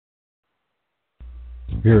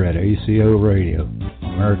here at ACO Radio,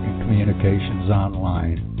 American Communications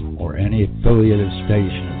Online, or any affiliated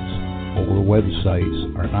stations or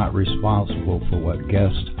websites are not responsible for what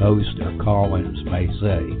guest hosts or call-ins may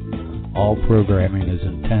say. All programming is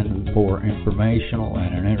intended for informational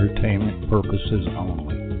and entertainment purposes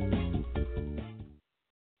only.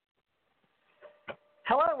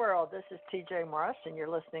 Hello, world. This is TJ Morris, and you're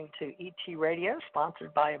listening to ET Radio,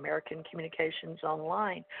 sponsored by American Communications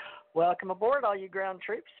Online. Welcome aboard, all you ground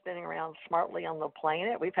troops spinning around smartly on the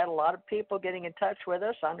planet. We've had a lot of people getting in touch with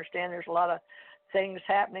us. I understand there's a lot of things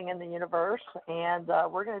happening in the universe, and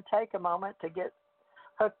we're going to take a moment to get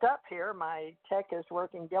hooked up here. My tech is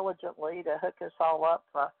working diligently to hook us all up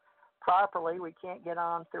properly. We can't get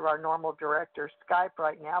on through our normal director Skype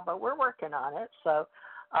right now, but we're working on it. So,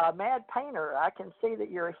 Mad Painter, I can see that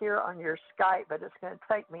you're here on your Skype, but it's going to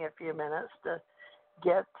take me a few minutes to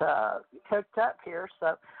get hooked up here.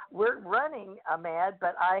 So we're running a Mad,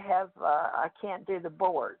 but I can't do the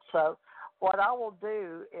board. So what I will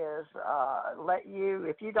do is let you,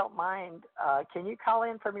 if you don't mind, can you call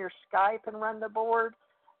in from your Skype and run the board?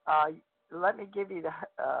 Let me give you the,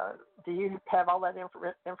 do you have all that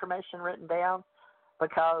information written down?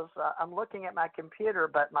 Because I'm looking at my computer,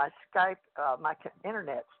 but my Skype, my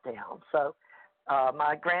internet's down. So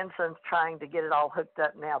my grandson's trying to get it all hooked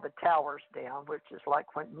up now. The tower's down, which is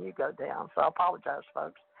like when you go down. So I apologize,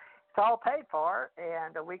 folks. It's all paid for,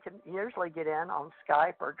 and we can usually get in on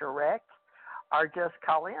Skype or direct or just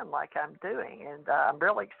call in like I'm doing. And I'm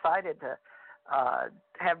really excited to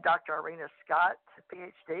have Dr. Irena Scott,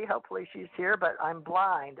 PhD. Hopefully she's here, but I'm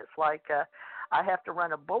blind. It's like I have to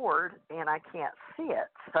run a board, and I can't see it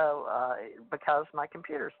so because my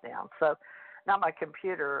computer's down. So not my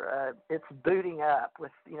computer, it's booting up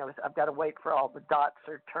with, I've got to wait for all the dots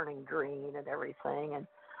are turning green and everything. And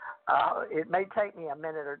it may take me a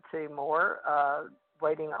minute or two more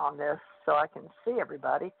waiting on this so I can see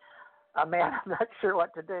everybody. Man, I'm not sure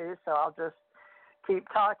what to do, so I'll just keep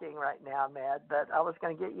talking right now, Mad. But I was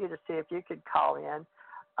going to get you to see if you could call in.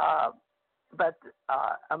 But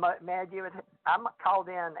Mad, I'm called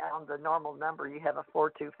in on the normal number. You have a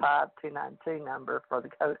 425-292 number for the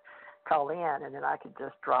code. Call in, and then I could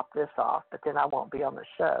just drop this off, but then I won't be on the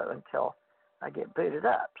show until I get booted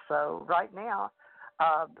up. So right now,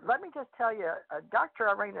 let me just tell you, Dr.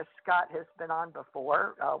 Irena Scott has been on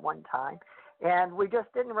before one time, and we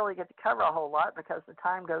just didn't really get to cover a whole lot because the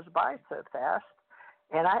time goes by so fast,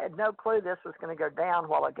 and I had no clue this was going to go down a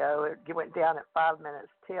while ago. It went down at 5 minutes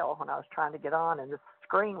till when I was trying to get on, and the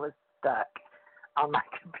screen was stuck on my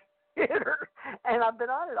computer, and I've been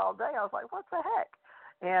on it all day. I was like, what the heck?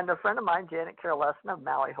 And a friend of mine, Janet Caroleston of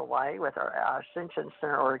Maui, Hawaii, with our Ascension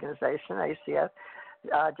Center organization, ACO,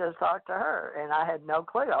 just talked to her. And I had no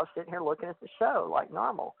clue. I was sitting here looking at the show like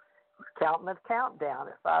normal, counting the countdown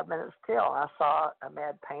at 5 minutes till. And I saw a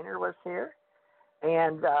Mad Painter was here.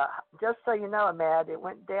 And just so you know, Mad, it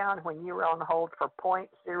went down when you were on hold for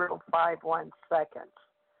 0.051 seconds.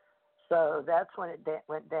 So that's when it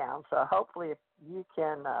went down. So hopefully if you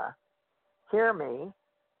can hear me,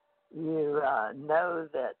 you know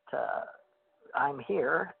that I'm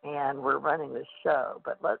here and we're running this show.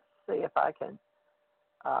 But let's see if I can.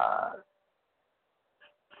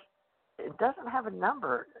 It doesn't have a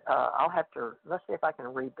number. Let's see if I can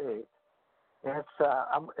reboot.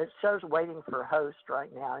 It shows waiting for host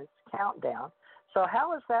right now. It's countdown. So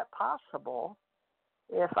how is that possible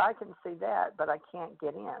if I can see that, but I can't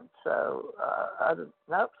get in? So,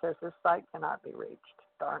 nope, says this site cannot be reached.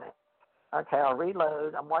 Darn it. Okay, I'll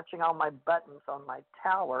reload. I'm watching all my buttons on my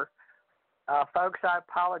tower. Folks, I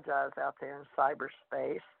apologize out there in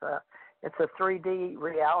cyberspace. It's a 3D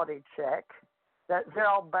reality check. They're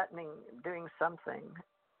all doing something.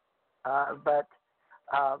 But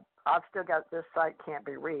I've still got this site can't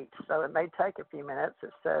be reached, so it may take a few minutes.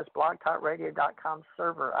 It says blogtalkradio.com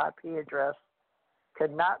server IP address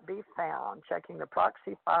could not be found. Checking the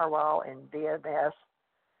proxy firewall and DNS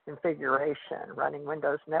configuration, running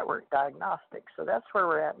Windows Network Diagnostics. So that's where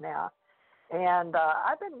we're at now. And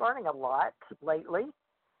I've been learning a lot lately.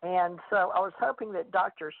 And so I was hoping that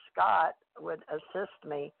Dr. Scott would assist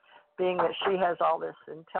me, being that she has all this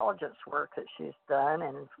intelligence work that she's done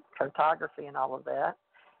and cartography and all of that.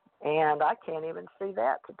 And I can't even see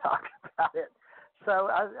that to talk about it. So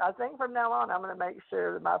I think from now on I'm going to make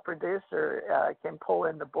sure that my producer can pull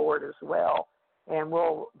in the board as well. And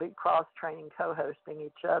we'll be cross-training, co-hosting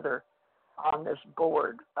each other on this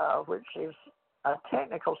board, which is a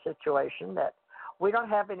technical situation that we don't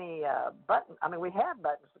have any buttons. I mean, we have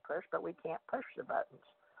buttons to push, but we can't push the buttons.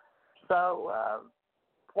 So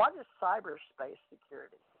what is cyberspace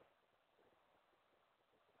security?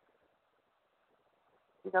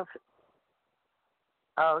 you know?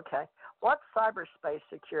 Okay. What's cyberspace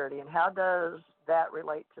security, and how does that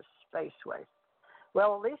relate to space waste?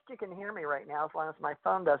 Well, at least you can hear me right now as long as my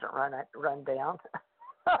phone doesn't run down.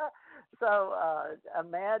 So,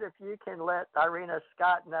 Ahmed, if you can let Irena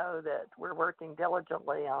Scott know that we're working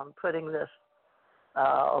diligently on putting this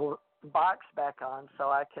box back on so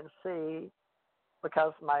I can see,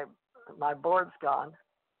 because my board's gone,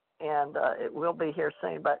 and it will be here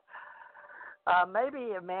soon. But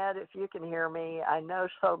maybe, Ahmed, if you can hear me, I know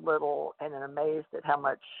so little and am amazed at how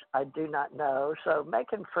much I do not know. So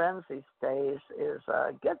making friends these days is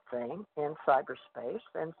a good thing in cyberspace,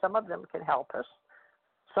 and some of them can help us.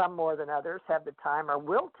 Some more than others have the time or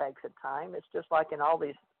will take the time. It's just like in all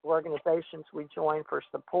these organizations we join for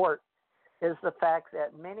support, is the fact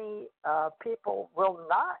that many people will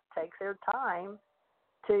not take their time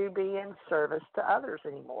to be in service to others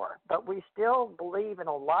anymore. But we still believe in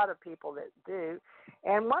a lot of people that do.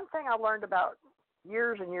 And one thing I learned about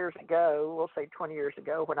years and years ago, we'll say 20 years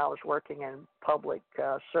ago, when I was working in public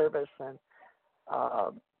service and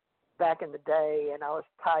back in the day, and I was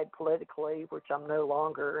tied politically, which I'm no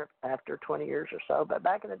longer after 20 years or so, but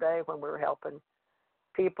back in the day when we were helping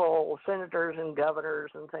people, senators and governors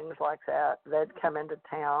and things like that, they'd come into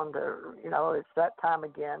town to, it's that time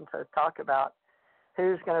again to talk about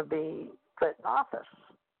who's going to be put in office.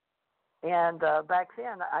 And back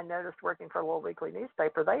then, I noticed working for a little weekly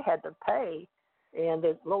newspaper, they had to pay, and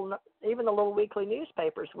even the little weekly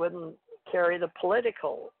newspapers wouldn't carry the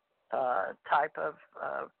political type of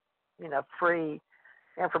free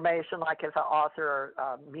information, like as an author or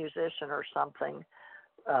a musician or something.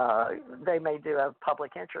 They may do a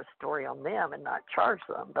public interest story on them and not charge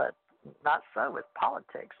them, but not so with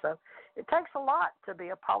politics. So it takes a lot to be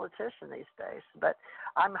a politician these days. But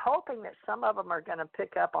I'm hoping that some of them are going to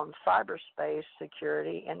pick up on cyberspace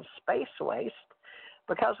security and space waste,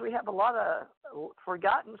 because we have a lot of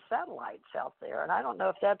forgotten satellites out there. And I don't know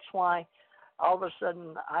if that's why all of a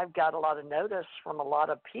sudden I've got a lot of notice from a lot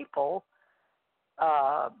of people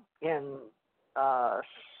in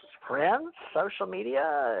friends, social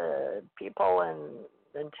media, people in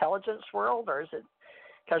the intelligence world, or is it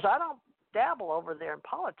because I don't dabble over there in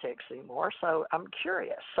politics anymore, so I'm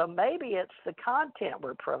curious. So maybe it's the content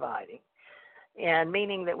we're providing, and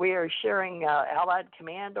meaning that we are sharing Allied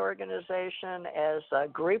Command Organization as a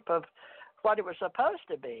group of what it was supposed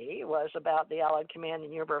to be was about the Allied Command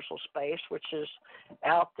in Universal Space, which is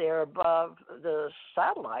out there above the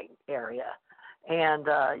satellite area. And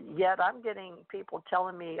yet I'm getting people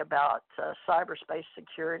telling me about cyberspace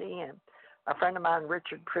security. And a friend of mine,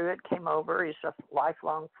 Richard Pruitt, came over. He's a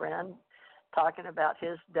lifelong friend, talking about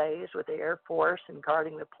his days with the Air Force and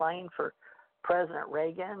guarding the plane for President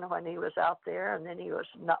Reagan when he was out there. And then he was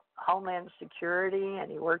Homeland Security, and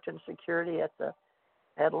he worked in security at the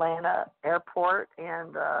Atlanta airport.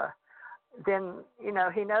 And then, he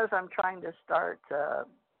knows I'm trying to start a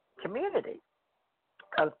community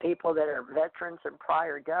of people that are veterans and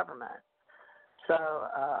prior government. So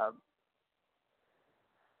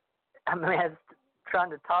Ahmad's trying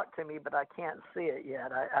to talk to me, but I can't see it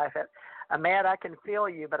yet. Ahmad, I can feel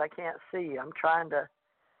you, but I can't see you. I'm trying to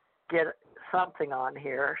get something on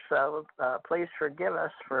here. So please forgive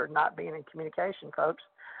us for not being in communication, folks.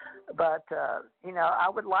 But, I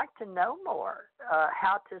would like to know more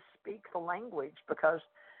how to speak the language, because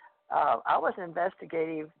I was an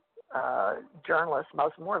investigative journalist,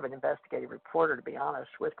 more of an investigative reporter, to be honest,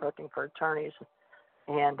 with looking for attorneys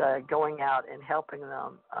and going out and helping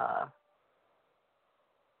them.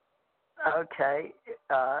 Okay.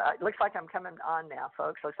 It looks like I'm coming on now,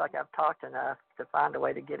 folks. Looks like I've talked enough to find a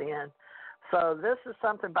way to get in. So this is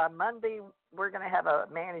something by Monday, we're going to have a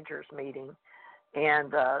managers meeting,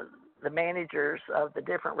 and the managers of the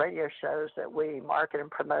different radio shows that we market and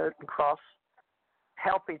promote and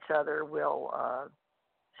help each other will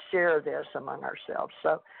share this among ourselves.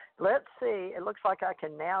 So let's see. It looks like I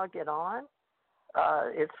can now get on.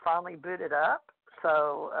 It's finally booted up.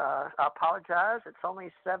 So I apologize. It's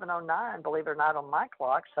only 7:09, believe it or not, on my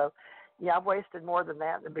clock. So, yeah, I've wasted more than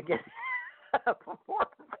that in the beginning for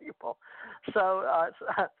people. So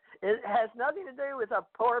it has nothing to do with the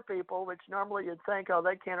poor people, which normally you'd think,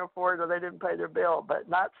 they can't afford or they didn't pay their bill, but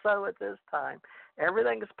not so at this time.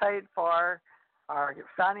 Everything is paid for. Our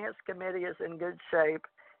finance committee is in good shape.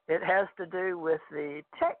 It has to do with the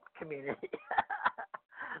tech community.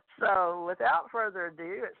 So without further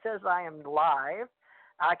ado, it says I am live.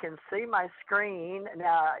 I can see my screen.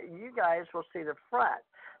 Now, you guys will see the front.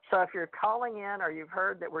 So if you're calling in or you've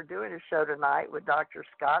heard that we're doing a show tonight with Dr.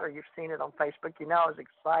 Scott, or you've seen it on Facebook, I was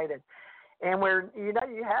excited. And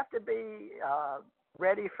you have to be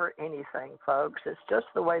ready for anything, folks. It's just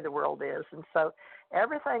the way the world is. And so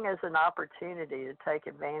everything is an opportunity to take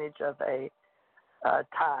advantage of a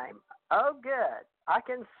time. Oh, good. I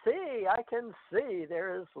can see.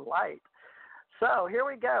 There is light. So here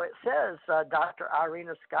we go. It says Dr.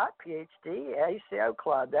 Irena Scott, PhD, ACO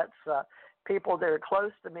Club. That's people that are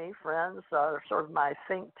close to me, friends, sort of my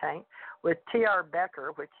think tank, with T.R.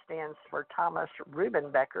 Becker, which stands for Thomas Reuben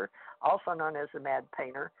Becker, also known as the Mad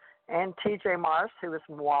Painter, and T.J. Morris, who is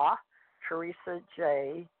moi, Teresa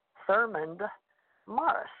J. Thurmond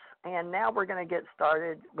Morris. And now we're going to get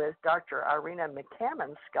started with Dr. Irena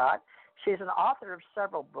McCammon Scott. She's an author of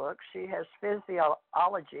several books. She has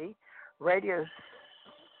Physiology Radioisotope.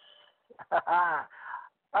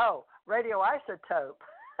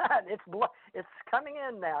 It's coming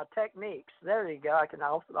in now. Techniques. There you go. I can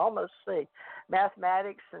almost see.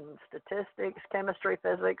 Mathematics and statistics, chemistry,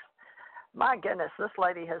 physics. My goodness, this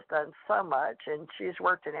lady has done so much, and she's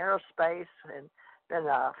worked in aerospace and been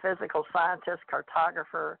a physical scientist,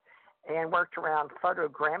 cartographer, and worked around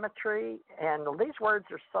photogrammetry. And these words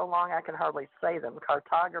are so long I can hardly say them.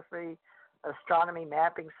 Cartography, astronomy,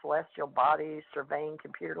 mapping celestial bodies, surveying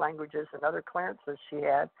computer languages, and other clearances she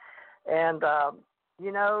had. And,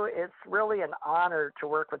 it's really an honor to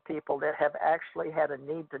work with people that have actually had a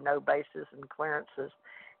need-to-know basis and clearances.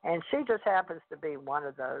 And she just happens to be one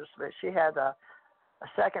of those. But she had a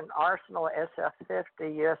second Arsenal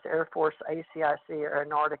SF-50, U.S. Air Force ACIC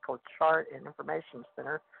Aeronautical Chart and Information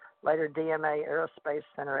Center, later DMA Aerospace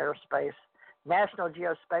Center, Aerospace National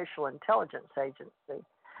Geospatial-Intelligence Agency.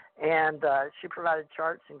 And she provided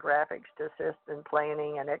charts and graphics to assist in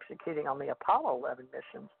planning and executing on the Apollo 11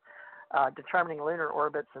 missions, determining lunar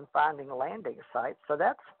orbits and finding landing sites. So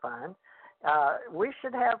that's fun. We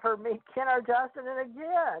should have her meet Ken Justin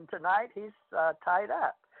again tonight. He's tied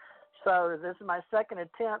up. So this is my second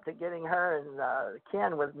attempt at getting her and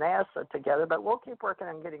Ken with NASA together, but we'll keep working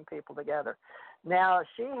on getting people together. Now,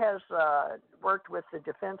 she has worked with the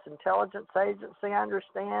Defense Intelligence Agency, I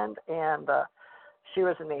understand, and she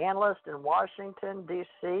was in the Analyst in Washington,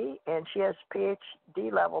 D.C., and she has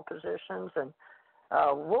PhD level positions, and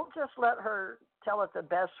we'll just let her tell it the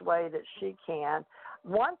best way that she can.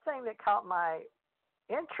 One thing that caught my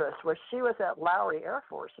interest was she was at Lowery Air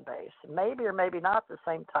Force Base, maybe or maybe not the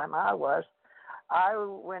same time I was. I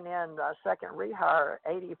went in second rehire,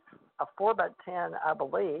 4x10, I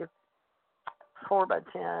believe.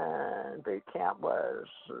 4x10 boot camp was,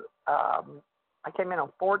 I came in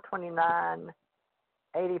on 429.85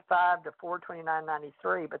 to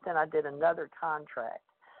 429.93, but then I did another contract.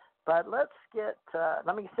 But let's get,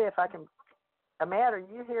 let me see if I can, Ahmad, are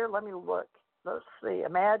you here? Let me look. Let's see.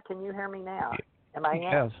 Ahmad, can you hear me now? Am I in?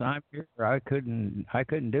 Yes, I'm here. I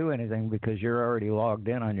couldn't do anything because you're already logged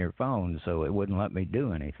in on your phone, so it wouldn't let me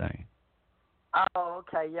do anything. Oh,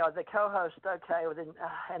 okay. Yeah, the co-host. Okay, well, then,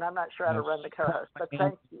 and I'm not sure how to run the co-host, but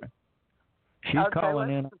thank you. She's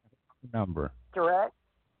calling in on the number. Direct?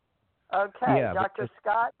 Okay, yeah, Dr.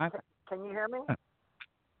 Scott, can you hear me?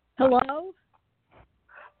 Hello?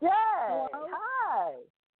 Yay! Hello? Hi.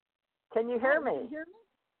 Can you hear me? Can you hear me?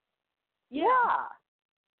 Yeah.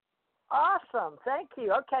 Awesome. Thank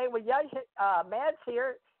you. Okay, well, Matt's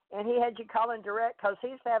here, and he had you call in direct because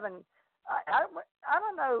he's having, I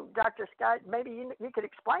don't know, Dr. Scott, maybe you could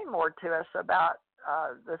explain more to us about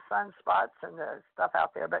the sunspots and the stuff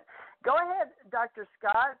out there. But go ahead, Dr.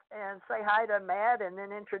 Scott, and say hi to Matt, and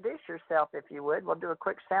then introduce yourself if you would. We'll do a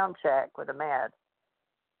quick sound check with Matt.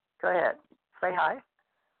 Go ahead. Say hi.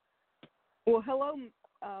 Well, hello,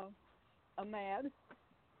 Ahmad.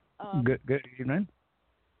 Good evening.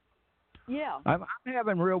 Yeah. I'm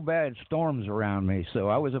having real bad storms around me, so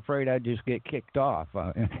I was afraid I'd just get kicked off.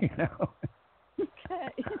 Okay.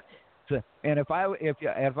 So, and if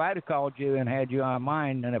I'd have called you and had you on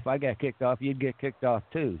mine, and if I got kicked off, you'd get kicked off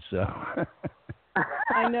too. So.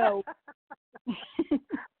 I know.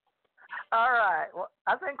 All right. Well,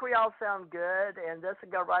 I think we all sound good, and this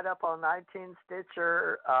will go right up on iTunes,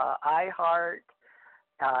 Stitcher, iHeart,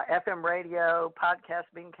 FM radio, podcast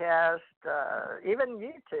being cast, even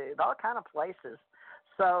YouTube, all kind of places.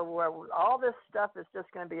 So all this stuff is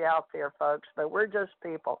just going to be out there, folks, but we're just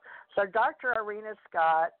people. So Dr. Irena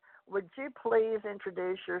Scott, would you please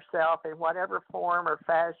introduce yourself in whatever form or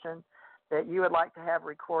fashion that you would like to have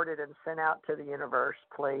recorded and sent out to the universe,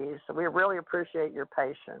 please? So we really appreciate your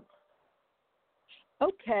patience.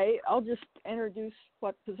 Okay, I'll just introduce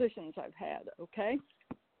what positions I've had, okay?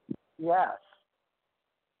 Yes.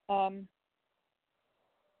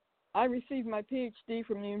 I received my PhD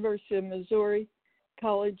from the University of Missouri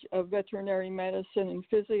College of Veterinary Medicine and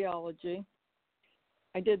Physiology.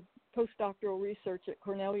 I did postdoctoral research at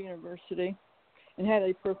Cornell University and had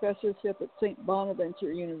a professorship at St.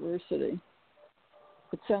 Bonaventure University.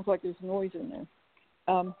 It sounds like there's noise in there.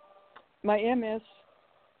 My MS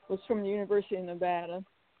was from the University of Nevada,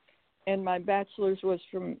 and my bachelor's was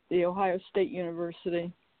from the Ohio State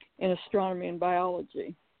University in astronomy and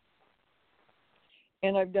biology.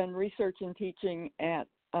 And I've done research and teaching at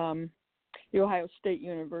the Ohio State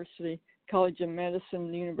University, College of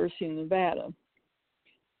Medicine, the University of Nevada.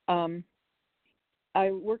 I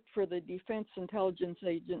worked for the Defense Intelligence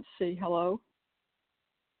Agency. Hello?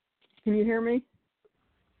 Can you hear me?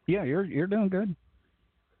 Yeah, you're doing good.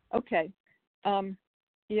 Okay.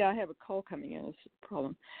 Yeah, I have a call coming in. It's a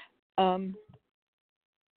problem.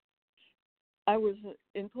 I was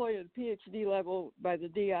employed at PhD level by the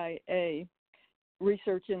DIA,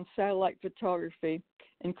 research in satellite photography,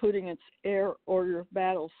 including its Air Order of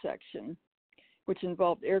Battle section, which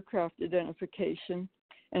involved aircraft identification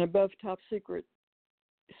and above top secret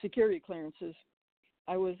security clearances.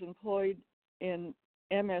 I was employed in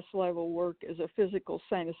MS level work as a physical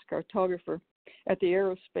scientist cartographer at the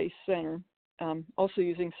Aerospace Center, also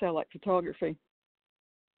using satellite photography.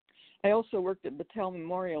 I also worked at Battelle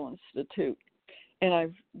Memorial Institute, and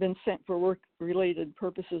I've been sent for work-related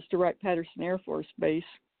purposes to Wright-Patterson Air Force Base.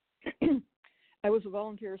 I was a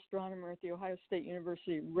volunteer astronomer at the Ohio State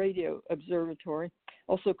University Radio Observatory,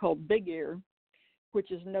 also called Big Ear, which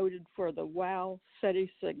is noted for the WOW SETI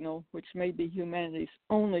signal, which may be humanity's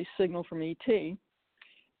only signal from ET.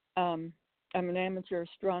 I'm an amateur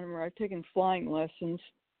astronomer. I've taken flying lessons,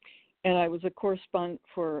 and I was a correspondent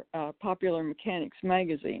for Popular Mechanics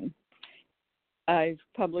magazine. I've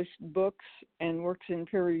published books and works in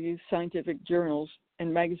peer-reviewed scientific journals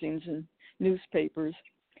and magazines and newspapers,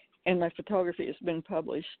 and my photography has been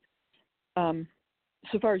published.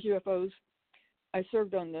 So far as UFOs, I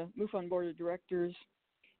served on the MUFON Board of Directors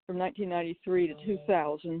from 1993 to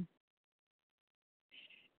 2000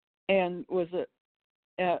 and was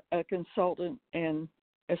a consultant in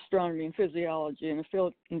astronomy and physiology and a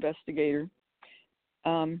field investigator.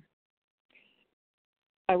 I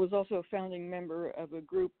was also a founding member of a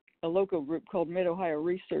local group called Mid-Ohio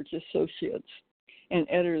Research Associates, and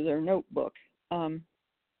editor of their notebook.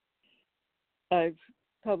 I've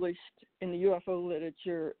published in the UFO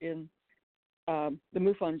literature in the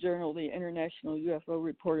MUFON Journal, the International UFO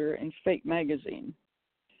Reporter, and Fate magazine.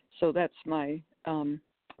 So that's my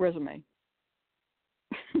resume,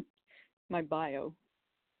 my bio.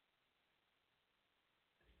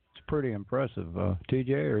 It's pretty impressive.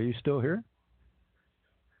 TJ, are you still here?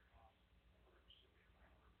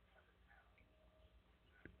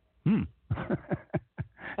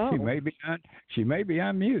 Oh. She may be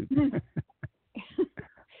on mute.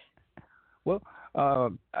 Well,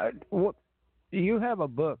 you have a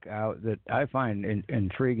book out that I find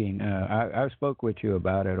intriguing. I spoke with you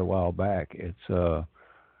about it a while back. It's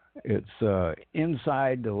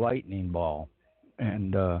Inside the Lightning Ball,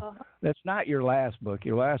 and that's not your last book.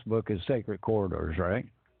 Your last book is Sacred Corridors, right?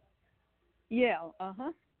 Yeah.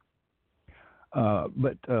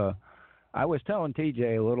 But I was telling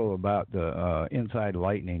TJ a little about the Inside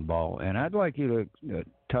Lightning Ball, and I'd like you to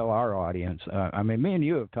tell our audience. I mean, me and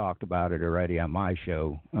you have talked about it already on my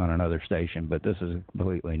show on another station, but this is a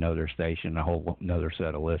completely another station, a whole another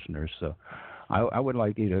set of listeners. So I would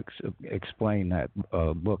like you to explain that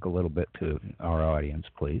book a little bit to our audience,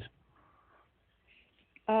 please.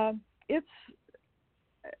 It's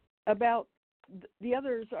about, the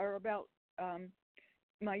others are about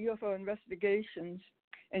my UFO investigations,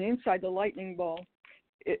 and Inside the Lightning Ball,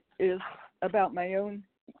 it is about my own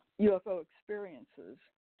UFO experiences.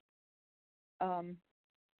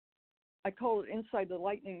 I call it Inside the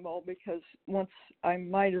Lightning Ball because once I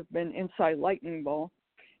might have been inside lightning ball,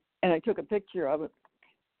 and I took a picture of it,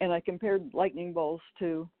 and I compared lightning balls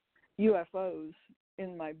to UFOs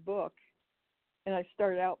in my book, and I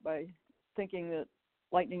started out by thinking that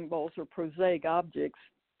lightning balls were prosaic objects,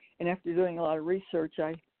 and after doing a lot of research,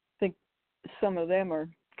 I think some of them are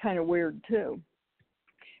kind of weird too.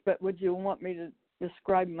 But would you want me to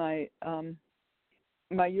describe my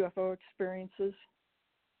my UFO experiences?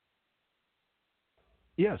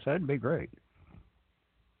 Yes, that'd be great.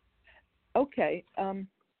 Okay.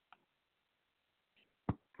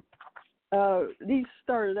 These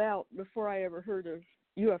started out before I ever heard of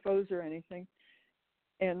UFOs or anything.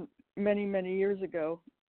 And many, many years ago,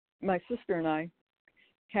 my sister and I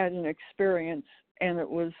had an experience, and it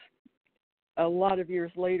was a lot of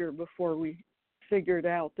years later before we figured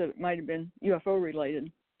out that it might have been UFO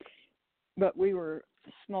related. But we were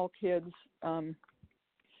small kids.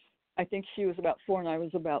 I think she was about 4 and I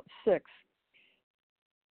was about 6.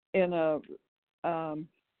 And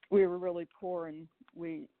we were really poor, and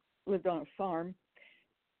we lived on a farm.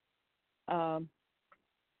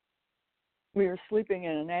 we were sleeping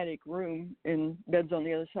in an attic room in beds on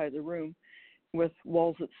the other side of the room with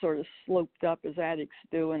walls that sort of sloped up as attics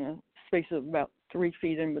do in a space of about 3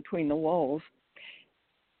 feet in between the walls.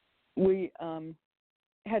 We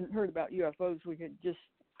hadn't heard about UFOs.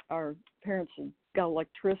 Our parents had got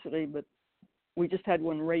electricity, but we just had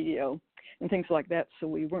one radio and things like that, so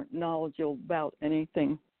we weren't knowledgeable about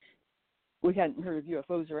anything. We hadn't heard of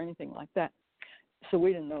UFOs or anything like that, so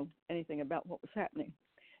we didn't know anything about what was happening.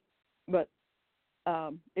 But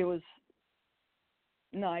it was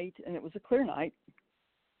night, and it was a clear night.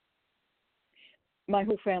 My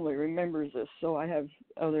whole family remembers this, so I have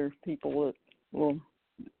other people that will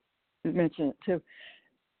mention it too.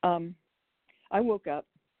 I woke up,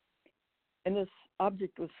 and this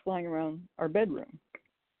object was flying around our bedroom.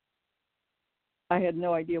 I had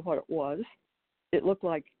no idea what it was. It looked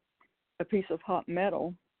like a piece of hot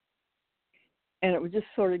metal, and it was just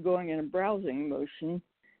sort of going in a browsing motion.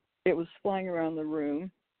 It was flying around the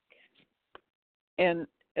room, and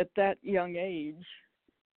at that young age,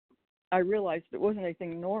 I realized it wasn't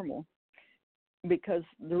anything normal because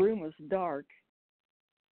the room was dark,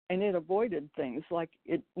 and it avoided things, like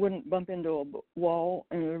it wouldn't bump into a wall,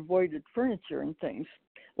 and it avoided furniture and things,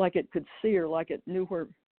 like it could see or like it knew where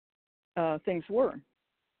things were.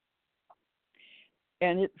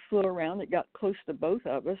 And it flew around. It got close to both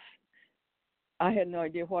of us. I had no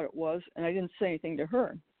idea what it was, and I didn't say anything to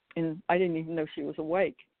her, and I didn't even know she was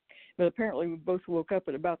awake. But apparently we both woke up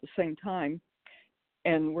at about the same time,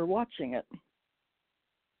 and we're watching it.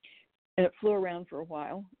 And it flew around for a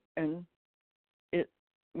while, and it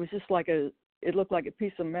was just like it looked like a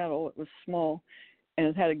piece of metal. It was small, and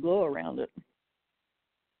it had a glow around it.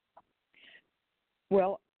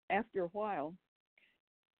 Well, after a while,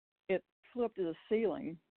 it flew up to the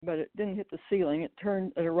ceiling, but it didn't hit the ceiling. It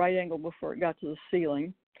turned at a right angle before it got to the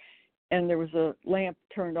ceiling, and there was a lamp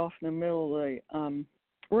turned off in the middle of the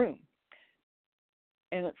room.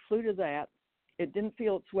 And it flew to that. It didn't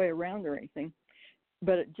feel its way around or anything,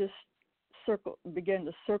 but it just began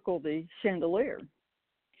to circle the chandelier.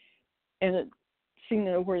 And it seemed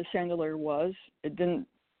to know where the chandelier was. It didn't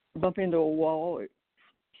bump into a wall. It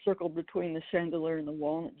circled between the chandelier and the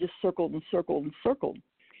wall, and it just circled and circled and circled.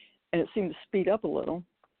 And it seemed to speed up a little.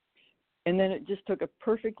 And then it just took a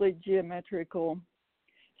perfectly geometrical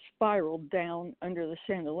spiral down under the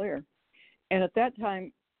chandelier. And at that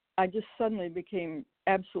time, I just suddenly became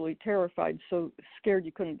absolutely terrified, so scared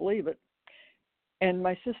you couldn't believe it. And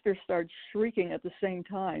my sister started shrieking at the same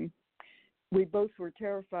time. We both were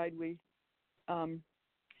terrified. We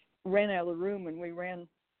ran out of the room, and we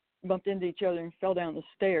bumped into each other and fell down the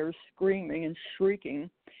stairs screaming and shrieking.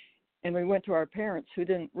 And we went to our parents, who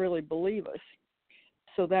didn't really believe us.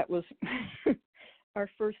 So that was our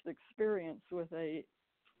first experience with a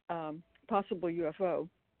possible UFO.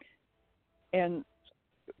 And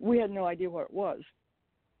we had no idea what it was.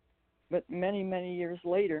 But many, many years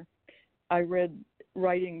later, I read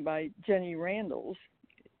writing by Jenny Randalls.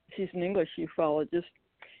 She's an English ufologist,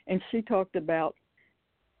 and she talked about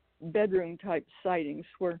bedroom-type sightings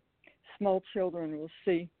where small children will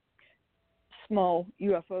see small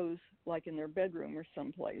UFOs like in their bedroom or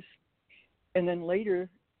someplace. And then later,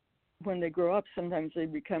 when they grow up, sometimes they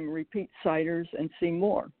become repeat sighters and see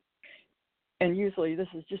more. And usually this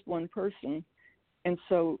is just one person. And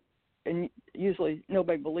usually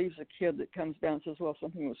nobody believes a kid that comes down and says, well,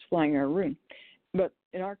 something was flying in our room. But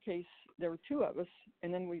in our case, there were two of us,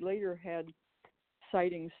 and then we later had a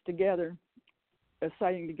sighting together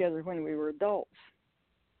when we were adults.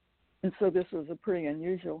 And so this was a pretty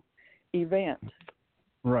unusual event.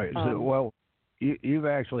 Right. Well, you've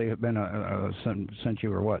actually been since you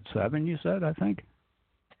were, what, 7, you said, I think?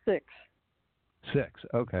 6. 6,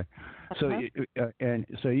 okay. So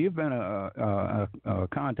so you've been a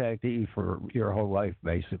contactee for your whole life,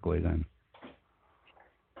 basically, then.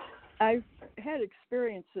 I've had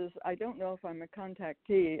experiences. I don't know if I'm a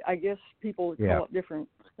contactee. I guess people would call it different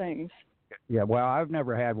things. Yeah, well, I've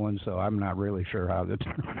never had one, so I'm not really sure how the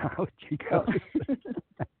terminology goes.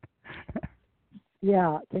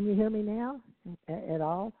 Yeah, can you hear me now at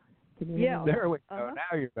all? Can you hear me? There we go.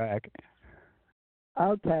 Now you're back.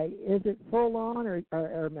 Okay, is it full on or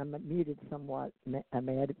am I muted somewhat,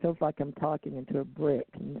 Ahmed? It feels like I'm talking into a brick.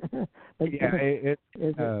 It's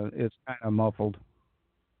kind of muffled.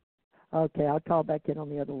 Okay, I'll call back in on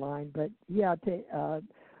the other line. But yeah,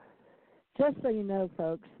 just so you know,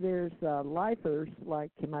 folks, there's lifers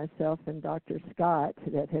like myself and Dr. Scott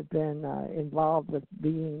that have been involved with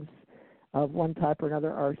beings of one type or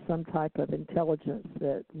another, or some type of intelligence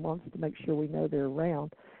that wants to make sure we know they're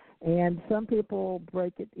around. And some people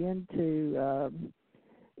break it into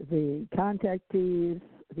the contactees,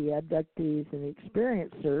 the abductees, and the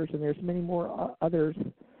experiencers, and there's many more others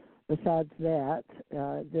besides that.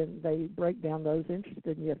 Then they break down those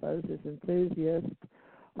interested in UFOs as enthusiasts,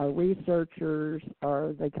 researchers,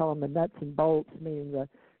 or they call them the nuts and bolts, meaning the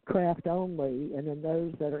craft only, and then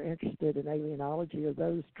those that are interested in alienology or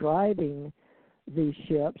those driving these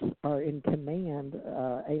ships are in command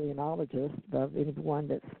alienologists of anyone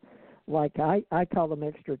that's like I call them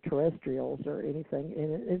extraterrestrials or anything,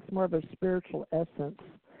 and it's more of a spiritual essence.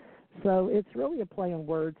 So it's really a play on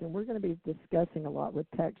words, and we're going to be discussing a lot with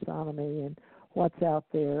taxonomy and what's out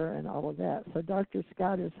there and all of that. So Dr.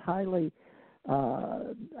 Scott is highly,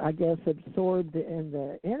 I guess, absorbed in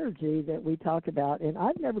the energy that we talk about, and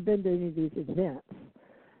I've never been to any of these events.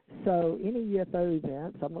 So any UFO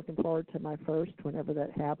events, I'm looking forward to my first whenever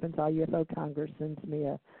that happens. UFO Congress sends me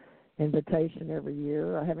a invitation every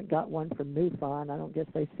year. I haven't got one from MUFON. I don't guess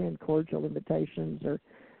they send cordial invitations or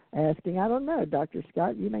asking. I don't know, Dr.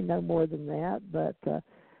 Scott. You may know more than that, but,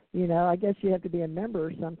 I guess you have to be a member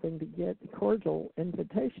or something to get a cordial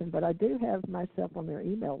invitation. But I do have myself on their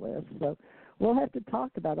email list, so we'll have to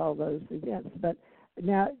talk about all those events. But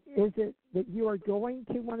now, is it that you are going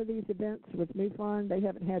to one of these events with MUFON? They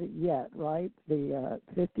haven't had it yet, right? The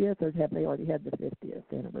 50th, or have they already had the 50th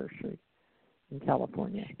anniversary in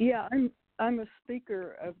California? Yeah, I'm a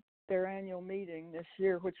speaker of their annual meeting this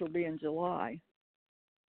year, which will be in July.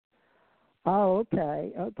 Oh,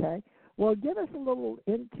 okay. Well, give us a little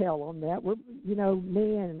intel on that. We're,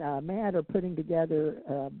 me and Matt are putting together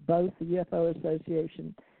both the UFO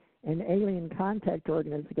Association and Alien Contact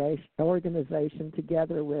Organization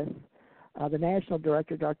together with the National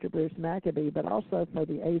Director, Dr. Bruce McAbee, but also for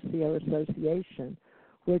the ACO Association,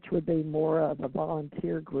 which would be more of a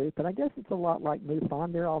volunteer group. And I guess it's a lot like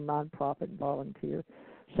MUFON. They're all nonprofit and volunteer.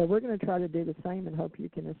 So we're going to try to do the same and hope you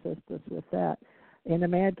can assist us with that. And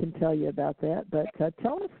Ahmad can tell you about that. But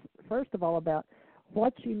tell us, first of all, about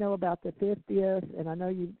what you know about the 50th. And I know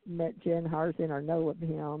you met Jen Harzen or know of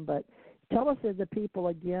him, but tell us of the people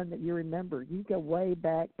again that you remember. You go way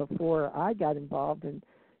back before I got involved in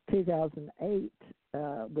 2008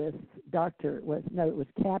 with it was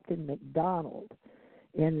Captain McDonald.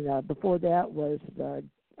 And before that was,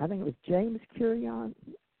 I think it was James Carrion.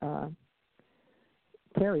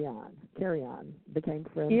 Carrion became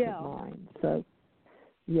friends of mine. So,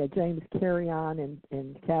 yeah, James Carrion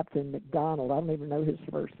and Captain McDonald. I don't even know his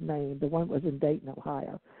first name. The one was in Dayton,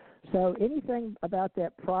 Ohio. So anything about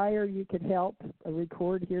that prior you could help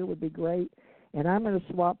record here would be great. And I'm going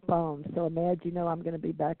to swap phones. So imagine, I'm going to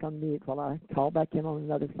be back on mute while I call back in on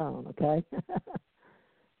another phone, okay?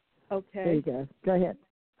 Okay. There you go. Go ahead.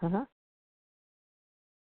 Uh-huh.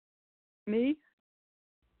 Me?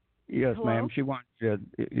 Yes, Hello? ma'am. She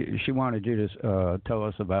wanted you to tell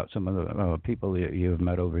us about some of the people that you have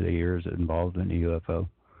met over the years involved in the UFO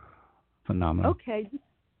phenomenon. Okay.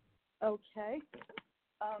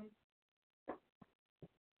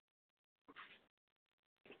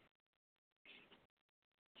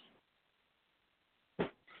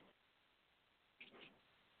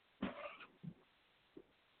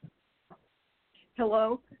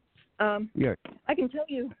 Hello. Yeah. I can tell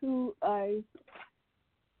you who I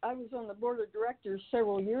was on the board of directors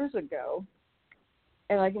several years ago,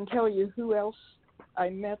 and I can tell you who else I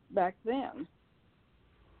met back then,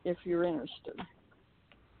 if you're interested.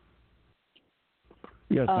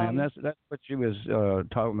 Yes, ma'am. That's what she was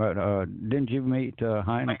talking about. Didn't you meet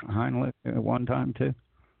Heinrich at one time too?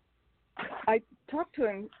 I talked to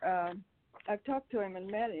him. I've talked to him and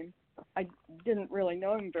met him. I didn't really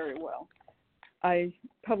know him very well. I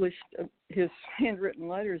published his handwritten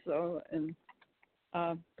letters, though, and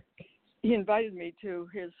he invited me to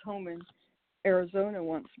his home in Arizona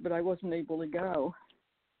once, but I wasn't able to go.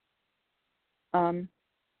 I'll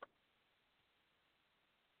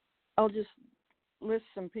just list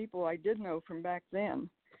some people I did know from back then.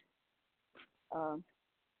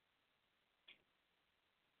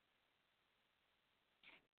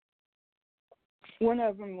 One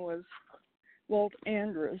of them was Walt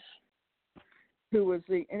Andrus, who was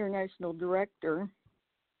the international director,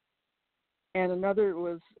 and another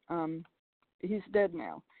was, he's dead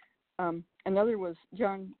now. Another was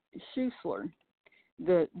John Schuessler,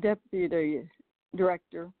 the deputy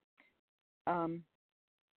director.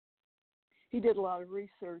 He did a lot of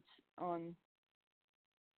research on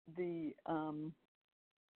the,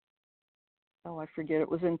 I forget,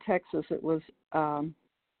 it was in Texas. It was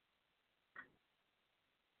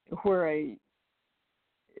where a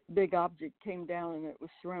big object came down and it was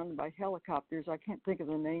surrounded by helicopters. I can't think of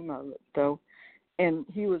the name of it, though. And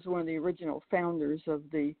he was one of the original founders of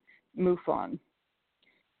the MUFON.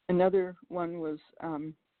 Another one was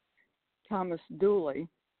Thomas Dooley,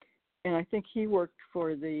 and I think he worked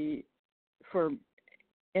for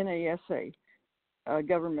NASA, a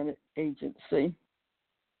government agency.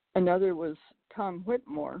 Another was Tom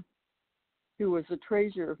Whitmore, who was the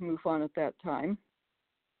treasurer of MUFON at that time.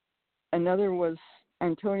 Another was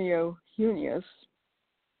Antonio Hunius,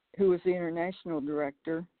 who was the international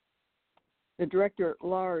director. The director at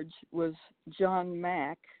large was John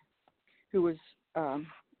Mack, who was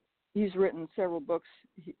he's written several books,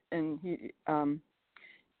 and he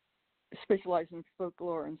specialized in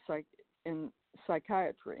folklore and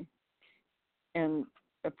psychiatry, and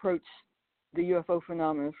approached the UFO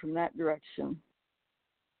phenomena from that direction.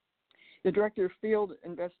 The director of field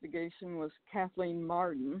investigation was Kathleen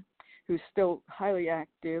Marden, who's still highly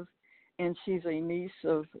active, and she's a niece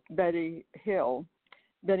of Betty Hill.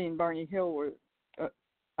 Betty and Barney Hill were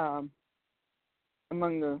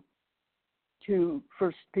among the two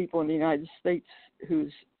first people in the United States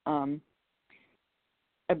whose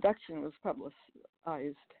abduction was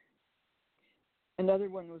publicized. Another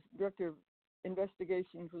one was director of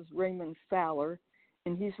investigations was Raymond Fowler,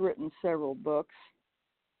 and he's written several books.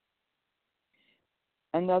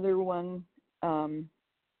 Another one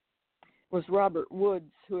was Robert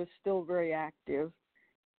Woods, who is still very active.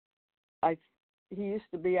 He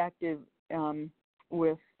used to be active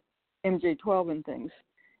with MJ12 and things.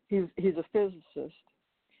 He's a physicist.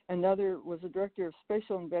 Another was a director of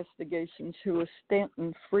special investigations who was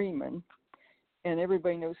Stanton Freeman, and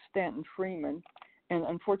everybody knows Stanton Freeman, and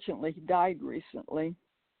unfortunately he died recently.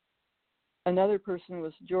 Another person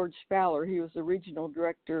was George Fowler. He was the regional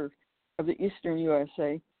director of the Eastern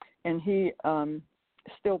USA, and he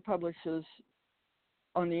still publishes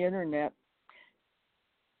on the internet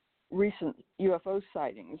recent UFO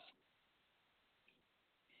sightings.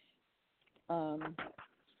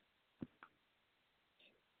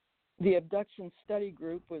 The abduction study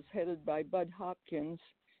group was headed by Bud Hopkins,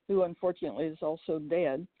 who unfortunately is also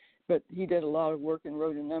dead, but he did a lot of work and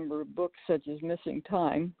wrote a number of books such as Missing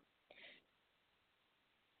Time.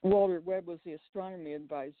 Walter Webb was the astronomy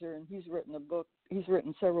advisor, and he's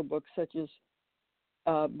written several books such as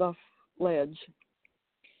Buff Lodge,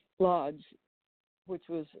 which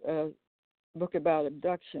was a book about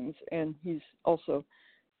abductions, and he's also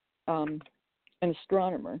an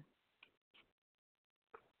astronomer.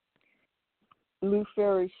 Lou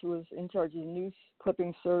Farish was in charge of the news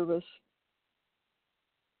clipping service.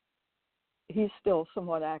 He's still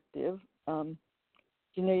somewhat active.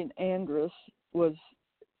 Janae Andrus was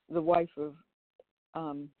the wife of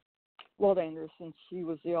Walt Andrus, and she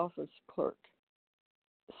was the office clerk.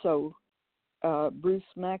 So Bruce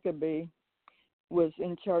Maccabee was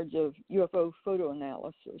in charge of UFO photo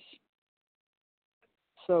analysis.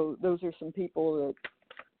 So those are some people that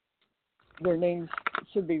their names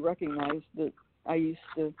should be recognized that I used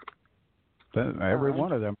to. But every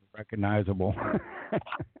one of them is recognizable.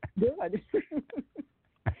 Good.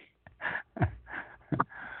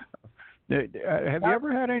 Have you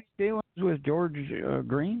ever had any dealings with George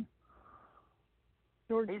Green?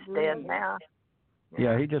 He's dead now.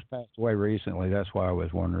 Yeah, he just passed away recently. That's why I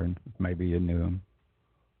was wondering if maybe you knew him.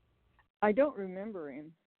 I don't remember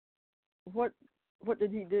him. What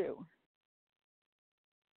did he do?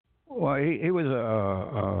 Well, he was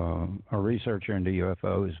a researcher into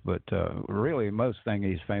UFOs, but really most thing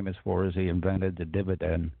he's famous for is he invented the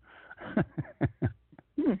dividend.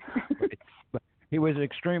 He was an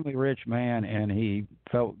extremely rich man, and he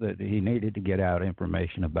felt that he needed to get out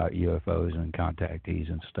information about UFOs and contactees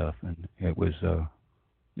and stuff, and it was,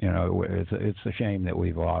 it's a shame that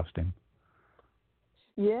we've lost him.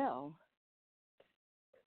 Yeah.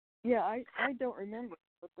 Yeah, I don't remember,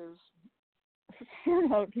 but there's a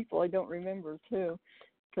lot of people I don't remember too,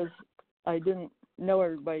 because I didn't know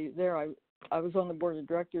everybody there. I was on the board of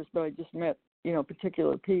directors, but I just met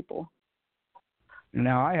particular people.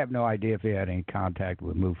 Now I have no idea if he had any contact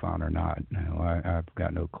with MUFON or not. No, I've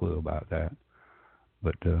got no clue about that.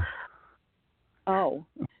 But Dr.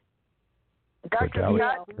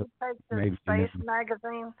 Scott, do you take the Space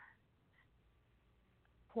magazine?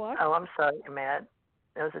 What? Oh, I'm sorry, Matt.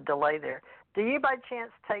 There was a delay there. Do you by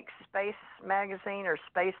chance take Space Magazine or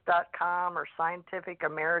Space.com or Scientific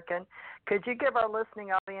American? Could you give our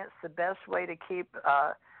listening audience the best way to keep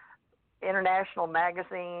international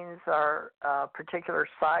magazines or particular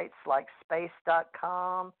sites like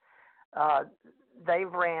Space.com? They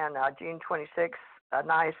ran June 26th a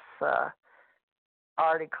nice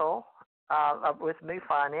article with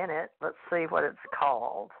MUFON in it. Let's see what it's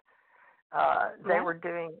called. They were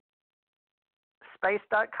doing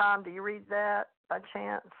Space.com. Do you read that by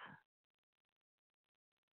chance?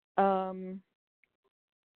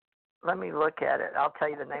 let me look at it. I'll tell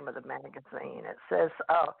you the name of the magazine. It says,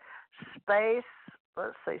 Space.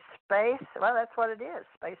 Let's see, Space. Well, that's what it is,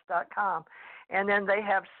 space.com. And then they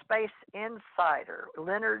have Space Insider.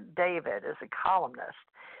 Leonard David is a columnist.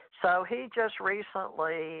 So he just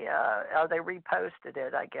recently, they reposted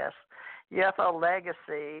it, I guess. UFO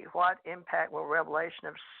Legacy, what impact will revelation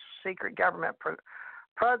of secret government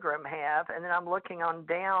program have? And then I'm looking on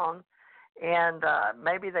down, and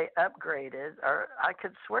maybe they upgraded, or I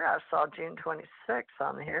could swear I saw June 26th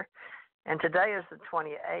on here, and today is the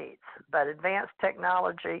 28th. But advanced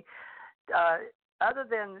technology, other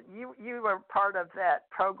than you were part of that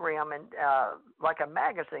program and like a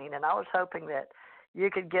magazine, and I was hoping that you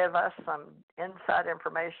could give us some inside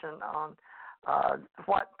information on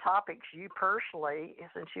what topics you personally,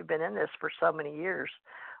 since you've been in this for so many years,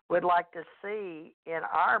 would like to see in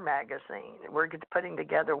our magazine. We're putting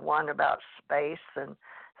together one about space and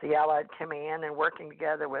the Allied Command and working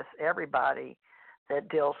together with everybody that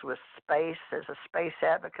deals with space as a space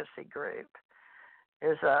advocacy group.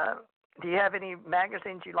 Do you have any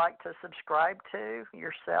magazines you'd like to subscribe to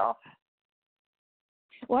yourself?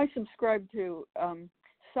 Well, I subscribe to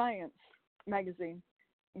Science magazine,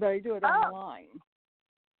 but I do it online.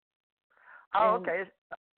 Oh, okay.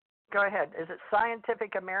 Go ahead. Is it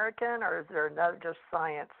Scientific American, or is there another just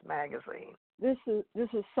Science magazine? This is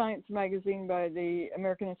Science magazine by the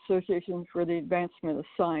American Association for the Advancement of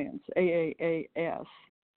Science, AAAS.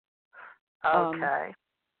 Okay.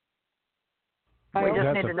 We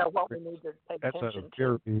just need to know what we need to pay attention to. That's a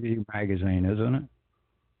peer review magazine, isn't it?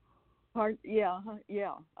 Yeah.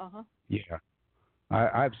 Yeah.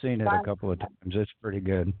 I've seen it a couple of times. It's pretty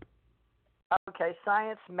good. Okay,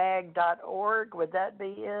 sciencemag.org, would that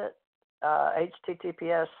be it?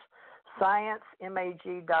 HTTPS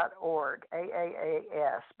sciencemag.org,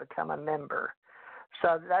 AAAS, become a member.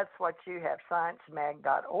 So that's what you have,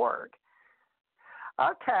 sciencemag.org.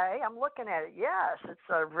 Okay, I'm looking at it. Yes, it's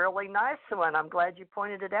a really nice one. I'm glad you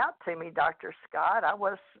pointed it out to me, Dr. Scott. I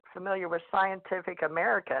was familiar with Scientific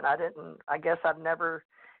American. I guess I've never.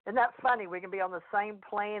 Isn't that funny? We can be on the same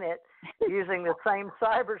planet using the same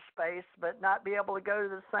cyberspace, but not be able to go to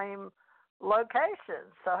the same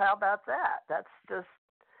location. So how about that? That's just,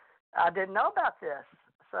 I didn't know about this.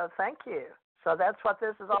 So thank you. So that's what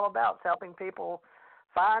this is all about, it's helping people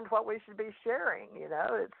find what we should be sharing.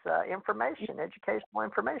 It's information, educational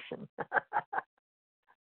information.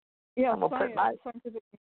 Yeah, Scientific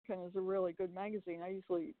American is a really good magazine. I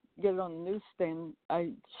usually get it on the newsstand.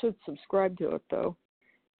 I should subscribe to it, though.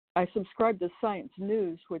 I subscribe to Science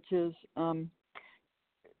News, which is, I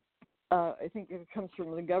think it comes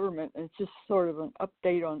from the government, and it's just sort of an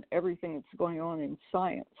update on everything that's going on in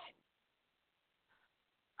science.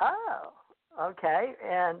 Oh, okay.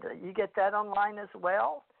 And you get that online as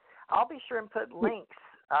well? I'll be sure and put links.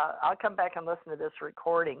 I'll come back and listen to this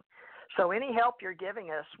recording. So any help you're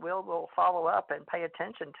giving us, we'll follow up and pay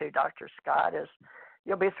attention to, Dr. Scott, as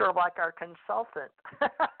you'll be sort of like our consultant.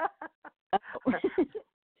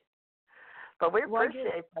 But we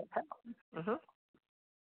appreciate that help. Mm-hmm.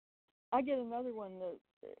 I get another one that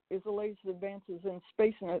is the latest advances in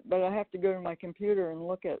space, but I have to go to my computer and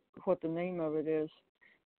look at what the name of it is.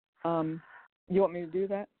 You want me to do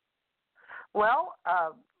that? Well,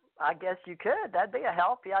 I guess you could. That'd be a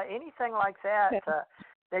help. Yeah, anything like that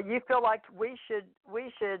that you feel like we should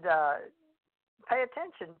pay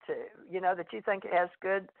attention to. That you think has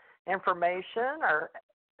good information or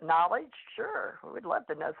knowledge. Sure, we'd love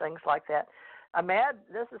to know things like that. Ahmed,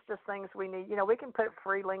 this is just things we need. We can put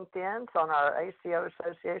free LinkedIn's on our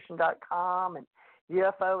ACOassociation.com and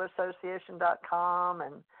UFOassociation.com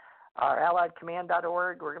and our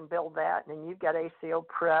AlliedCommand.org. We're going to build that. And then you've got ACO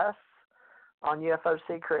Press on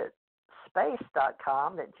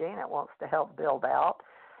UFOSecretSpace.com that Janet wants to help build out.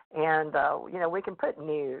 And, we can put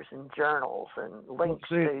news and journals and links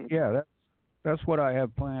to. Yeah, that's what I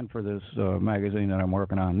have planned for this magazine that I'm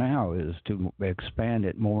working on now, is to expand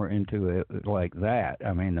it more into it like that.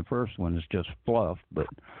 I mean, the first one is just fluff, but,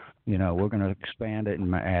 we're going to expand it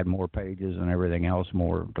and add more pages and everything else,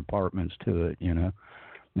 more departments to it,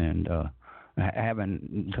 And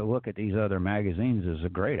having to look at these other magazines is a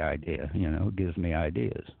great idea, it gives me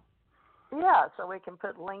ideas. Yeah, so we can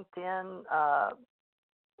put LinkedIn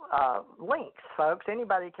links, folks.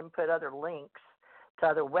 Anybody can put other links to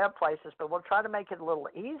other web places, but we'll try to make it a little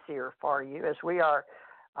easier for you, as we are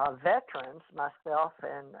veterans, myself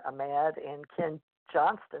and Ahmed and Ken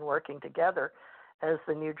Johnston, working together as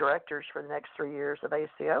the new directors for the next 3 years of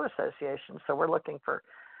ACO Association. So we're looking for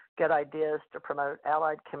good ideas to promote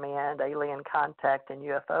Allied Command, Alien Contact, and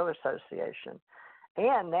UFO Association.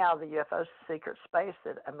 and now the UFO Secret Space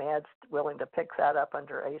that Ahmad's willing to pick that up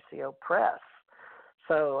under ACO Press.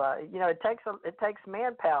 So it takes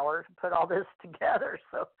manpower to put all this together.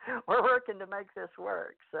 So we're working to make this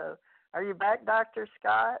work. So are you back, Dr.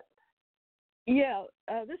 Scott? Yeah,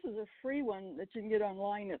 this is a free one that you can get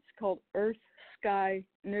online. It's called Earth Sky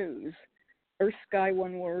News. Earth Sky,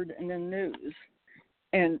 one word, and then news.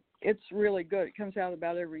 And it's really good. It comes out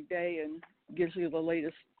about every day and gives you the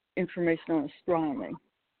latest information on astronomy.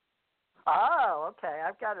 Oh, okay.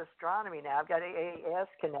 I've got astronomy now. I've got AAS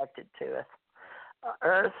connected to it.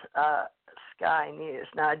 Earth Sky News.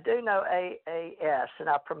 Now, I do know AAS, and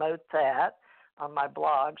I promote that on my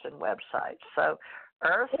blogs and websites. So,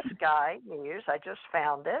 Earth Sky News, I just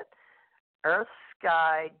found it,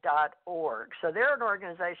 earthsky.org. So, they're an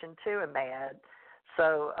organization too, Ahmad.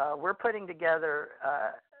 So, we're putting together,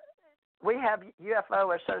 we have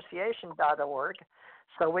UFOassociation.org,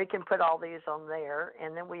 so we can put all these on there.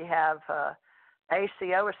 And then we have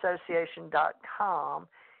ACOassociation.com.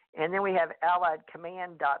 And then we have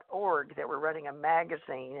alliedcommand.org that we're running a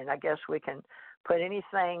magazine, and I guess we can put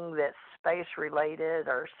anything that's space-related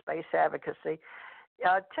or space advocacy.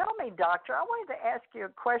 Tell me, Doctor, I wanted to ask you a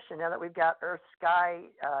question now that we've got Earth Sky,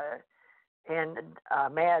 and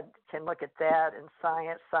Mad can look at that, and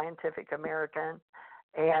Science, Scientific American,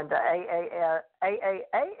 and AAS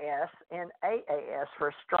and AAS for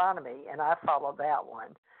astronomy, and I follow that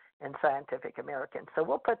one, and Scientific American. So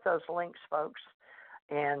we'll put those links, folks,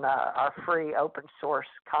 in our free open source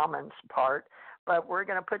commons part, but we're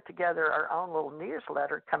going to put together our own little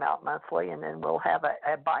newsletter, come out monthly, and then we'll have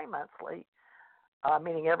a bi-monthly,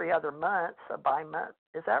 meaning every other month, a bi-month.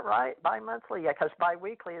 Is that right? Bi-monthly? Yeah, because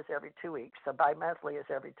bi-weekly is every 2 weeks, so bi-monthly is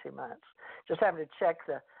every 2 months. Just having to check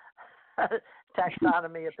the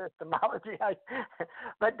taxonomy, epistemology.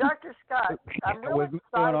 But Dr. Scott, I'm really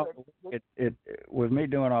excited. With me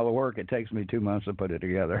doing all the work, it takes me 2 months to put it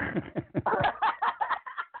together.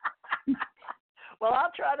 Well,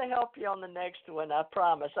 I'll try to help you on the next one, I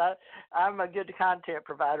promise. I'm a good content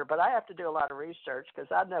provider, but I have to do a lot of research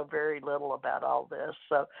because I know very little about all this.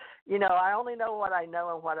 So, I only know what I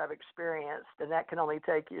know and what I've experienced, and that can only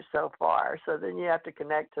take you so far. So then you have to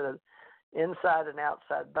connect to the inside and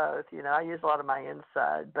outside both. I use a lot of my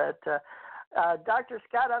inside. But, Dr.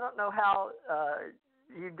 Scott, I don't know how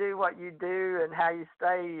you do what you do and how you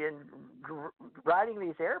stay in riding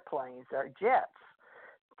these airplanes or jets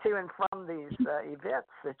to and from these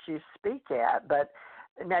events that you speak at. But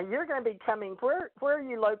now you're going to be coming. Where are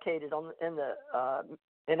you located?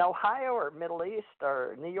 In Ohio or Middle East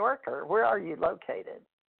or New York, or where are you located?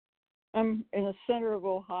 I'm in the center of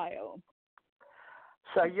Ohio.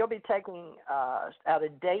 So you'll be taking out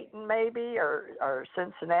of Dayton maybe or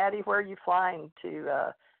Cincinnati. Where are you flying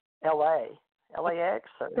to? LAX?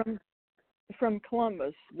 Or? From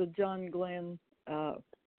Columbus, the John Glenn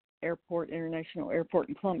International Airport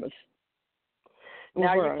in Columbus. Now,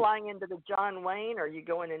 are you flying into the John Wayne, or are you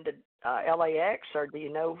going into LAX, or do you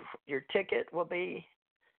know your ticket will be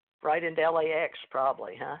right into LAX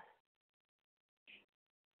probably, huh?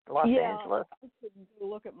 Los Angeles? I should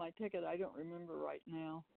look at my ticket. I don't remember right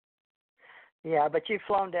now. Yeah, but you've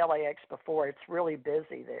flown to LAX before. It's really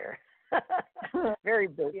busy there. Very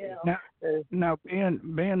busy. Yeah. Now,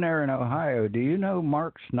 being there in Ohio, do you know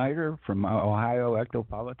Mark Snyder from Ohio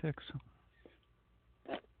Ectopolitics?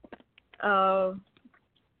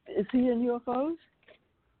 Is he in UFOs?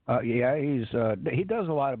 Yeah, he does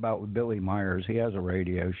a lot about with Billy Myers. He has a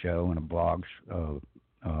radio show and a blog,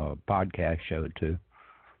 podcast show too.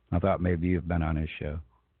 I thought maybe you've been on his show.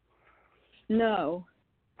 No,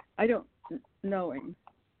 I don't know him.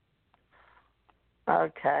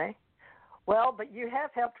 Okay. Well, but you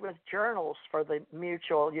have helped with journals for the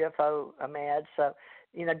Mutual UFO Ahmad. So,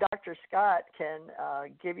 Dr. Scott can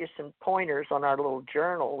give you some pointers on our little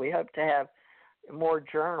journal. We hope to have more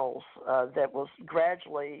journals that will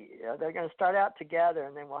gradually, they're going to start out together,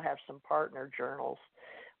 and then we'll have some partner journals.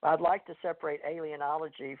 I'd like to separate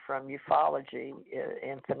alienology from ufology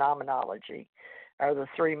and phenomenology are the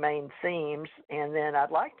three main themes. And then I'd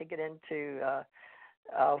like to get into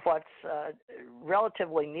what's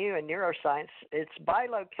relatively new in neuroscience. It's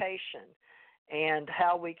bilocation and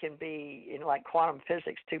how we can be in like quantum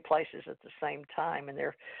physics, two places at the same time. And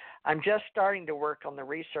I'm just starting to work on the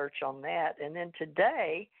research on that. And then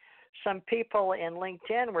today, some people in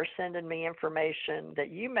LinkedIn were sending me information that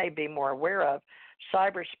you may be more aware of,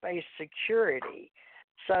 cyberspace security.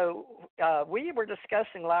 So we were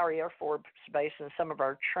discussing Lowry Air Force Base in some of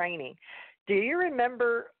our training. Do you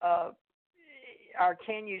remember, or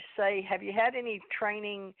can you say, have you had any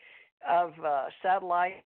training of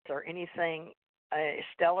satellites or anything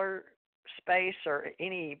stellar space or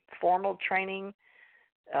any formal training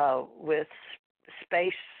with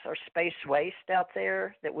space or space waste out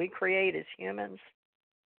there that we create as humans?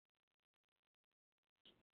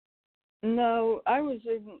 No, I was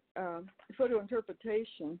in photo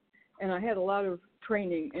interpretation, and I had a lot of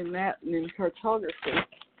training in that and in cartography,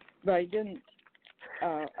 but I didn't.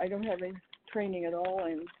 I don't have any training at all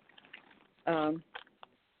in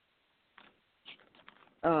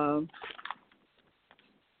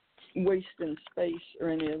waste in space or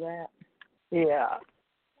any of that. Yeah.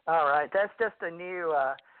 All right. That's just a new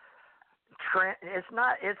trend. It's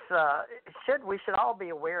not. It's. We should all be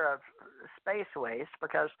aware of space waste,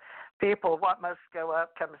 because what must go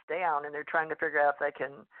up comes down, and they're trying to figure out if they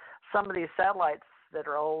can. Some of these satellites that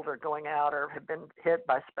are old are going out or have been hit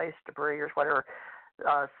by space debris or whatever.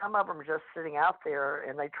 Some of them are just sitting out there,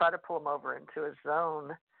 and they try to pull them over into a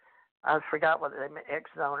zone. I forgot what X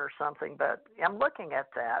zone or something, but I'm looking at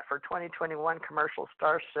that for 2021 commercial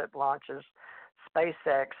Starship launches,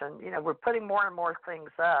 SpaceX, and we're putting more and more things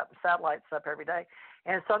up, satellites up every day,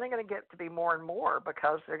 and it's only going to get to be more and more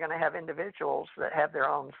because they're going to have individuals that have their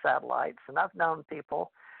own satellites. And I've known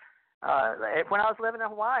people. When I was living in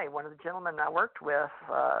Hawaii, one of the gentlemen I worked with,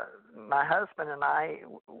 my husband and I,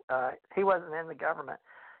 he wasn't in the government.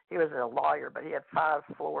 He was a lawyer, but he had 5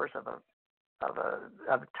 floors of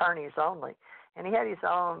attorneys only, and he had his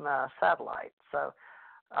own satellite. So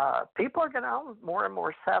people are going to own more and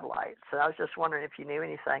more satellites. And I was just wondering if you knew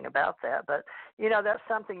anything about that. But that's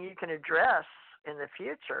something you can address in the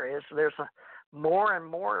future. Is there's more and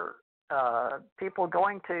more people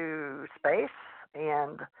going to space,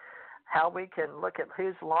 and how we can look at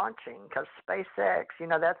who's launching, because SpaceX,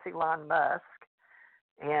 that's Elon Musk,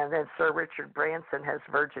 and then Sir Richard Branson has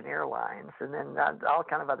Virgin Airlines, and then all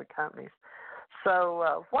kind of other companies.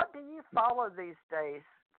 So what do you follow these days,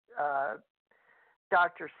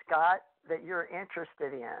 Dr. Scott, that you're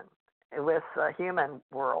interested in with human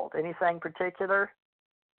world? Anything particular?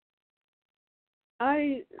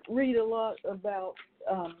 I read a lot about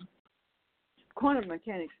quantum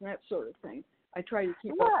mechanics and that sort of thing. I try to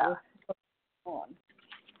keep up with what's on,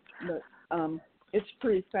 but it's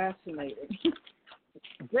pretty fascinating.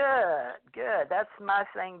 Good. That's my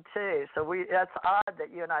thing too. So that's odd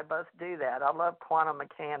that you and I both do that. I love quantum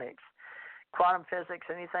mechanics, quantum physics,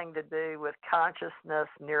 anything to do with consciousness,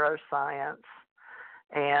 neuroscience,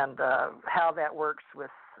 and how that works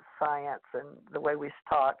with science and the way we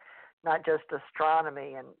talk, not just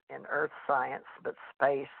astronomy and earth science, but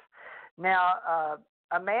space. Now,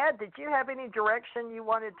 Ahmad, did you have any direction you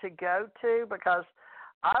wanted to go to? Because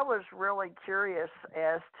I was really curious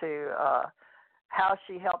as to how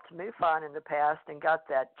she helped MUFON in the past and got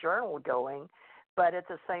that journal going. But at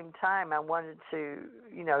the same time, I wanted to,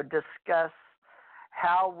 discuss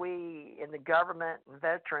how we in the government and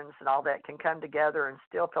veterans and all that can come together and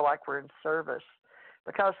still feel like we're in service.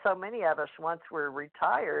 Because so many of us, once we're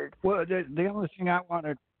retired. Well, the only thing I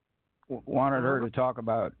wanted her to talk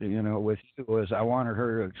about, with you, was I wanted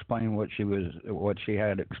her to explain what she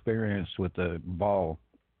had experienced with the ball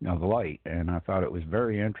of light, and I thought it was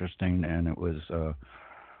very interesting, and it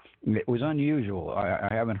was unusual. I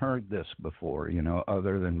haven't heard this before,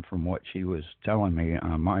 other than from what she was telling me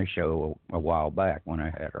on my show a while back when I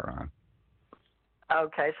had her on.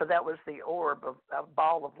 Okay, so that was the orb of a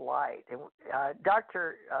ball of light.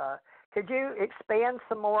 Doctor, could you expand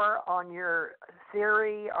some more on your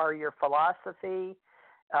theory or your philosophy?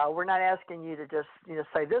 We're not asking you to just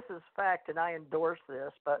say this is fact and I endorse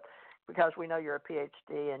this, but because we know you're a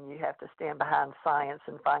PhD and you have to stand behind science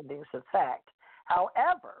and findings of fact.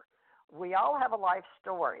 However, we all have a life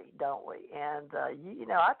story, don't we? And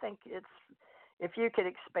I think if you could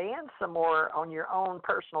expand some more on your own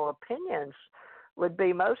personal opinions, would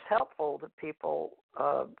be most helpful to people,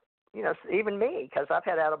 even me, because I've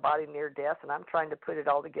had out-of-body near-death, and I'm trying to put it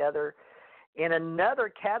all together in another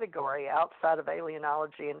category outside of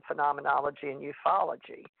alienology and phenomenology and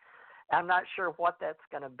ufology. I'm not sure what that's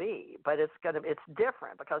going to be, but it's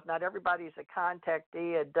different because not everybody's a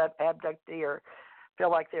contactee, abductee, or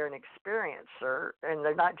feel like they're an experiencer, and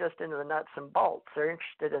they're not just into the nuts and bolts. They're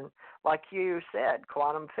interested in, like you said,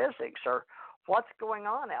 quantum physics or what's going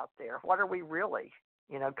on out there? What are we really?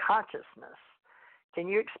 Consciousness. Can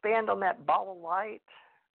you expand on that ball of light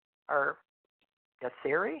or a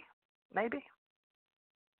theory, maybe?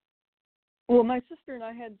 Well, my sister and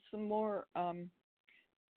I had some more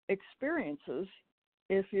experiences,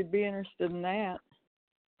 if you'd be interested in that.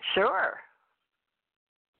 Sure.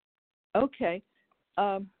 Okay.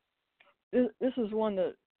 This is one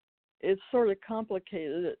that it's sort of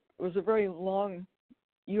complicated. It was a very long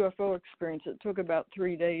UFO experience. It took about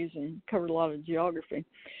 3 days and covered a lot of geography.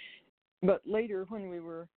 But later, when we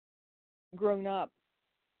were grown up,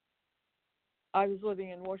 I was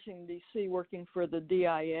living in Washington, D.C., working for the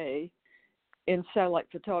DIA in satellite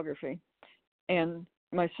photography. And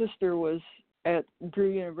my sister was at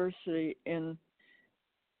Drew University in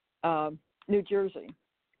New Jersey,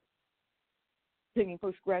 taking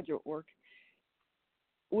postgraduate work.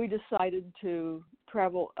 We decided to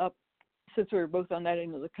travel up, since we were both on that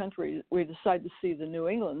end of the country, we decided to see the New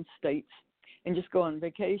England states and just go on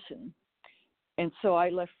vacation. And so I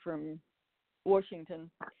left from Washington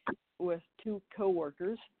with 2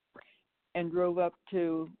 coworkers and drove up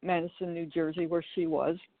to Madison, New Jersey, where she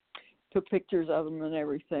was, took pictures of them and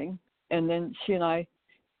everything. And then she and I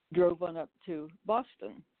drove on up to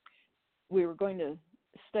Boston. We were going to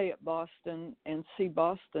stay at Boston and see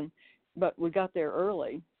Boston, but we got there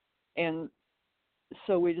early. And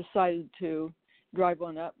so we decided to drive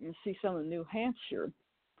on up and see some of New Hampshire.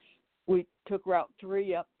 We took Route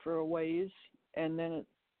 3 up for a ways, and then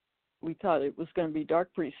we thought it was going to be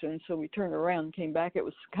dark pretty soon, so we turned around and came back. It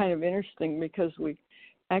was kind of interesting because we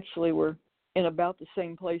actually were in about the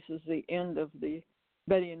same place as the end of the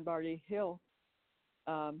Betty and Barty Hill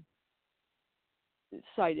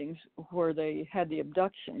sightings where they had the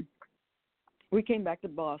abduction. We came back to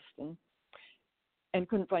Boston and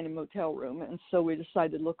couldn't find a motel room, and so we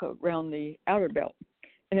decided to look around the outer belt.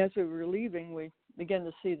 And as we were leaving, we began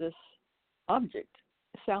to see this object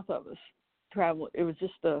south of us travel. It was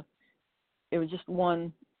just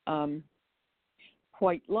one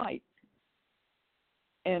white light,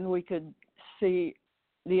 and we could see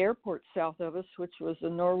the airport south of us, which was the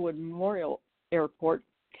Norwood Memorial Airport.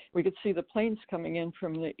 We could see the planes coming in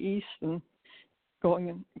from the east and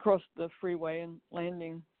going across the freeway and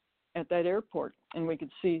landing at that airport. And we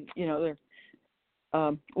could see, their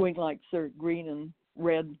wing lights, their green and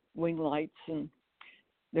red wing lights, and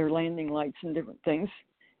their landing lights and different things.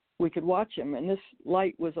 We could watch them, and this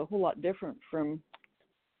light was a whole lot different from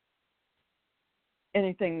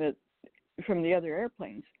anything from the other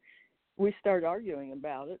airplanes. We started arguing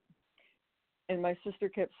about it, and my sister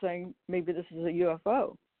kept saying, maybe this is a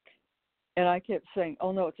UFO. And I kept saying,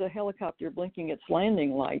 oh, no, it's a helicopter blinking its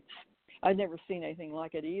landing lights. I'd never seen anything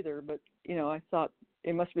like it either, but, I thought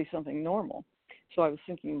it must be something normal. So I was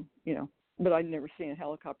thinking, but I'd never seen a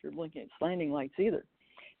helicopter blinking its landing lights either.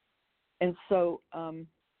 And so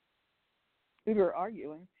we were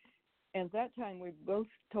arguing, and at that time we both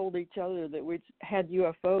told each other that we'd had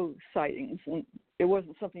UFO sightings, and it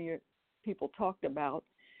wasn't something people talked about,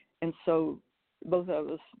 and so both of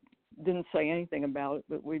us didn't say anything about it,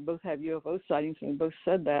 but we both had UFO sightings, and we both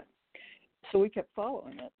said that. So we kept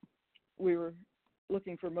following it. We were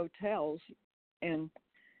looking for motels, and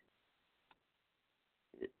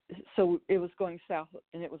so it was going south,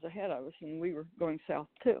 and it was ahead of us, and we were going south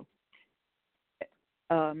too.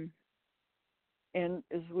 And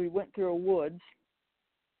as we went through a woods,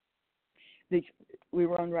 we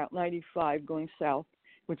were on Route 95 going south,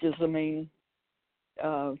 which is the main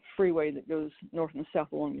freeway that goes north and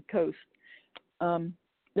south along the coast.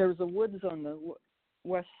 There was a woods on the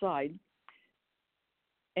west side,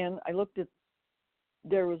 and I looked at,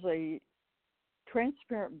 there was a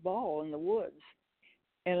transparent ball in the woods,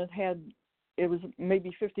 and it was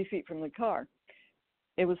maybe 50 feet from the car.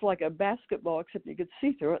 It was like a basketball, except you could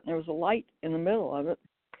see through it, and there was a light in the middle of it,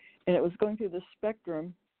 and it was going through the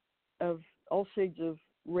spectrum of all shades of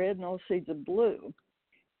red and all shades of blue,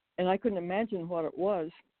 and I couldn't imagine what it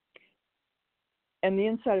was. And the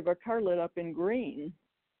inside of our car lit up in green,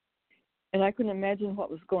 and I couldn't imagine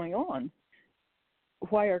what was going on,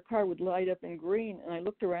 why our car would light up in green. And I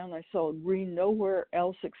looked around, and I saw green nowhere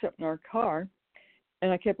else except in our car,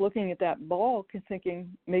 and I kept looking at that ball thinking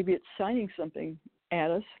maybe it's shining something at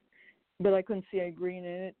us, but I couldn't see any green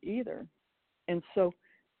in it either. And so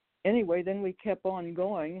anyway, then we kept on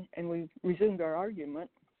going, and we resumed our argument,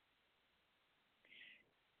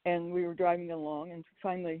 and we were driving along, and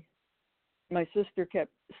finally my sister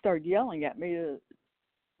started yelling at me to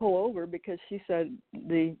pull over, because she said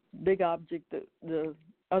the big object, the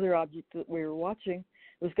other object that we were watching,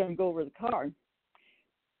 was going to go over the car,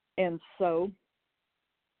 and so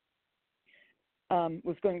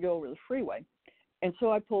was going to go over the freeway. And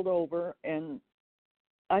so I pulled over, and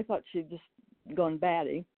I thought she'd just gone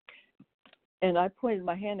batty. And I pointed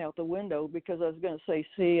my hand out the window because I was going to say,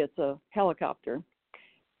 see, it's a helicopter.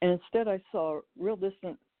 And instead I saw a real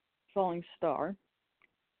distant falling star.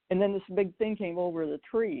 And then this big thing came over the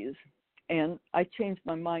trees. And I changed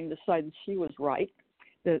my mind, decided she was right,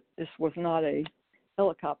 that this was not a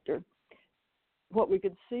helicopter. What we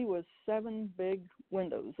could see was 7 big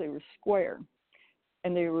windows. They were square,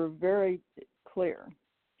 and they were very clear.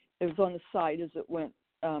 It was on the side as it went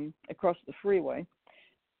across the freeway.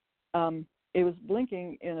 It was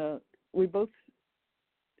blinking we both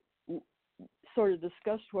sort of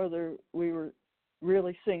discussed whether we were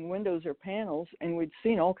really seeing windows or panels, and we'd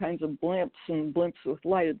seen all kinds of blimps and blimps with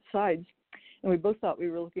lighted sides, and we both thought we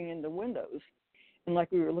were looking into windows, and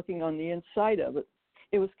like we were looking on the inside of it.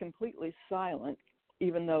 It was completely silent,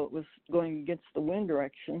 even though it was going against the wind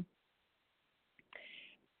direction.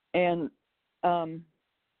 And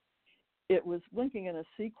it was blinking in a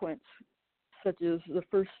sequence such as the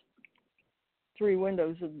first 3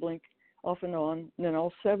 windows would blink off and on, and then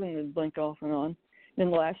all 7 would blink off and on, and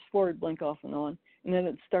then the last 4 would blink off and on, and then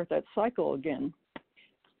it'd start that cycle again.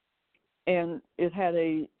 And it had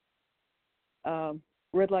a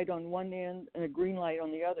red light on one end and a green light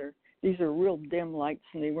on the other. These are real dim lights,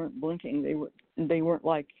 and they weren't blinking. They weren't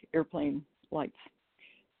like airplane lights.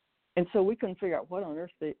 And so we couldn't figure out what on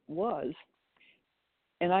earth it was.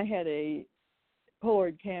 And I had a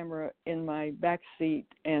Polaroid camera in my back seat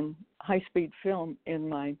and high-speed film in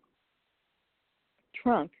my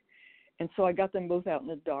trunk. And so I got them both out in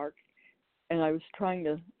the dark, and I was trying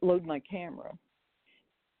to load my camera.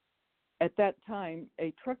 At that time,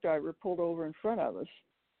 a truck driver pulled over in front of us.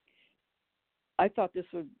 I thought this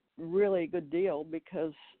was really a good deal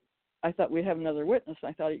because I thought we'd have another witness.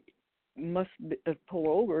 I thought he must have pulled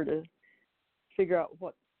over to figure out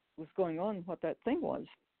what was going on, what that thing was.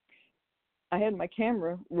 I had my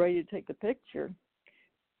camera ready to take the picture,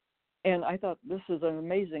 and I thought this is an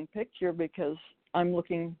amazing picture because I'm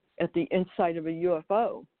looking at the inside of a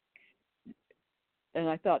UFO. And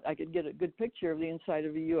I thought I could get a good picture of the inside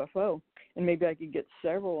of a UFO, and maybe I could get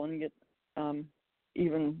several and get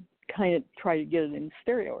even kind of try to get it in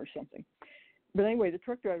stereo or something. But anyway, the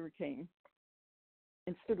truck driver came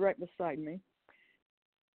and stood right beside me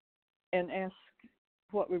and asked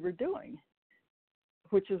what we were doing,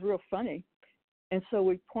 which was real funny. And so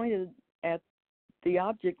we pointed at the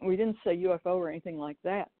object. We didn't say UFO or anything like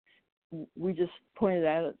that. We just pointed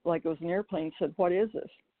at it like it was an airplane and said, "What is this?"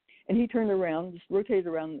 And he turned around, just rotated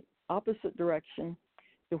around the opposite direction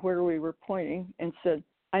to where we were pointing and said,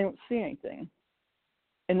 "I don't see anything."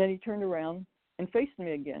 And then he turned around and faced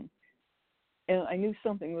me again. And I knew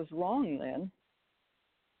something was wrong then.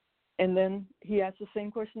 And then he asked the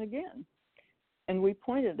same question again. And we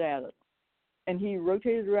pointed at it. And he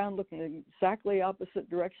rotated around looking the exactly opposite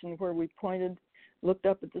direction where we pointed, looked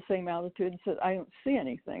up at the same altitude and said, "I don't see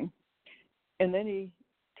anything." And then he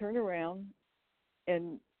turned around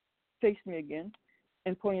and faced me again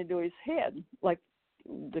and pointed to his head, like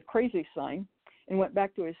the crazy sign, and went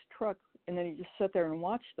back to his truck, and then he just sat there and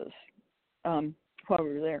watched us while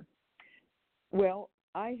we were there. Well,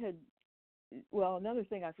 another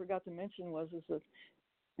thing I forgot to mention is that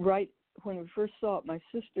right when we first saw it, my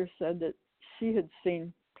sister said that she had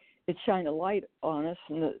seen it shine a light on us,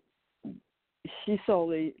 and that she saw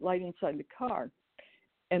the light inside the car.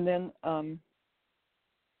 And then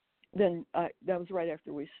that was right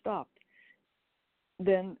after we stopped.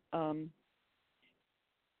 Then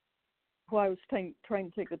while I was trying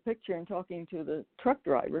to take the picture and talking to the truck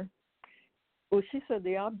driver, well, she said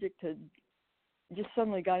the object had just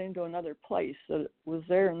suddenly got into another place, that it was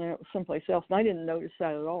there and then it was someplace else. And I didn't notice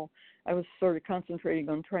that at all. I was sort of concentrating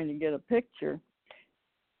on trying to get a picture.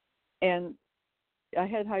 And I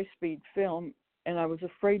had high-speed film, and I was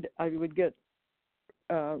afraid I would get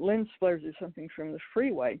lens flares or something from the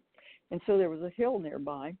freeway. And so there was a hill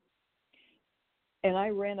nearby, and I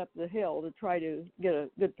ran up the hill to try to get a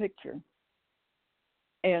good picture.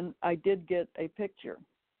 And I did get a picture.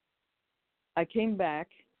 I came back.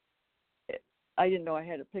 I didn't know I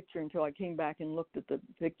had a picture until I came back and looked at the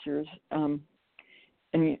pictures. And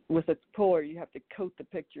with a Polaroid, you have to coat the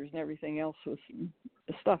pictures and everything else with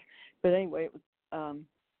stuff. But anyway, it was,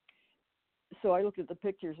 so I looked at the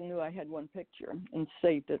pictures and knew I had one picture and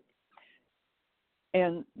saved it.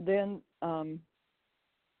 And then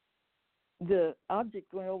the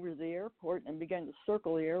object went over to the airport and began to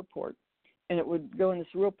circle the airport. And it would go in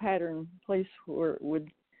this real pattern place where it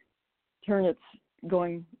would turn its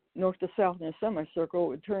going north to south in a semicircle. It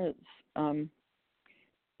would turn its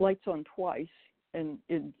lights on twice, and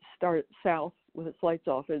it'd start south with its lights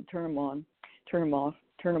off. It'd turn them on, turn them off,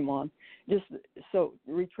 turn them on, just so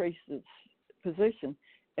it retraced its position.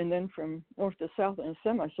 And then from north to south in a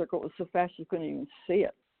semicircle, it was so fast you couldn't even see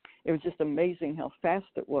it. It was just amazing how fast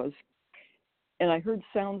it was. And I heard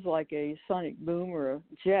sounds like a sonic boom or a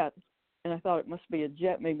jet, and I thought it must be a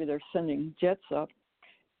jet. Maybe they're sending jets up.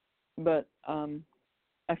 But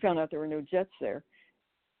I found out there were no jets there.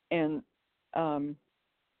 And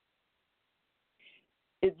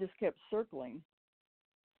it just kept circling.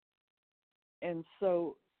 And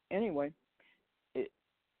so anyway,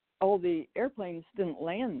 all the airplanes didn't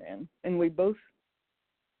land then, and we both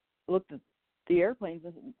looked at the airplanes,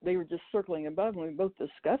 and they were just circling above, and we both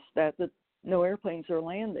discussed that no airplanes are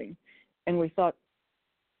landing, and we thought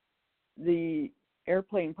the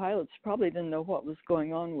airplane pilots probably didn't know what was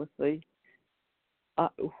going on with the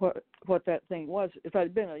what that thing was. If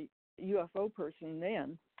I'd been a UFO person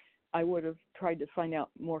then, I would have tried to find out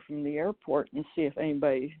more from the airport and see if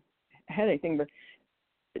anybody had anything, but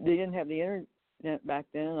they didn't have the internet back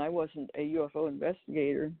then, and I wasn't a UFO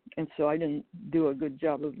investigator, and so I didn't do a good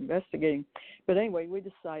job of investigating. But anyway, we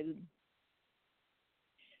decided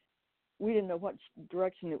we didn't know what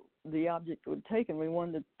direction the object would take, and we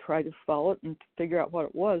wanted to try to follow it and figure out what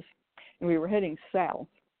it was. And we were heading south,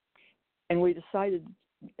 and we decided,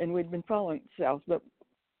 and we'd been following it south, but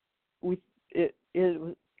it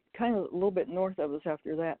was kind of a little bit north of us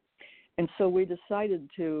after that. And so we decided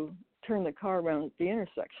to turn the car around at the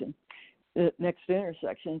intersection, the next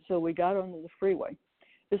intersection. So we got onto the freeway.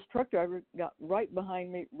 This truck driver got right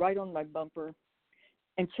behind me, right on my bumper,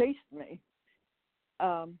 and chased me.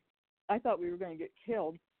 I thought we were going to get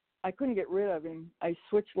killed. I couldn't get rid of him. I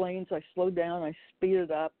switched lanes, I slowed down, I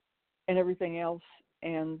speeded up, and everything else,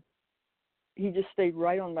 and he just stayed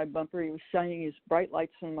right on my bumper. He was shining his bright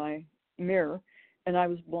lights in my mirror, and I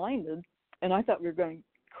was blinded, and I thought we were going to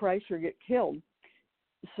crash or get killed.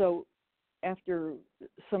 So after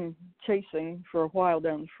some chasing for a while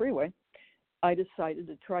down the freeway, I decided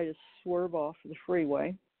to try to swerve off the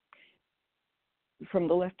freeway from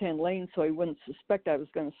the left-hand lane so he wouldn't suspect I was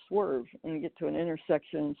going to swerve and get to an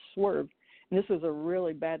intersection and swerve. And this was a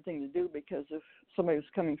really bad thing to do, because if somebody was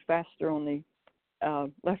coming faster on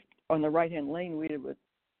the right-hand lane, we would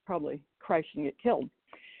probably crash and get killed.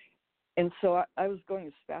 And so I was going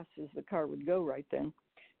as fast as the car would go right then,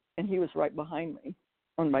 and he was right behind me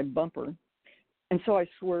on my bumper. And so I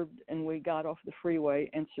swerved, and we got off the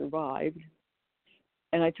freeway and survived.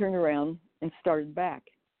 And I turned around and started back.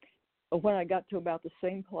 But when I got to about the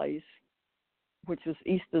same place, which was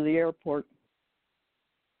east of the airport,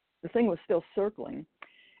 the thing was still circling,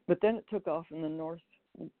 but then it took off in the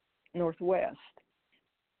northwest.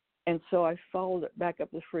 And so I followed it back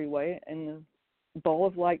up the freeway, and the ball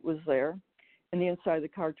of light was there, and the inside of the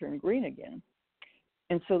car turned green again.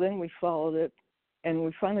 And so then we followed it, and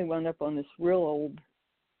we finally wound up on this real old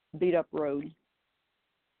beat-up road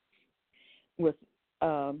with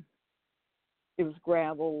it was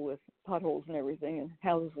gravel with potholes and everything, and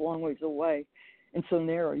houses a long ways away, and so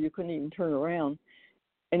narrow you couldn't even turn around.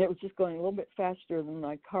 And it was just going a little bit faster than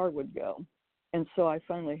my car would go. And so I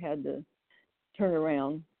finally had to turn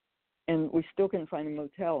around, and we still couldn't find a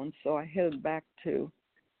motel, and so I headed back to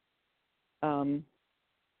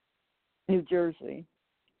New Jersey.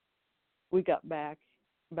 We got back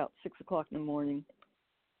about 6 o'clock in the morning.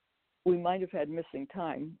 We might have had missing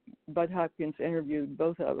time. Bud Hopkins interviewed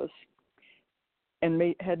both of us and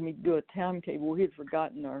had me do a timetable. We had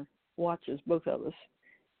forgotten our watches, both of us.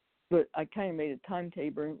 But I kind of made a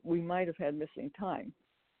timetable. We might have had missing time.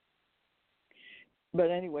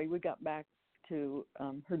 But anyway, we got back to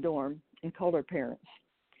her dorm and called our parents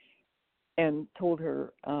and told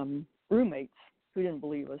her roommates, who didn't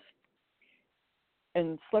believe us,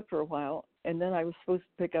 and slept for a while. And then I was supposed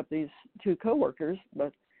to pick up these two coworkers,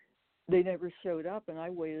 but they never showed up, and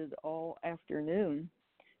I waited all afternoon,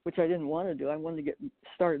 which I didn't want to do. I wanted to get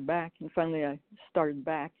started back, and finally I started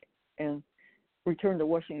back and returned to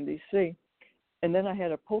Washington, D.C. And then I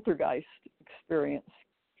had a poltergeist experience.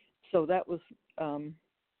 So that was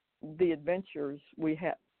the adventures we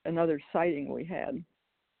had, another sighting we had.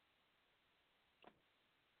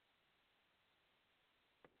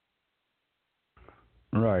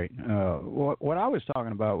 Right. What I was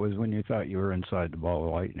talking about was when you thought you were inside the ball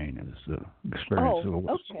of lightning. Is the experience.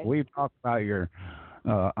 Oh, okay. We talked about your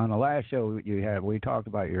on the last show you had. We talked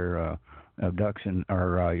about your abduction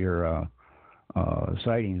or your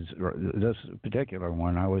sightings. This particular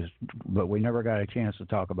one, but we never got a chance to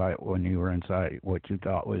talk about it when you were inside. What you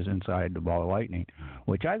thought was inside the ball of lightning,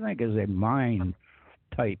 which I think is a mind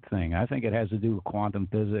type thing. I think it has to do with quantum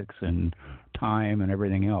physics and time and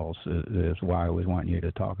everything else. Is why I was wanting you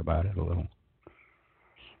to talk about it a little.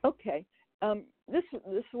 Okay.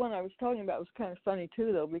 This one I was talking about was kind of funny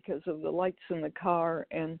too, though, because of the lights in the car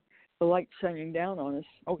and the lights shining down on us.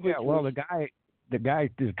 Oh yeah. Well,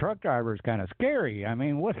 the truck driver is kind of scary. I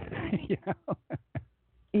mean, what? You know?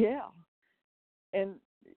 Yeah. And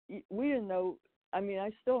we didn't know. I mean,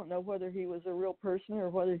 I still don't know whether he was a real person or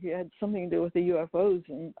whether he had something to do with the UFOs,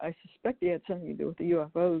 and I suspect he had something to do with the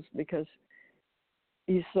UFOs because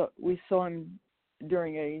we saw him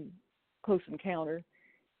during a close encounter,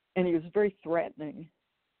 and he was very threatening.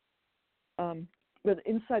 but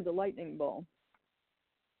inside the lightning ball,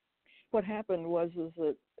 what happened was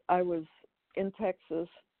that I was in Texas,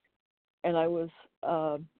 and I was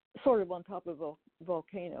sort of on top of a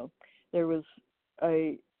volcano. It was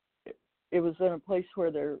in a place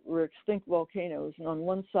where there were extinct volcanoes, and on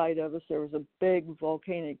one side of us there was a big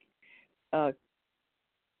volcanic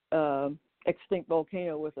extinct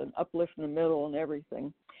volcano with an uplift in the middle and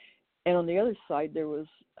everything. And on the other side there was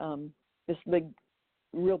this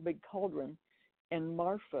real big cauldron, and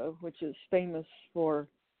Marfa, which is famous for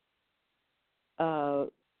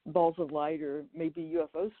balls of light or maybe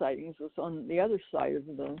UFO sightings, was on the other side of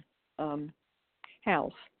the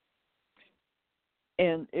house.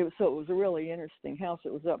 And it was a really interesting house.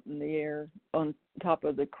 It was up in the air on top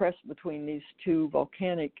of the crest between these two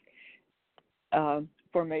volcanic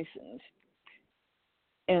formations.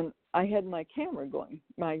 And I had my camera going,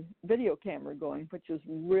 my video camera going, which was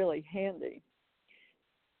really handy.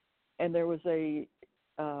 And there was a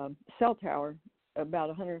cell tower about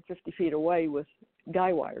 150 feet away with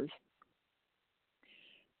guy wires.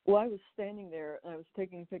 Well, I was standing there and I was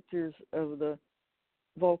taking pictures of the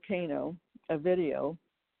volcano, a video,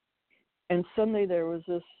 and suddenly there was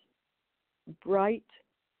this bright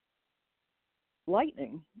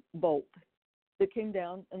lightning bolt that came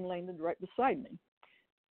down and landed right beside me.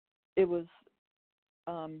 It was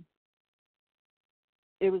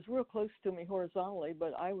real close to me horizontally,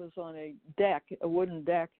 but I was on a deck, a wooden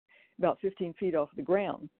deck, about 15 feet off the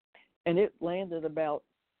ground, and it landed about,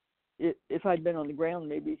 if I'd been on the ground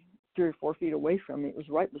maybe 3 or 4 feet away from me, it was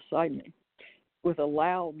right beside me with a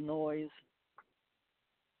loud noise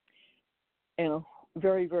and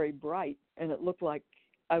very, very bright, and it looked like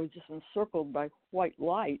I was just encircled by white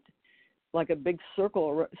light, like a big circle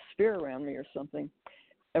or sphere around me or something,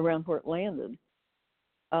 around where it landed,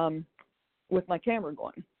 with my camera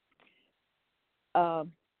going.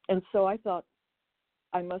 And so I thought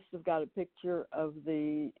I must have got a picture of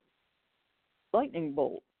the lightning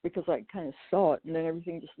bolt, because I kind of saw it, and then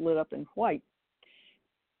everything just lit up in white.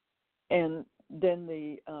 And then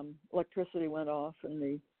the electricity went off, and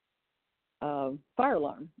the fire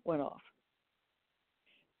alarm went off.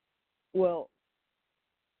 Well,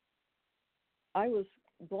 I was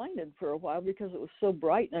blinded for a while because it was so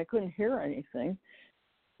bright and I couldn't hear anything.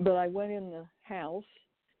 But I went in the house,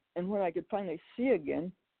 and when I could finally see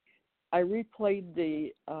again, I replayed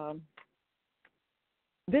the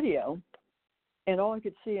video, and all I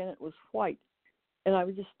could see in it was white. And I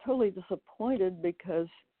was just totally disappointed because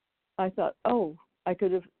I thought,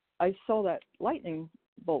 I saw that lightning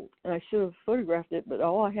bolt, and I should have photographed it, but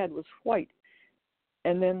all I had was white.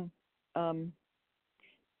 And then,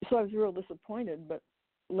 so I was real disappointed, but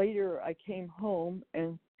later I came home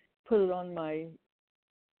and put it on my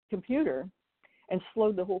computer and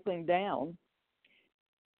slowed the whole thing down.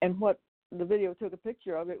 And what the video took a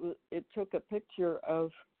picture of, it took a picture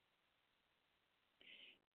of,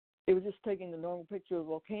 it was just taking the normal picture of the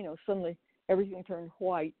volcano. Suddenly everything turned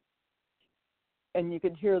white, and you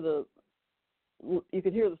could hear the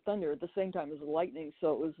thunder at the same time as the lightning,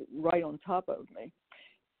 so it was right on top of me.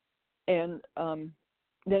 And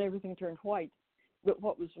then everything turned white. But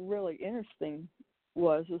what was really interesting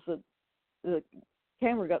is that the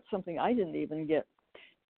camera got something I didn't even get.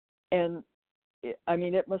 And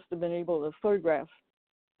it must have been able to photograph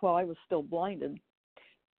while I was still blinded.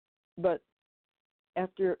 But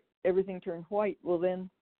after everything turned white, well, then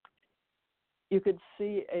you could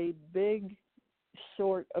see a big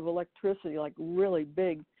short of electricity, like really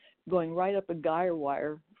big, going right up a guy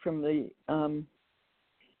wire from the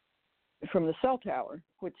cell tower,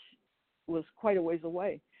 which was quite a ways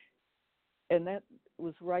away. And that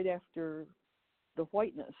was right after the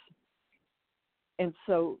whiteness. And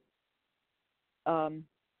so, and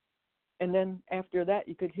then after that,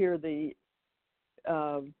 you could hear the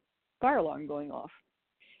fire alarm going off.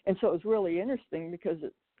 And so it was really interesting because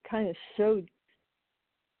it kind of showed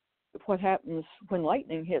what happens when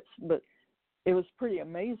lightning hits, but it was pretty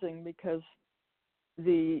amazing because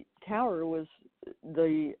the tower was,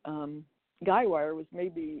 the guy wire was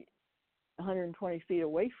maybe 120 feet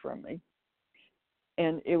away from me,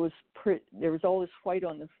 and it was there was all this white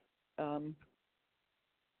on the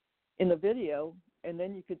in the video, and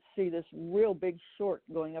then you could see this real big short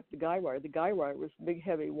going up the guy wire. The guy wire was big,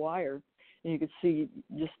 heavy wire, and you could see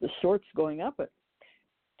just the shorts going up it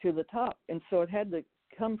to the top. And so it had to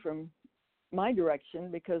come from my direction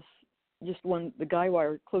because just when the guy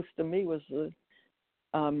wire close to me was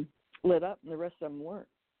lit up and the rest of them weren't.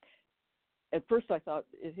 At first I thought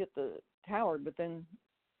it hit the tower, but then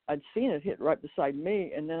I'd seen it hit right beside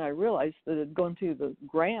me, and then I realized that it had gone to the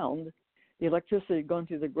ground. The electricity had gone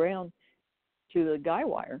to the ground to the guy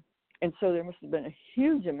wire, And so there must have been a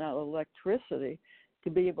huge amount of electricity to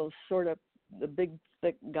be able to sort up the big,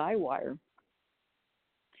 thick guy wire.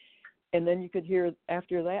 And then you could hear,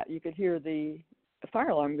 after that, you could hear the fire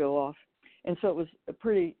alarm go off. And so it was a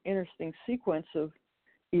pretty interesting sequence of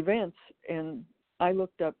events. And I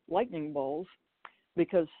looked up lightning bolts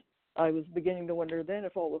because I was beginning to wonder then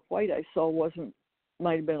if all the white I saw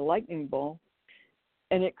might have been a lightning bolt.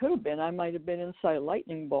 And it could have been. I might have been inside a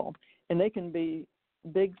lightning bolt. And they can be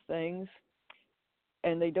big things,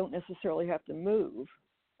 and they don't necessarily have to move.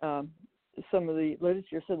 Some of the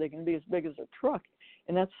literature said they can be as big as a truck,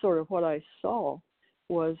 and that's sort of what I saw,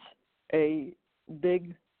 was a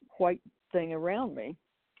big white thing around me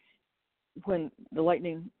when the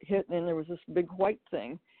lightning hit, and then there was this big white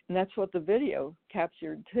thing, and that's what the video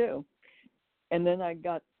captured too. And then I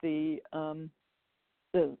got the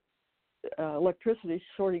electricity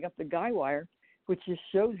sorting up the guy wire, which just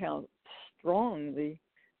showed how strong the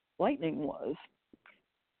lightning was.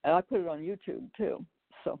 And I put it on YouTube too.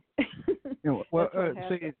 So well,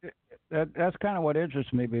 see, that's kind of what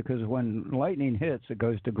interests me, because when lightning hits, it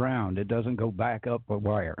goes to ground. It doesn't go back up a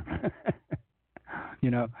wire.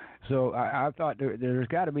 So I thought there's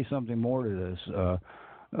got to be something more to this.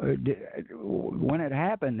 When it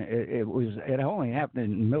happened, it only happened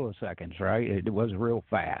in milliseconds, right? It was real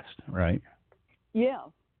fast, right? Yeah.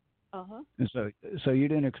 Uh-huh. And so you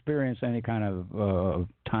didn't experience any kind of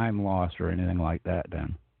time loss or anything like that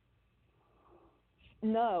then?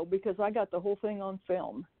 No, because I got the whole thing on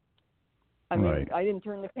film. I mean, right. I didn't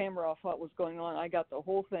turn the camera off what was going on. I got the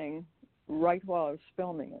whole thing right while I was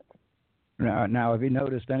filming it. Now, have you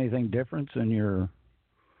noticed anything different in your,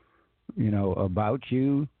 about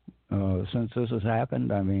you since this has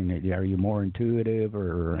happened? I mean, are you more intuitive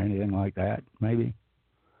or anything like that, maybe?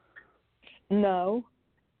 No.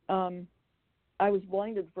 I was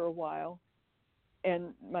blinded for a while,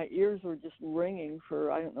 and my ears were just ringing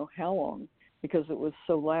for I don't know how long because it was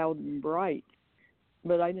so loud and bright.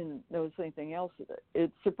 But I didn't notice anything else.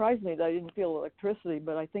 It surprised me that I didn't feel electricity,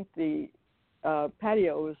 but I think the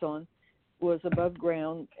patio I was on was above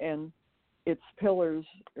ground, and its pillars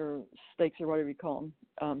or stakes or whatever you call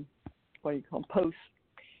them, posts,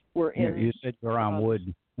 were in. Yeah, you said you're on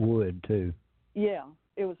wood too. Yeah,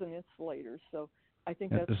 it was an insulator, so I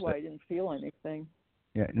think that's why I didn't feel anything.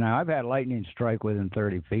 Yeah. Now I've had lightning strike within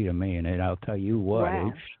 30 feet of me, and I'll tell you what.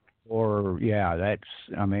 Wow. All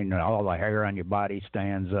the hair on your body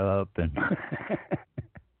stands up, and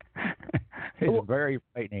it's very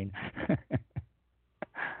frightening.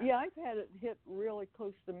 Yeah, I've had it hit really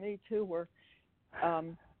close to me too, where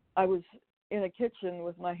I was in a kitchen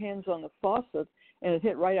with my hands on the faucet, and it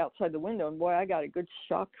hit right outside the window, and boy, I got a good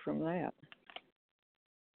shock from that.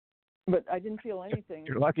 But I didn't feel anything.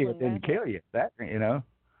 You're lucky it didn't kill you.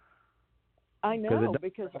 I know,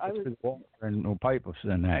 because I was water and no pipes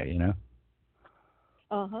in that,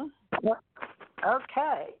 Uh-huh.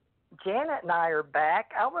 Okay. Janet and I are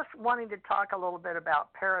back. I was wanting to talk a little bit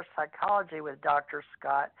about parapsychology with Dr.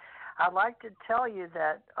 Scott. I'd like to tell you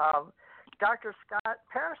that, Dr. Scott,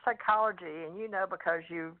 parapsychology, and because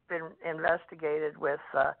you've been investigated with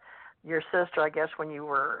your sister, I guess, when you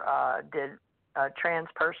were did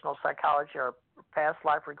transpersonal psychology or past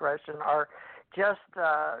life regression, or just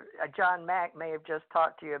John Mack may have just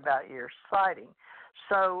talked to you about your sighting.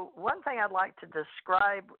 So one thing I'd like to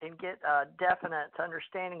describe and get a definite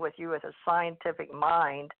understanding with you with a scientific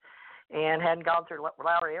mind, and hadn't gone through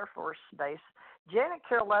Lowery Air Force Base, Janet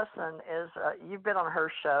Carolesson is, you've been on her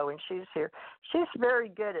show, and she's here. She's very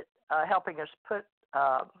good at helping us put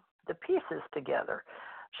the pieces together.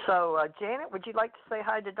 So, Janet, would you like to say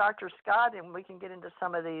hi to Dr. Scott, and we can get into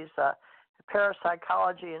some of these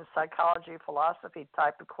parapsychology and psychology philosophy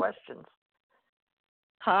type of questions?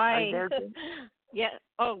 Hi. There, yeah.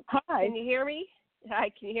 Oh, hi. Can you hear me? Hi,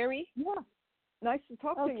 can you hear me? Yeah. Nice to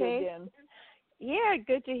talk to you again. Yeah,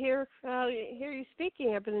 good to hear you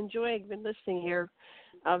speaking. I've been listening here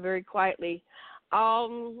very quietly.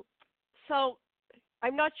 So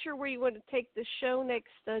I'm not sure where you want to take the show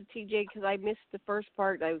next, TJ, because I missed the first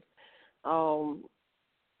part. Okay, so,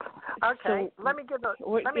 let me give you both.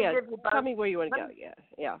 Tell me where you want to go.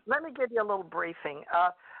 Yeah. Let me give you a little briefing.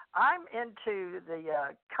 I'm into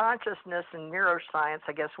the consciousness and neuroscience,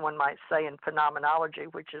 I guess one might say, and phenomenology,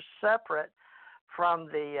 which is separate from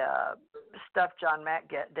the stuff John Mack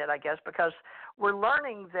did, I guess, because we're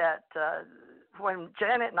learning that when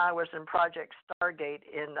Janet and I was in Project Stargate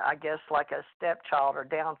in, I guess, like a stepchild or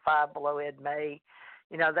down 5 below Ed May,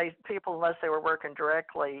 people, unless they were working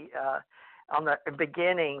directly on the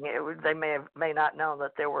beginning, they may not know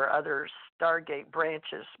that there were other Stargate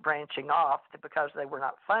branches branching off because they were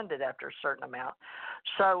not funded after a certain amount.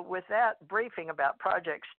 So with that briefing about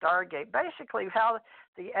Project Stargate, basically how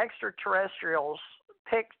the extraterrestrials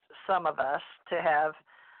picked some of us to have,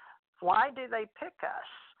 why do they pick us?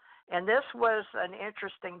 And this was an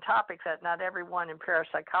interesting topic that not everyone in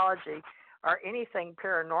parapsychology or anything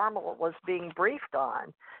paranormal was being briefed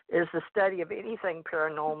on, is the study of anything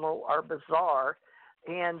paranormal or bizarre.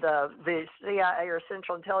 And the CIA, or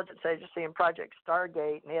Central Intelligence Agency, and Project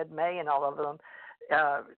Stargate, and Ed May and all of them,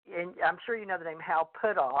 and I'm sure you know the name Hal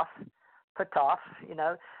Puthoff,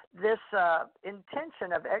 this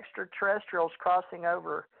intention of extraterrestrials crossing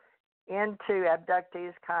over into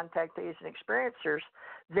abductees, contactees, and experiencers,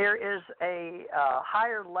 there is a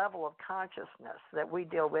higher level of consciousness that we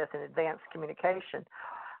deal with in advanced communication.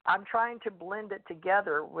 I'm trying to blend it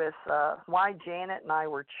together with why Janet and I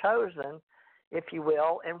were chosen, if you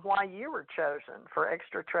will, and why you were chosen for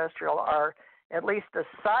extraterrestrial, or at least a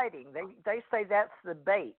sighting. They say that's the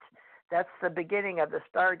bait. That's the beginning of the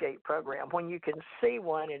Stargate program. When you can see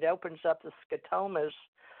one, it opens up the scotomas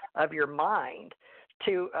of your mind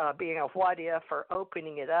to being a what if, or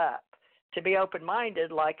opening it up, to be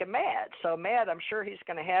open-minded like a Mad. So Mad, I'm sure he's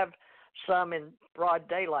going to have some in broad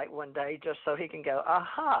daylight one day just so he can go,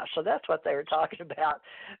 aha, so that's what they were talking about.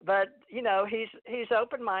 But, he's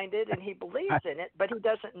open-minded and he believes in it, but he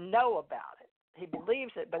doesn't know about it. He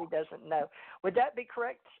believes it, but he doesn't know. Would that be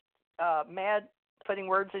correct, Mad, putting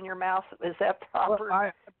words in your mouth? Is that proper?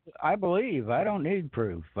 Well, I believe. I don't need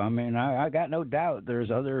proof. I mean, I got no doubt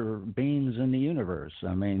there's other beings in the universe.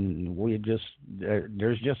 I mean,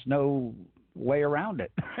 there's just no way around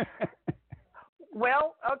it.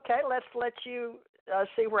 Well, okay, let's let you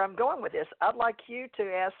see where I'm going with this. I'd like you to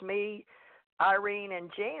ask me, Irene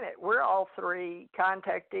and Janet. We're all three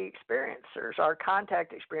contactee experiencers, or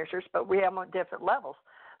contact experiencers, but we have them on different levels.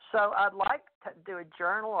 So I'd like to do a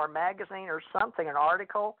journal or magazine or something, an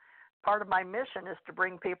article. Part of my mission is to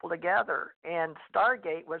bring people together, and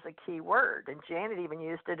Stargate was a key word, and Janet even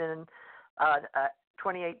used it in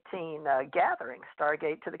 2018 gathering,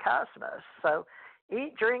 Stargate to the Cosmos. So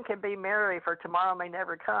eat, drink, and be merry, for tomorrow may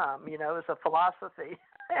never come, is a philosophy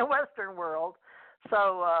in Western world.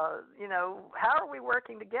 So, how are we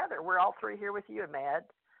working together? We're all three here with you, Ahmad.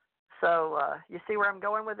 So you see where I'm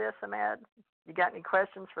going with this, Ahmad? You got any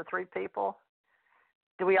questions for three people?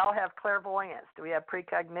 Do we all have clairvoyance? Do we have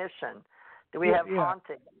precognition? Do we have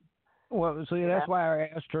haunting? Well, see, that's why I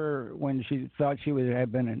asked her when she thought she would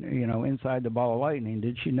have been, inside the ball of lightning.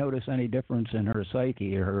 Did she notice any difference in her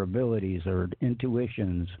psyche, or her abilities, or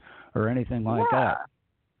intuitions, or anything like that?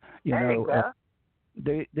 There you go.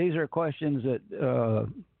 These are questions that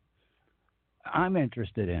I'm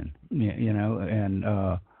interested in,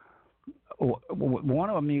 and one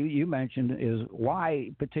of them you mentioned is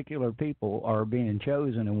why particular people are being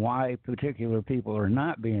chosen and why particular people are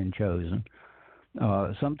not being chosen.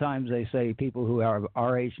 Sometimes they say people who have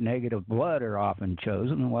Rh negative blood are often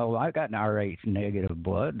chosen. Well, I got an Rh negative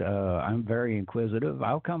blood. I'm very inquisitive.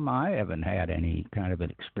 How come I haven't had any kind of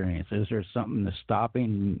an experience? Is there something that's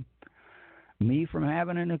stopping me from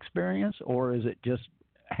having an experience, or is it just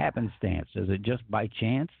happenstance? Is it just by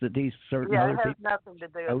chance that these certain other people? Yeah, it has nothing to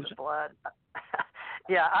do with the blood.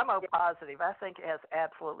 Yeah, I'm O positive. I think it has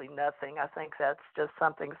absolutely nothing. I think that's just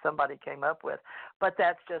something somebody came up with. But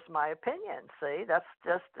that's just my opinion, see? That's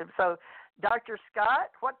just – so, Dr.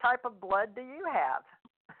 Scott, what type of blood do you have?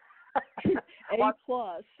 A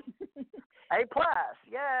plus. A plus,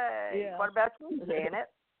 yay. Yeah. What about you, Janet?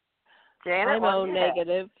 Janet, I'm O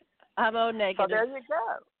negative. I'm O negative. So there you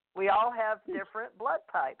go. We all have different blood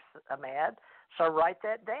types, Ahmad. So write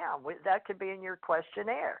that down. That could be in your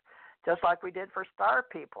questionnaire. Just like we did for star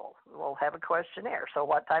people. We'll have a questionnaire. So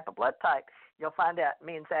what type of blood type? You'll find out it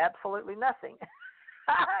means absolutely nothing.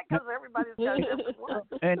 Because everybody's got a different one.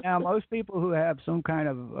 And now most people who have some kind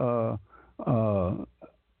of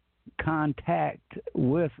contact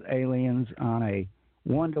with aliens on a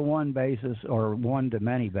one-to-one basis or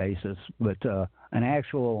one-to-many basis, but an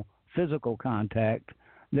actual physical contact,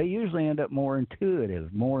 they usually end up more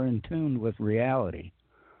intuitive, more in tune with reality,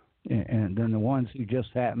 and than the ones who just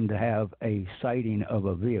happen to have a sighting of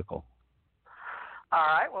a vehicle. All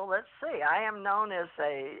right, well, let's see. I am known as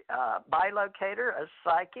a bilocator, a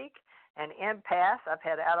psychic, an empath. I've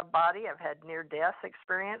had out-of-body. I've had near-death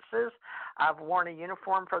experiences. I've worn a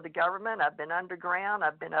uniform for the government. I've been underground.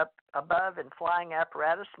 I've been up above in flying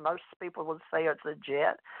apparatus. Most people would say it's a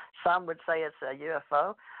jet. Some would say it's a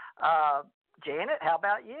UFO. Janet, how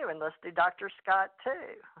about you? And let's do Dr. Scott,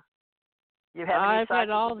 too. You have any I've had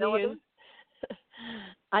all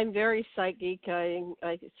I'm very psychic.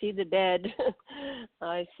 I see the dead.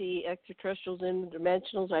 I see extraterrestrials,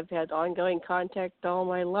 interdimensionals. I've had ongoing contact all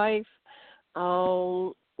my life.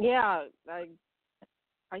 Yeah,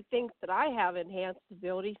 I think that I have enhanced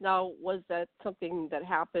abilities. Now, was that something that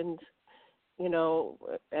happened,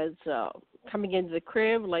 as coming into the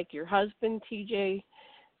crib, like your husband, TJ?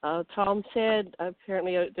 Tom said,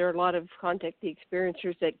 apparently there are a lot of contact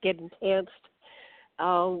experiencers that get enhanced,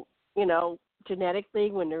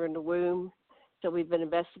 genetically when they're in the womb. So we've been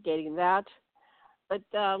investigating that. But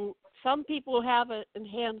some people have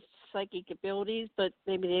enhanced psychic abilities, but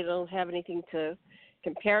maybe they don't have anything to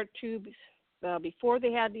compare it to before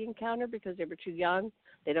they had the encounter because they were too young.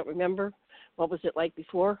 They don't remember what was it like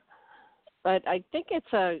before. But I think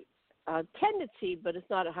it's a tendency, but it's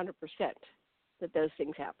not 100% that those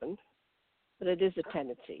things happen. But it is a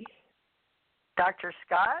tendency. Dr.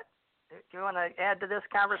 Scott, do you want to add to this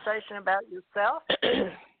conversation about yourself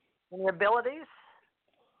and your abilities?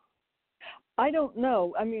 I don't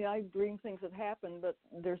know. I mean, I dream things that happen, but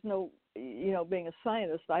there's no, being a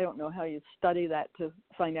scientist, I don't know how you study that to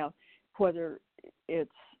find out whether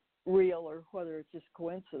it's real or whether it's just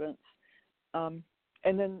coincidence. And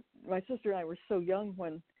then my sister and I were so young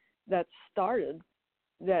when that started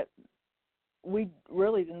that we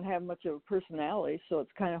really didn't have much of a personality, so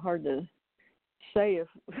it's kind of hard to say if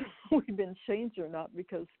we've been changed or not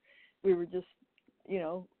because we were just,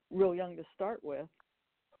 real young to start with.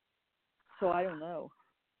 So I don't know.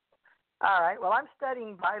 All right. Well, I'm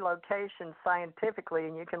studying bilocation scientifically,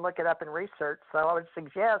 and you can look it up in research. So I would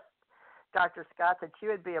suggest, Dr. Scott, that you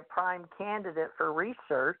would be a prime candidate for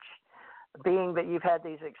research, being that you've had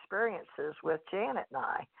these experiences with Janet and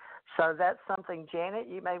I. So that's something, Janet,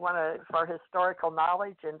 you may want to, for historical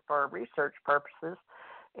knowledge and for research purposes.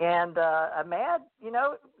 And Ahmad,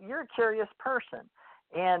 you're a curious person.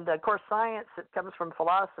 And, of course, science, it comes from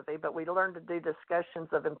philosophy, but we learn to do discussions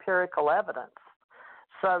of empirical evidence.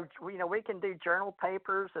 So, we can do journal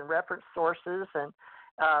papers and reference sources. And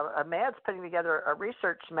Ahmad's putting together a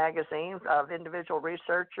research magazine of individual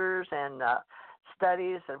researchers and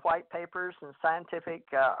studies and white papers and scientific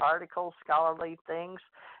articles, scholarly things.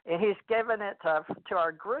 And he's given it to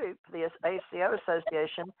our group, the ACO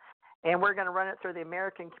Association, and we're going to run it through the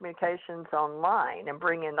American Communications Online and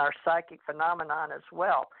bring in our psychic phenomenon as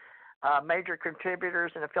well. Major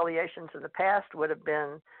contributors and affiliations in the past would have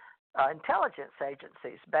been intelligence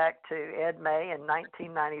agencies back to Ed May in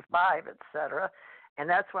 1995, et cetera. And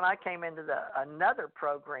that's when I came into another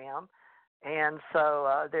program. And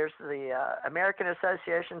so there's the American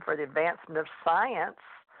Association for the Advancement of Science,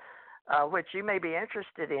 which you may be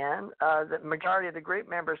interested in. The majority of the group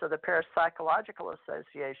members of the Parapsychological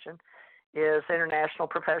Association is International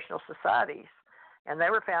Professional Societies. And they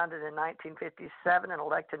were founded in 1957 and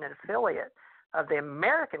elected an affiliate of the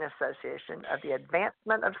American Association of the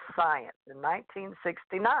Advancement of Science in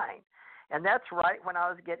 1969. And that's right when I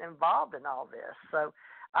was getting involved in all this. So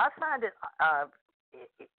I find it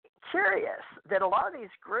curious that a lot of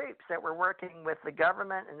these groups that were working with the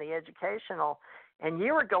government and the educational, and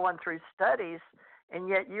you were going through studies, and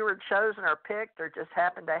yet you were chosen or picked or just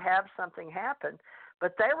happened to have something happen,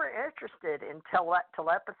 but they were interested in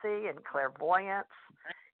telepathy and clairvoyance,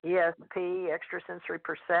 ESP, extrasensory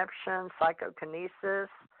perception, psychokinesis,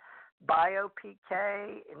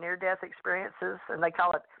 bio-PK, near-death experiences, and they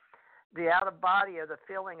call it the out-of-body or the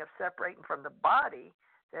feeling of separating from the body.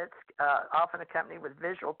 That's often accompanied with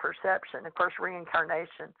visual perception, of course,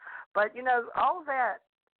 reincarnation. But, all that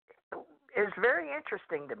is very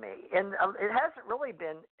interesting to me, and it hasn't really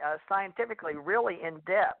been scientifically really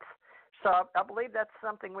in-depth. So I believe that's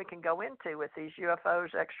something we can go into with these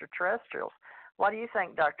UFOs, extraterrestrials. What do you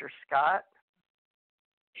think, Dr. Scott?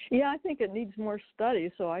 Yeah, I think it needs more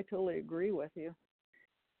study, so I totally agree with you.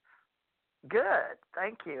 Good.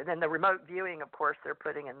 Thank you. And then the remote viewing, of course, they're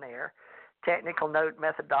putting in there. Technical note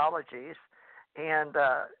methodologies. And,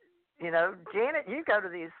 Janet, you go to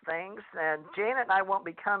these things, and Janet and I won't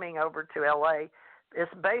be coming over to L.A.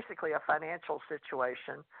 It's basically a financial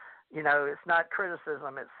situation. It's not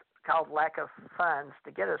criticism. It's called lack of funds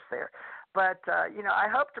to get us there. But, I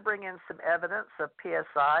hope to bring in some evidence of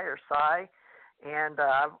PSI or Psi. And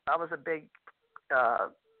I was a big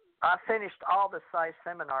I finished all the Psi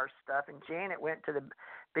seminar stuff, and Janet went to the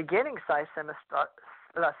beginning Psi seminar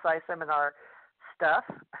stuff,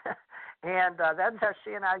 and that's how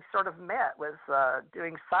she and I sort of met, was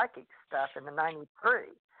doing psychic stuff in the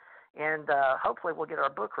 93, and hopefully we'll get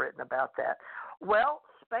our book written about that. Well,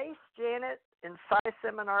 space, Janet, and Psi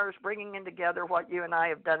seminars, bringing in together what you and I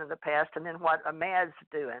have done in the past, and then what Ahmad's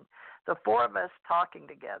doing, the four of us talking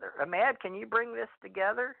together. Ahmad, can you bring this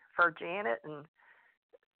together for Janet and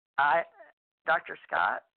Dr.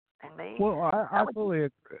 Scott and me. Well, I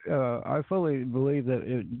fully believe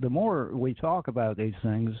that the more we talk about these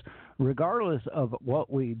things, regardless of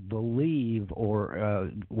what we believe,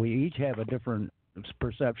 or we each have a different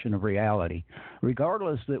perception of reality,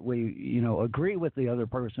 regardless that we agree with the other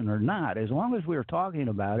person or not, as long as we're talking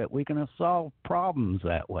about it, we can solve problems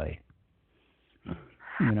that way.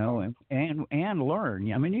 And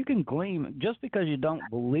learn. I mean, you can glean, just because you don't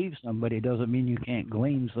believe somebody doesn't mean you can't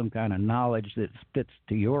glean some kind of knowledge that fits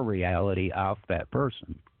to your reality off that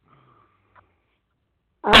person.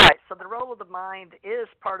 All right, so the role of the mind is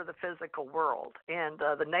part of the physical world, and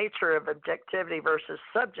the nature of objectivity versus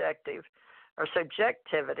subjective or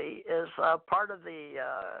subjectivity is part of the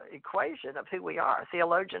equation of who we are.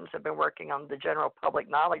 Theologians have been working on the general public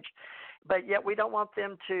knowledge, but yet we don't want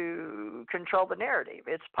them to control the narrative.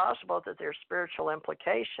 It's possible that there's spiritual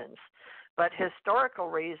implications, but historical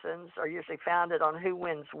reasons are usually founded on who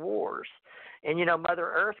wins wars. And,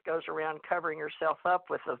 Mother Earth goes around covering herself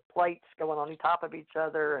up with the plates going on top of each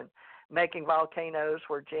other and making volcanoes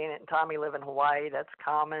where Janet and Tommy live in Hawaii. That's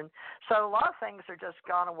common. So a lot of things are just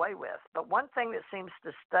gone away with. But one thing that seems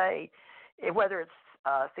to stay, whether it's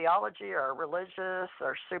theology or religious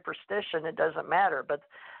or superstition, it doesn't matter. But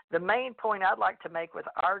the main point I'd like to make with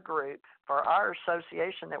our group, for our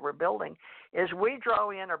association that we're building, is we draw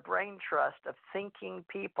in a brain trust of thinking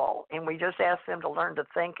people, and we just ask them to learn to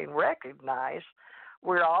think and recognize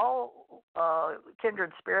we're all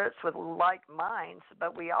kindred spirits with like minds,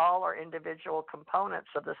 but we all are individual components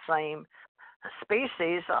of the same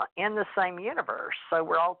species in the same universe, so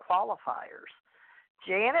we're all qualifiers.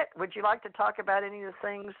 Janet, would you like to talk about any of the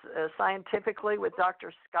things scientifically with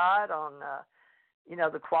Dr. Scott on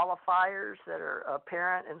the qualifiers that are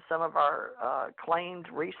apparent in some of our claimed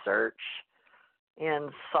research in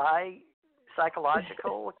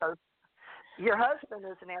psychological? Because your husband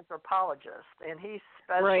is an anthropologist, and he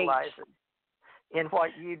specializes in what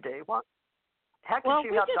you do. How can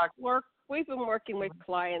you help Dr. We've been working with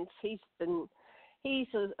clients. He's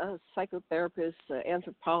a psychotherapist,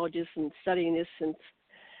 anthropologist, and studying this since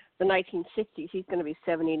the 1960s. He's going to be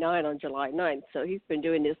 79 on July 9th, so he's been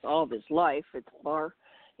doing this all of his life. It's more,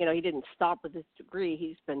 he didn't stop with his degree.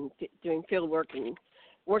 He's been doing field work and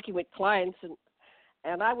working with clients,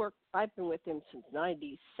 and I've been with him since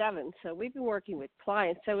 97, so we've been working with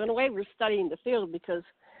clients. So in a way, we're studying the field because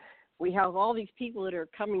we have all these people that are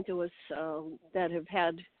coming to us that have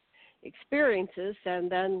had experiences,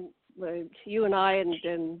 and then you and I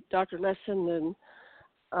and Dr. Lesson and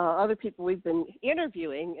other people we've been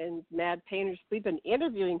interviewing, and Mad Painters, we've been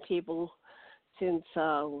interviewing people since,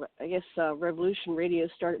 Revolution Radio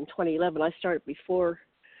started in 2011. I started before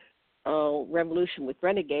Revolution with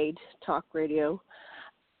Renegade Talk Radio,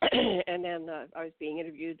 and then I was being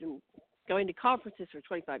interviewed and going to conferences for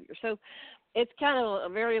 25 years. So it's kind of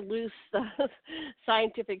a very loose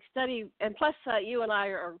scientific study, and plus you and I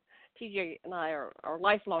are, TJ and I are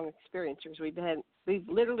lifelong experiencers. We've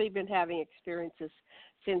literally been having experiences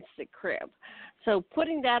since the crib. So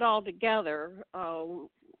putting that all together,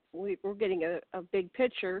 we're getting a big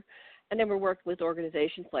picture, and then we're working with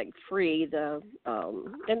organizations like Free,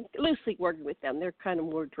 and loosely working with them. They're kind of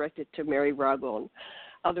more directed to Mary Ruggles and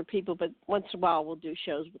other people, but once in a while we'll do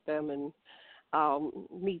shows with them and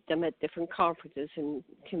meet them at different conferences and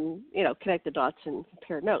can connect the dots and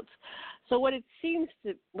compare notes. So what seems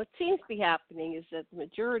to be happening is that the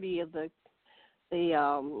majority of the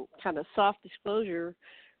kind of soft disclosure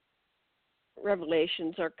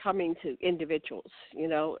revelations are coming to individuals,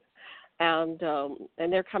 and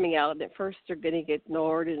they're coming out, and at first they're getting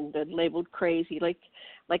ignored and labeled crazy,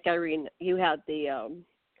 like Irene, you had the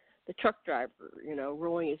truck driver,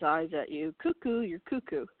 rolling his eyes at you, cuckoo, you're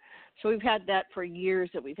cuckoo. So we've had that for years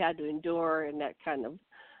that we've had to endure, and that kind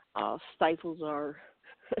of stifles our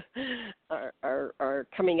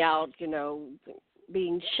coming out,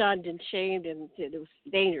 being shunned and shamed, and it was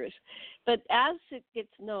dangerous. But as it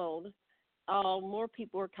gets known, more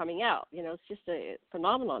people are coming out. It's just a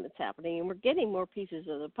phenomenon that's happening, and we're getting more pieces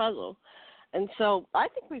of the puzzle. And so I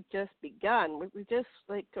think we've just begun. We've just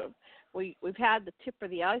we've had the tip of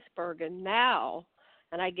the iceberg, and now,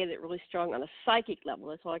 and I get it really strong on a psychic level.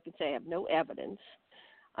 That's all I can say. I have no evidence.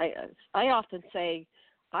 I often say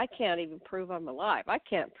I can't even prove I'm alive. I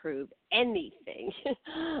can't prove anything.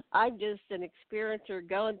 I'm just an experiencer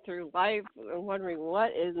going through life and wondering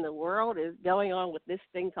what in the world is going on with this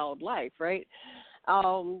thing called life, right?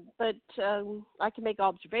 But I can make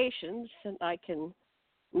observations, and I can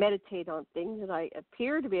meditate on things, and I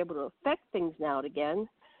appear to be able to affect things now and again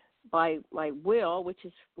by my will, which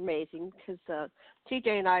is amazing, because TJ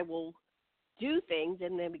and I will do things,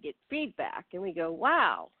 and then we get feedback, and we go,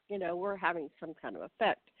 wow, we're having some kind of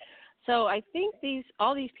effect. So I think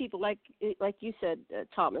all these people, like you said,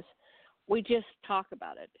 Thomas, we just talk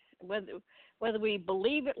about it. Whether we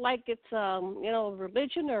believe it like it's a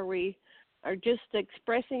religion, or we are just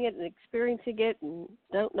expressing it and experiencing it and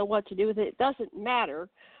don't know what to do with it, it doesn't matter.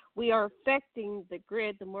 We are affecting the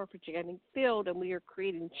grid, the morphogenic field, and we are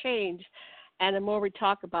creating change. And the more we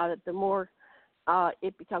talk about it, the more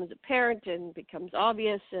it becomes apparent and becomes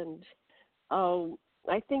obvious. And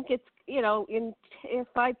I think it's, in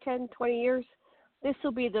 5, 10, 20 years, this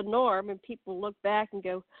will be the norm, and people look back and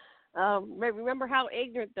go, remember how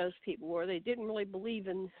ignorant those people were. They didn't really believe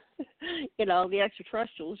in, the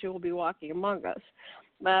extraterrestrials who will be walking among us.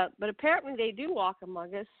 But apparently they do walk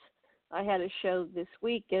among us. I had a show this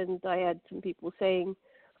week, and I had some people saying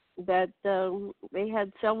that they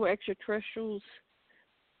had several extraterrestrials,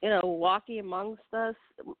 walking amongst us.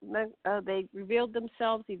 They revealed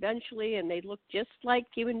themselves eventually, and they looked just like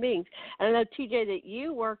human beings. And I know, TJ, that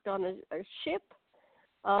you worked on a ship.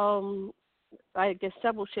 I guess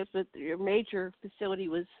several ships, but your major facility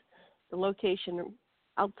was the location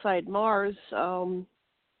outside Mars.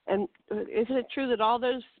 And isn't it true that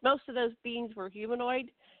most of those beings were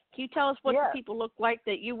humanoid? Can you tell us what the people looked like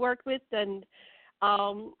that you worked with? And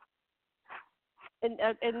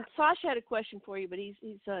Sasha had a question for you, but he's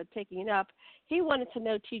taking it up. He wanted to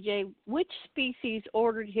know, TJ, which species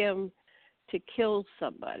ordered him to kill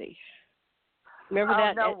somebody? Remember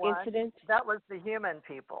that incident? That was the human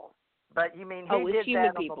people. But you mean he did human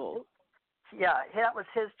that? People. Yeah, that was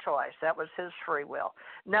his choice. That was his free will.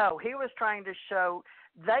 No, he was trying to show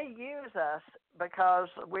they use us because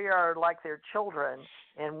we are like their children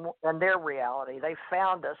in their reality. They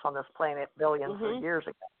found us on this planet billions of years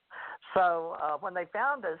ago. So when they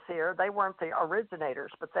found us here, they weren't the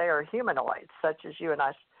originators, but they are humanoids, such as you and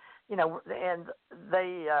I. And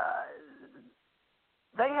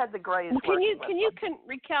they had the grays. Can you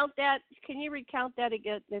recount that? Can you recount that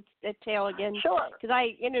again? That tale again? Sure. Because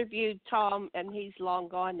I interviewed Tom, and he's long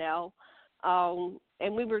gone now.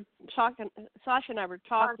 And we were talking. Sasha and I were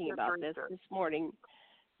talking about this morning.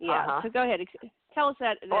 Yeah. So go ahead. Tell us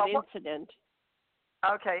that incident.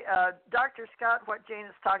 Okay, Dr. Scott, what Jane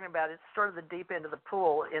is talking about is sort of the deep end of the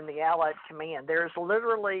pool in the Allied Command. There's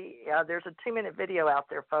literally there's a 2-minute video out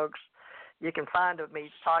there, folks. You can find of me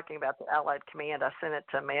talking about the Allied Command. I sent it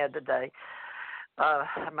to Mad today.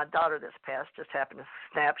 My daughter this past just happened to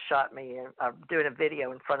snapshot me doing a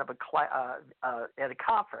video in front of at a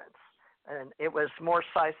conference, and it was more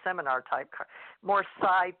Psi seminar type, more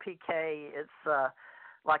Psi PK. It's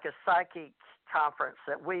like a psychic conference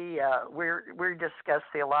that we discuss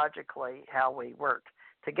theologically how we work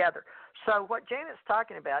together. So what Janet's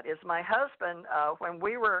talking about is my husband, when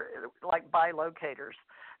we were like bilocators.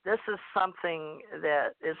 This is something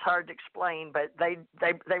that is hard to explain, but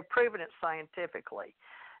they've proven it scientifically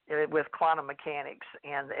with quantum mechanics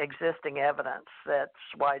and existing evidence that's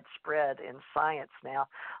widespread in science now.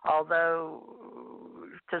 Although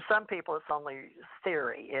to some people it's only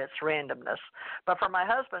theory, it's randomness. But for my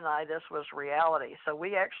husband and I, this was reality. So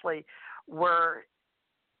we actually were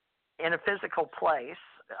in a physical place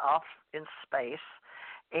off in space.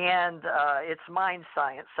 And it's mind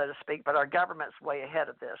science, so to speak, but our government's way ahead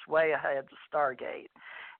of this, way ahead of Stargate.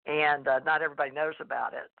 And not everybody knows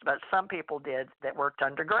about it, but some people did that worked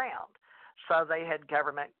underground. So they had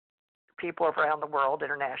government people around the world,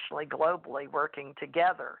 internationally, globally, working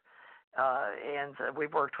together. And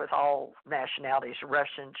we've worked with all nationalities,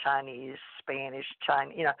 Russian, Chinese, Spanish,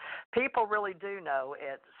 Chinese. People really do know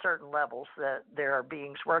at certain levels that there are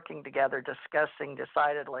beings working together, discussing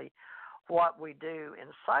decidedly what we do in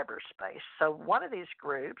cyberspace. So one of these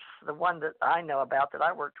groups, the one that I know about that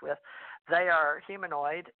I worked with, they are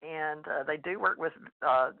humanoid, and they do work with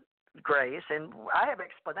grays, and I have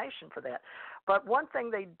explanation for that. But one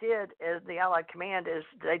thing they did as the Allied Command is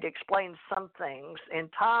they'd explain some things, and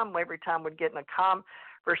Tom every time would get in a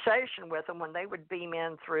conversation with them when they would beam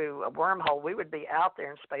in through a wormhole. We would be out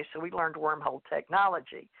there in space, so we learned wormhole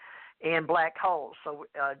technology and black holes. So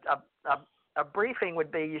a briefing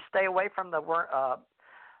would be you stay away from the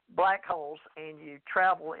black holes and you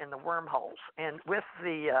travel in the wormholes. And with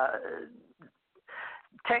the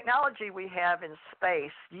technology we have in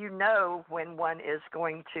space, you know when one is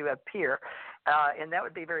going to appear, and that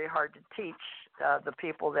would be very hard to teach the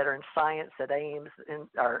people that are in science at Ames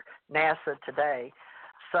or NASA today.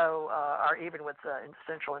 So, or even with the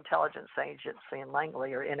Central Intelligence Agency in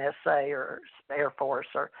Langley or NSA or Air Force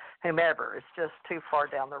or whomever. It's just too far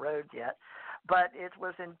down the road yet. But it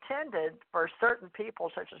was intended for certain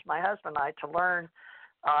people, such as my husband and I, to learn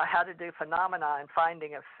how to do phenomena and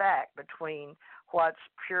finding a fact between what's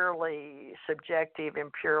purely subjective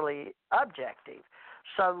and purely objective.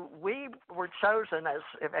 So we were chosen as,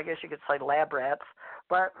 I guess you could say, lab rats,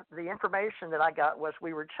 but the information that I got was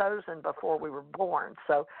we were chosen before we were born.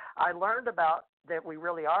 So I learned about that we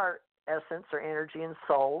really are essence or energy and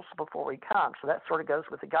souls before we come. So that sort of goes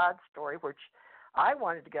with the God story, which I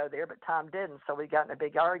wanted to go there, but Tom didn't. So we got in a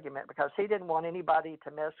big argument because he didn't want anybody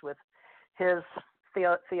to mess with his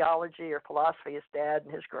theology or philosophy. His dad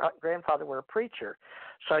and his grandfather were a preacher,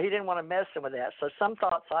 so he didn't want to mess with that. So some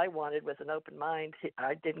thoughts I wanted with an open mind,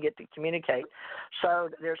 I didn't get to communicate. So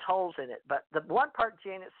there's holes in it. But the one part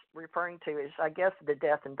Janet's referring to is, I guess, the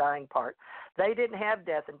death and dying part. They didn't have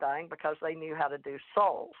death and dying because they knew how to do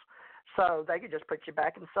souls. So they could just put you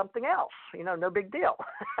back in something else, no big deal.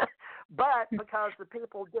 But because the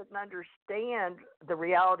people didn't understand the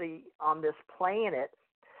reality on this planet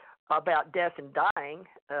about death and dying,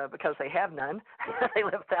 because they have none. They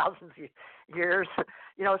live thousands of years.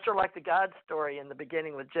 It's sort of like the God story in the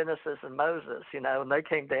beginning with Genesis and Moses, and they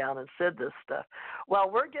came down and said this stuff. Well,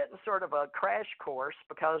 we're getting sort of a crash course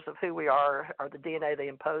because of who we are, or the DNA they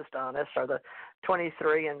imposed on us, or the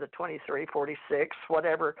 23 and the 2346,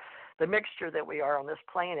 whatever, the mixture that we are on this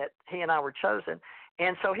planet. He and I were chosen.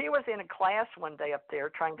 And so he was in a class one day up there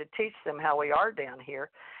trying to teach them how we are down here.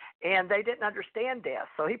 And they didn't understand death.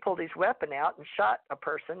 So he pulled his weapon out and shot a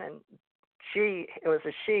person, and it was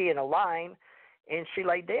a she in a line, and she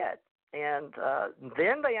lay dead. And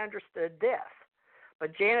then they understood death.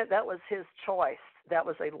 But Janet, that was his choice. That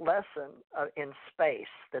was a lesson in space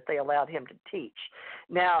that they allowed him to teach.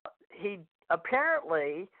 Now, he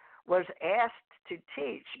apparently was asked to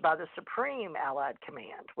teach by the Supreme Allied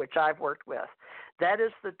Command, which I've worked with. That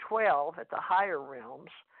is the 12 at the higher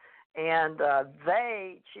realms. And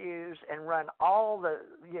they choose and run all the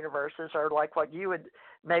universes, or like what you would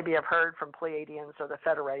maybe have heard from Pleiadians or the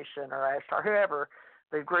Federation or Astar, whoever,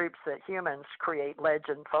 the groups that humans create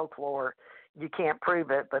legend, folklore. You can't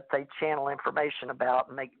prove it, but they channel information about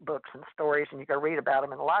and make books and stories, and you can read about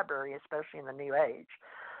them in the library, especially in the New Age.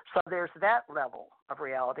 So there's that level of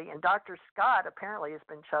reality. And Dr. Scott apparently has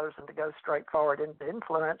been chosen to go straight forward and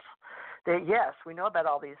influence that, yes, we know about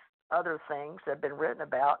all these other things that have been written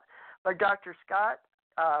about. But Dr. Scott,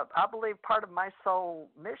 I believe part of my soul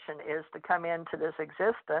mission is to come into this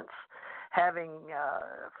existence having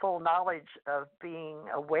full knowledge of being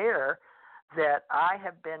aware that I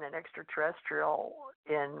have been an extraterrestrial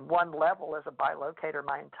in one level as a bilocator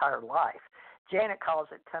my entire life. Janet calls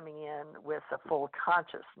it coming in with a full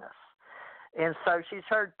consciousness. And so she's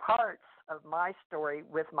heard parts of my story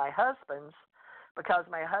with my husband's, because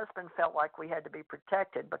my husband felt like we had to be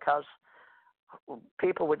protected because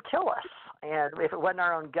people would kill us, and if it wasn't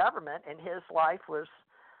our own government, and his life was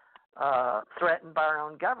threatened by our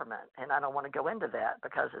own government, and I don't want to go into that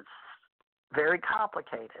because it's very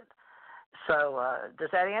complicated. So does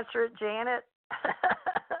that answer it, Janet?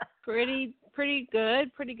 Pretty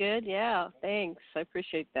good. Yeah, thanks. I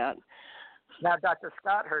appreciate that. Now, Dr.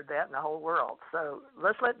 Scott heard that in the whole world. So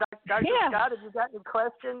let's let Dr. Scott, have you got any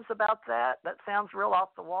questions about that? That sounds real off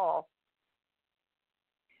the wall.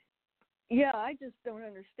 Yeah, I just don't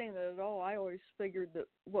understand that at all. I always figured that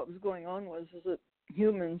what was going on is that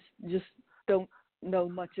humans just don't know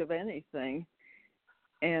much of anything,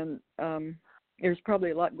 and there's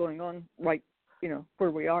probably a lot going on right,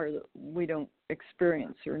 where we are that we don't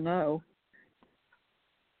experience or know.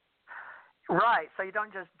 Right. So you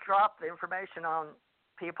don't just drop the information on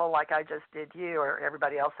people like I just did you, or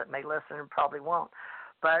everybody else that may listen and probably won't.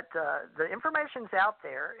 But the information's out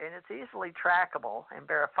there, and it's easily trackable and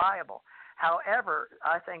verifiable. However,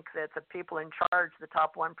 I think that the people in charge, the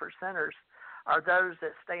top 1%ers, are those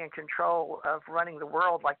that stay in control of running the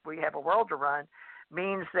world like we have a world to run,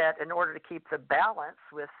 means that in order to keep the balance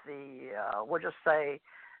with the, we'll just say,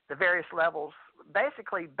 the various levels,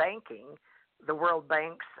 basically banking, the world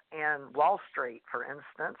banks and Wall Street, for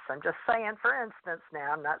instance. I'm just saying, for instance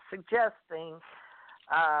now, I'm not suggesting,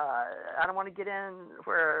 I don't want to get in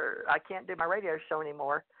where I can't do my radio show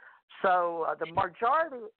anymore. So the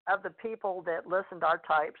majority of the people that listen to our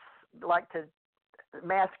types like to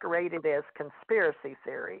masquerade it as conspiracy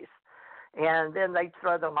theories, and then they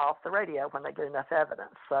throw them off the radio when they get enough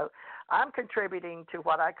evidence. So I'm contributing to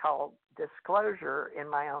what I call disclosure in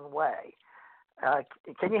my own way.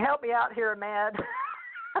 Can you help me out here, Mad?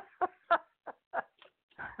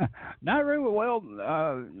 Not really well,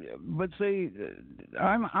 but see,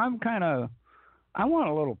 I'm kind of, I want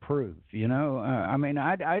a little proof, I mean,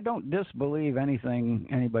 I don't disbelieve anything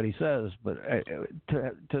anybody says, but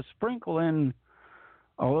to sprinkle in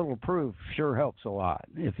a little proof sure helps a lot,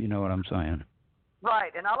 if you know what I'm saying.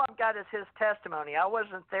 Right, and all I've got is his testimony. I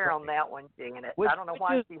wasn't there on that one, Janet. I don't know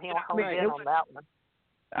why he honed in on that one.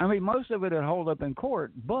 I mean, most of it would hold up in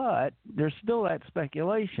court, but there's still that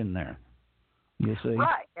speculation there. You see?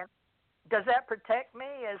 Right. And does that protect me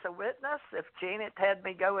as a witness? If Janet had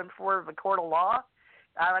me go in before the court of law,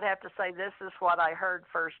 I would have to say this is what I heard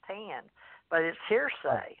firsthand. But it's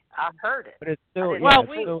hearsay. I heard it. But it's still,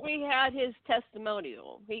 we had his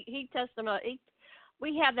testimonial. He testified.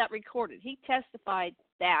 We have that recorded. He testified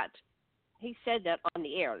that. He said that on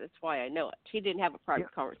the air. That's why I know it. He didn't have a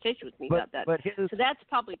private conversation with me about that. So that's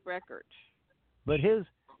public record. But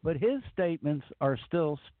his statements are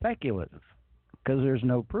still speculative because there's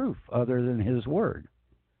no proof other than his word.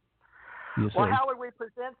 Well, how would we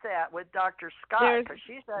present that with Dr. Scott? Because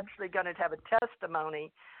she's actually going to have a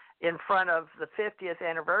testimony in front of the 50th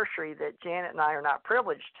anniversary that Janet and I are not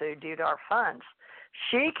privileged to due to our funds.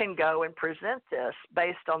 She can go and present this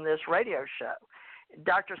based on this radio show.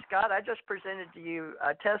 Dr. Scott, I just presented to you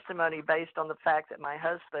a testimony based on the fact that my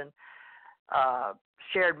husband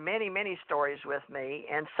shared many, many stories with me,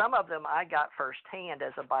 and some of them I got firsthand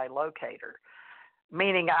as a bilocator,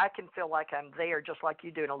 meaning I can feel like I'm there just like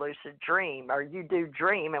you do in a lucid dream, or you do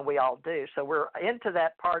dream, and we all do. So we're into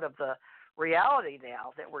that part of the reality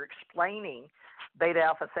now that we're explaining beta,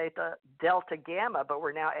 alpha, theta, delta, gamma, but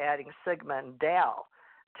we're now adding sigma and tau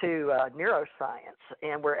to neuroscience,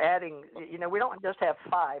 and we're adding, we don't just have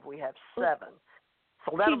 5, we have 7.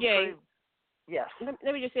 So that'll prove, yes.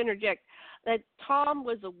 Let me just interject that Tom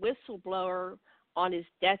was a whistleblower on his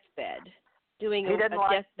deathbed, doing a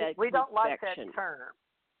deathbed we don't like that term.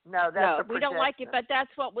 No, that's we don't like it, but that's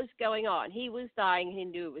what was going on. He was dying. He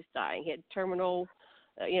knew he was dying. He had terminal,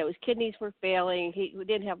 his kidneys were failing. He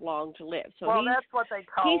didn't have long to live. So that's what they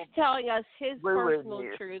call. He's telling us his personal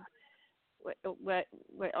truth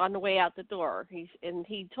on the way out the door.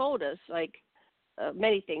 He told us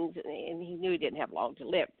many things, and he knew he didn't have long to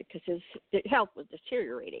live because his health was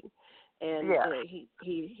deteriorating. And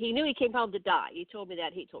he knew he came home to die. He told me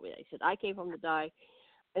that. He said, I came home to die.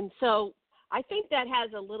 And so I think that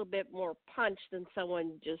has a little bit more punch than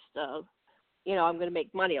someone just, I'm going to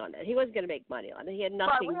make money on it. He wasn't going to make money on it. He had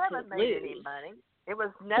nothing to lose. We haven't made any money. It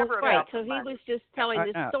was never about right. So money. he was just telling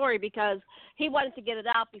this story because he wanted to get it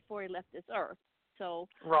out before he left this earth. So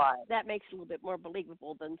that makes it a little bit more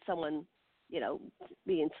believable than someone,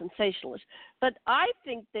 being sensationalist. But I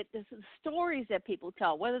think that the stories that people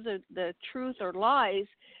tell, whether the truth or lies,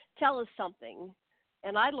 tell us something.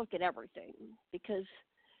 And I look at everything because,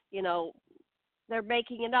 they're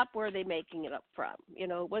making it up. Where are they making it up from?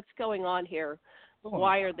 What's going on here?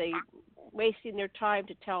 Why are they wasting their time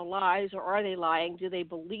to tell lies, or are they lying? Do they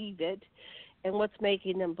believe it? And what's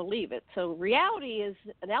making them believe it? So reality is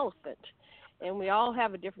an elephant, and we all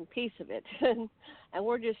have a different piece of it. And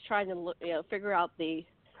we're just trying to figure out the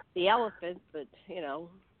elephant, but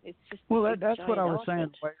it's just that's what I was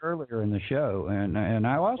saying way earlier in the show, and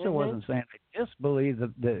I also wasn't saying I just believe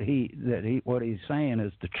that he what he's saying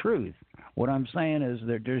is the truth. What I'm saying is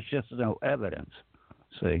that there's just no evidence.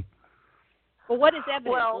 See. Well, what is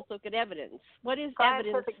evidence? Let's look at evidence. What is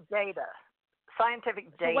evidence?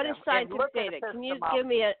 Scientific data. So what is scientific data? Can you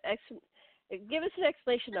give us an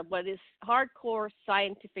explanation of what is hardcore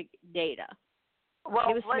scientific data? Well,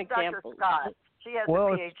 give us some examples. Dr. Scott. She has a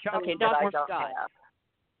PhD. Okay, Dr. Scott.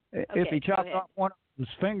 If he chopped off one of his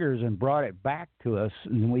fingers and brought it back to us,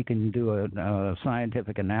 and we can do a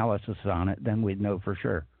scientific analysis on it, then we'd know for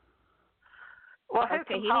sure. Well,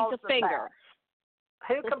 he needs a finger.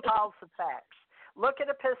 Who compiles the facts? Look at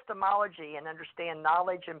epistemology and understand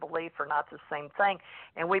knowledge and belief are not the same thing.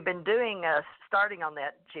 And we've been doing, starting on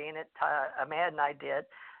that, Janet, Ahmad and I did,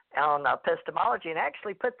 on epistemology, and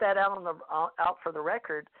actually put that out for the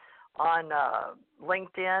record on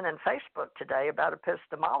LinkedIn and Facebook today about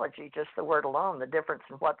epistemology, just the word alone, the difference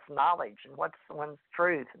in what's knowledge and what's one's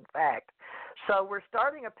truth and fact. So we're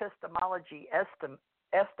starting epistemology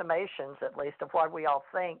estimations, at least, of what we all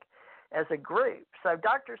think as a group. So,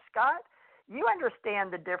 Dr. Scott, you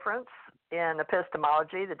understand the difference in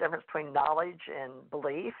epistemology, the difference between knowledge and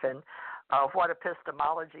belief, and what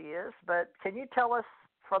epistemology is. But can you tell us,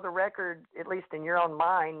 for the record, at least in your own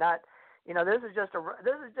mind, not, this is just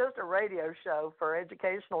a radio show for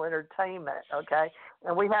educational entertainment, okay?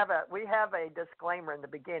 And we have a disclaimer in the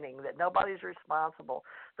beginning that nobody's responsible.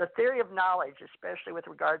 The theory of knowledge, especially with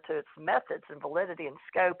regard to its methods and validity and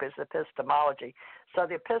scope, is epistemology. So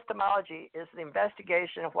the epistemology is the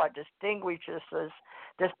investigation of what distinguishes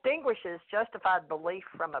justified belief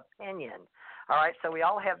from opinion. All right, so we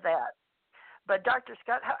all have that. But Dr.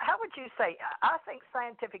 Scott, how would you say? I think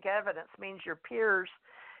scientific evidence means your peers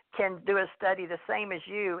can do a study the same as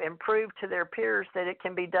you and prove to their peers that it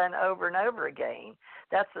can be done over and over again.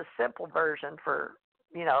 That's the simple version for,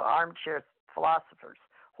 armchair philosophers.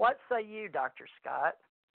 What say you, Dr. Scott?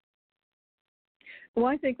 Well,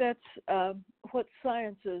 I think that's what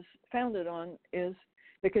science is founded on, is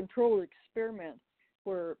the controlled experiment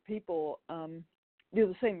where people do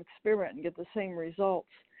the same experiment and get the same results.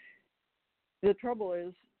 The trouble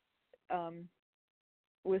is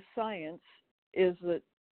with science is that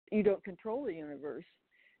you don't control the universe.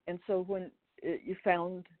 And so when you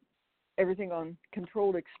found everything on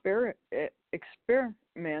controlled experiments,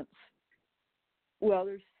 well,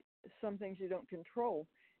 there's some things you don't control.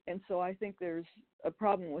 And so I think there's a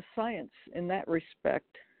problem with science in that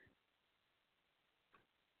respect.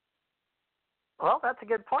 Well, that's a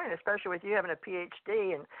good point, especially with you having a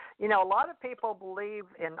PhD. And, a lot of people believe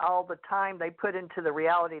in all the time they put into the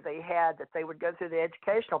reality they had, that they would go through the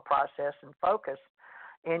educational process and focus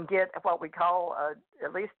and get what we call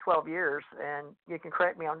at least 12 years. And you can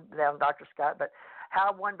correct me on that, Dr. Scott, but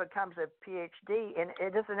how one becomes a PhD. And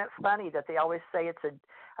isn't it funny that they always say it's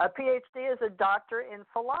a PhD is a doctor in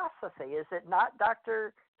philosophy? Is it not,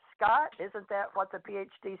 Dr. Scott? Isn't that what the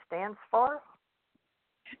PhD stands for?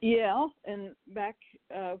 Yeah, and back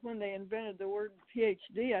when they invented the word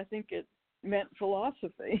PhD, I think it meant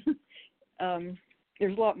philosophy.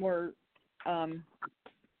 There's a lot more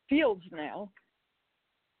fields now,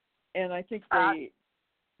 and I think they...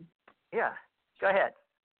 yeah, go ahead.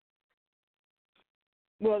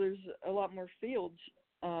 Well, there's a lot more fields.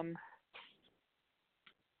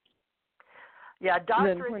 Yeah,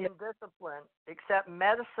 doctorate in discipline, except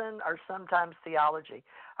medicine or sometimes theology.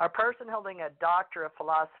 A person holding a doctor of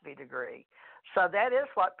philosophy degree. So that is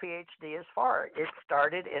what PhD is for. It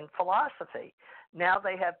started in philosophy. Now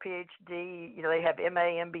they have PhD, they have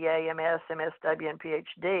MA, MBA, MS, MSW, and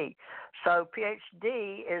PhD. So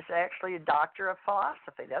PhD is actually a doctor of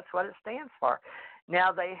philosophy. That's what it stands for.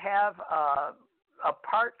 Now they have a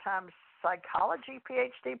part-time psychology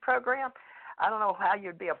PhD program. I don't know how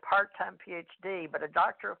you'd be a part-time PhD, but a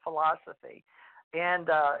doctor of philosophy. And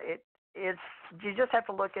you just have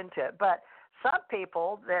to look into it. But some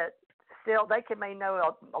people that still, may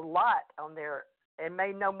know a lot on their, and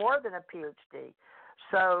may know more than a PhD.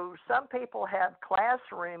 So some people have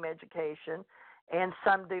classroom education and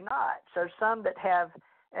some do not. So some that have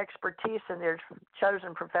expertise in their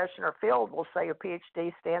chosen profession or field will say a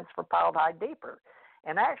PhD stands for piled high deeper.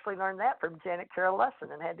 And I actually learned that from Janet Carroll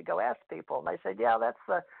Lesson and had to go ask people. And they said, yeah, that's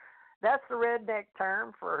the redneck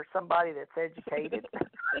term for somebody that's educated.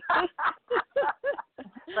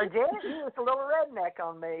 So Janet used a little redneck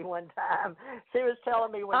on me one time. She was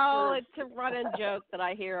telling me when it's a running joke that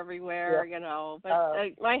I hear everywhere,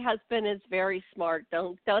 But my husband is very smart.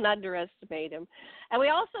 Don't underestimate him. And we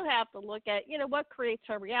also have to look at, what creates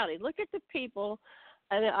our reality. Look at the people,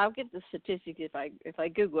 and I'll get the statistics if I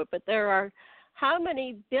Google it, but there are how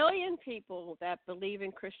many billion people that believe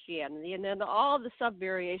in Christianity, and then all the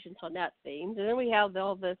sub-variations on that theme. And then we have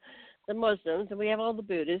all the Muslims, and we have all the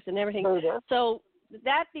Buddhists and everything. So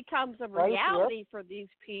that becomes a reality for these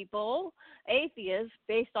people, atheists,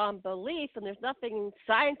 based on belief, and there's nothing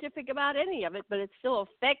scientific about any of it, but it still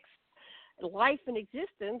affects life and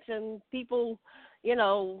existence, and people,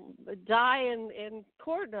 die in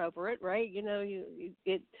court over it, right?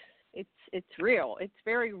 It's real. It's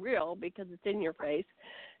very real because it's in your face.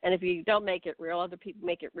 And if you don't make it real, other people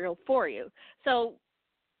make it real for you. So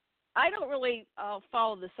I don't really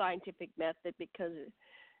follow the scientific method because,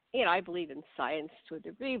 I believe in science to a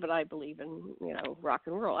degree, but I believe in, rock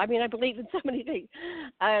and roll. I mean, I believe in so many things.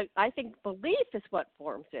 I think belief is what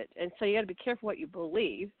forms it. And so you got to be careful what you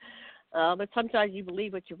believe. But sometimes you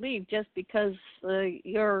believe what you believe just because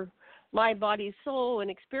your mind, body, soul, and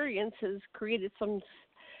experience has created some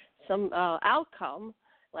outcome,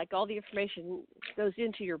 like all the information goes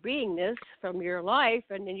into your beingness from your life,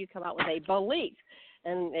 and then you come out with a belief,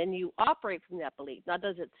 and you operate from that belief. Now,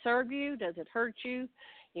 does it serve you? Does it hurt you?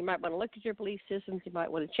 You might want to look at your belief systems. You might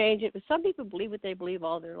want to change it. But some people believe what they believe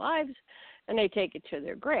all their lives, and they take it to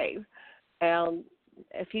their grave. And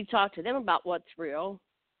if you talk to them about what's real,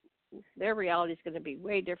 their reality is going to be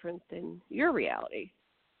way different than your reality.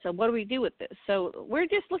 So what do we do with this? So we're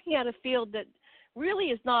just looking at a field that really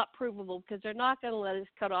is not provable because they're not going to let us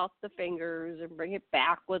cut off the fingers and bring it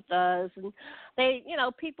back with us. And they,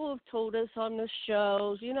 people have told us on the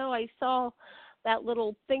shows, I saw that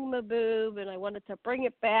little thingamaboob and I wanted to bring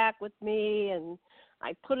it back with me and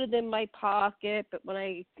I put it in my pocket, but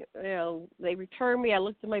when they returned me, I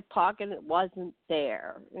looked in my pocket and it wasn't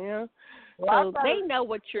there, Well, so they know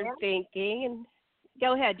what you're thinking. And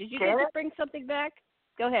go ahead. Did you get to bring something back?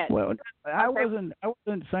 Go ahead. Well, I wasn't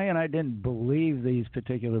saying I didn't believe these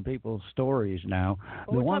particular people's stories. Now,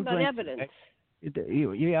 well, we're talking about evidence.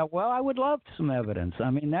 Yeah, well, I would love some evidence. I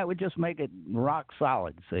mean, that would just make it rock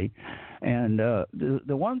solid. See, and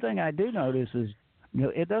the one thing I do notice is,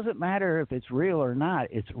 it doesn't matter if it's real or not;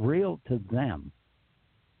 it's real to them.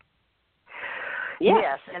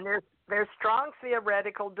 Yes, and there's strong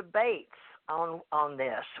theoretical debates on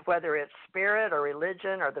this, whether it's spirit or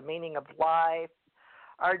religion or the meaning of life,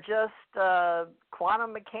 or just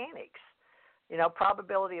quantum mechanics.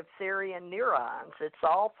 Probability of theory and neurons. It's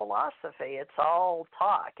all philosophy. It's all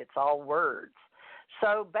talk. It's all words.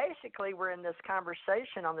 So basically, we're in this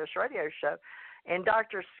conversation on this radio show, and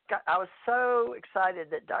Dr. Scott, I was so excited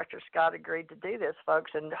that Dr. Scott agreed to do this,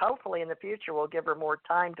 folks, and hopefully in the future we'll give her more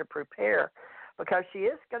time to prepare, because she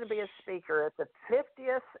is going to be a speaker at the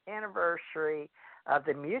 50th anniversary of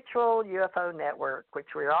the Mutual UFO Network,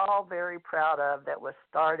 which we're all very proud of, that was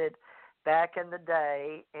started back in the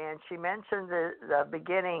day. And she mentioned the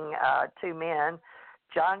beginning two men,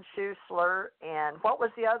 John Schuessler, and what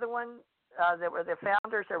was the other one that were the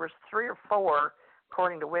founders? There was 3 or 4,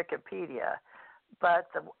 according to Wikipedia.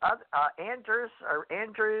 But the Andrews,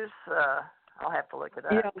 I'll have to look it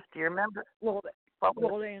up. Yeah. Do you remember? Walt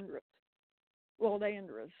Andrews. Walt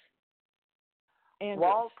Andrews.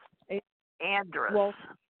 Walt Andrews. Walt. Andurus.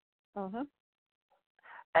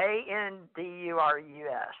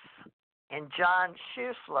 And John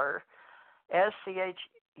Schuessler,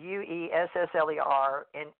 Schuessler,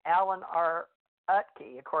 and Alan R.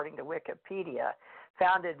 Utke, according to Wikipedia,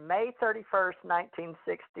 founded May 31st,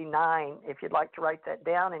 1969. If you'd like to write that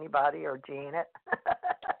down, anybody, or Janet.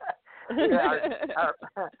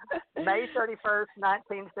 May 31st,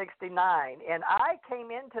 1969. And I came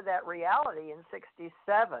into that reality in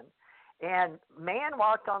 67. And man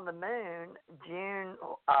walked on the moon June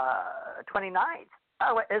 29th.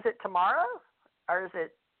 Oh, is it tomorrow? Or is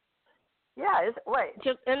it? Yeah, is it? Wait.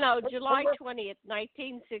 No, July 20th,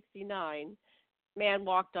 1969. Man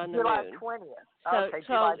walked on the July moon. 20th. Okay,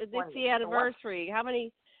 so it's the anniversary. How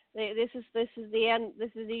many? This is the end.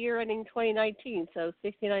 This is the year ending 2019. So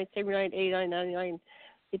 69, 79, 89, 99,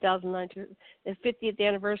 2009. The 50th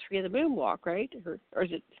anniversary of the moonwalk, right? Or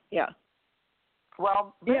is it? Yeah.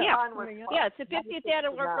 Well, it's the 50th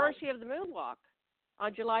anniversary of the moonwalk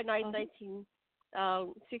on July 9th,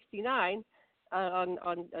 1969. On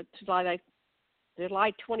July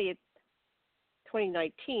 20th,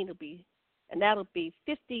 2019 will be. And that'll be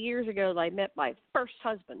 50 years ago that I met my first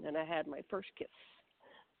husband and I had my first kiss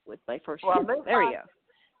with my first kiss. There you go.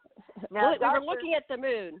 Now, we were looking at the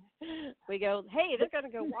moon. We go, hey, they're going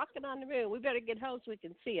to go walking on the moon. We better get home so we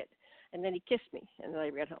can see it. And then he kissed me, and then I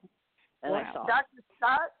ran home. And I saw Dr.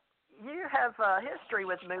 Scott, you have history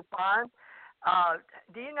with MUFON.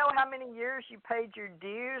 Do you know how many years you paid your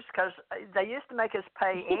dues? Because they used to make us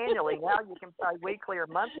pay annually. Now you can pay weekly or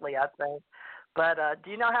monthly, I think. But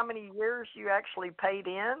do you know how many years you actually paid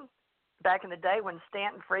in back in the day when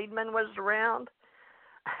Stanton Friedman was around?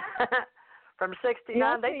 From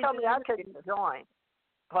 69, they told me I couldn't join.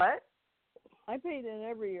 What? I paid in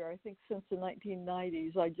every year, I think, since the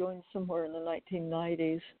 1990s. I joined somewhere in the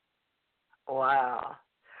 1990s. Wow.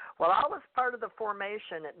 Well, I was part of the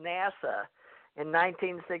formation at NASA in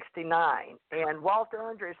 1969, and Walter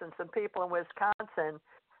Andrews and some people in Wisconsin,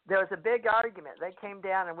 there was a big argument. They came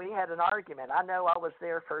down and we had an argument. I know I was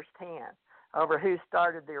there firsthand over who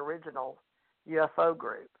started the original UFO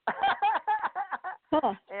group.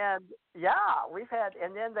 And we've had,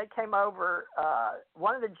 and then they came over,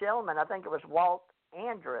 one of the gentlemen, I think it was Walt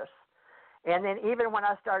Andrews, and then even when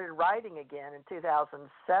I started writing again in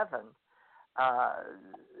 2007,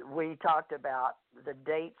 we talked about the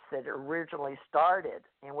dates that originally started,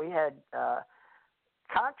 and we had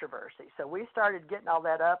controversy. So we started getting all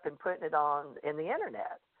that up and putting it on in the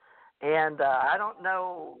internet. And I don't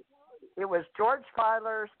know, it was George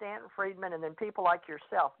Filer, Stanton Friedman, and then people like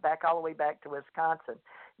yourself, back all the way back to Wisconsin.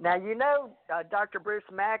 Now, you know Dr. Bruce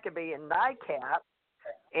Maccabee and NICAP,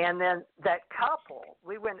 and then that couple,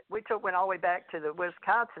 we went all the way back to the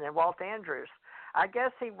Wisconsin and Walt Andrews. I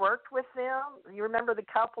guess he worked with them. You remember the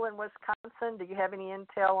couple in Wisconsin? Do you have any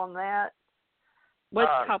intel on that? What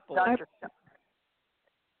couple?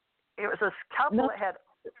 It was this couple that had,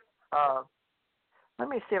 let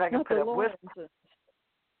me see if I can put it with.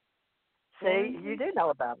 See, you do know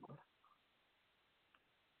about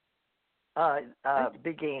them.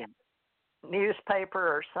 Began. Newspaper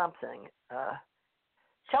or something.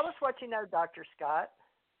 Tell us what you know, Dr. Scott.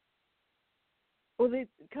 Well, the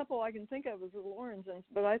couple I can think of is the Lorenzens,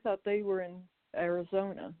 but I thought they were in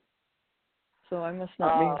Arizona. So I must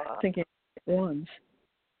not be thinking of ones.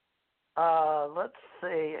 Let's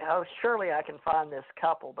see. Oh, surely I can find this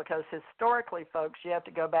couple because historically, folks, you have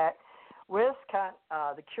to go back.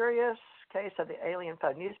 The Curious Case of the Alien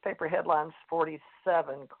Phone, newspaper headlines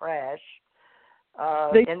 47 crash.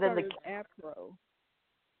 And then the APRO.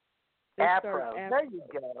 APRO. There you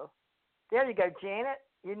go. There you go, Janet.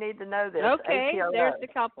 You need to know this. Okay, APRO. there's the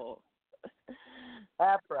couple.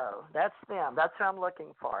 APRO. That's them. That's what I'm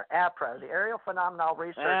looking for. APRO, the Aerial Phenomenal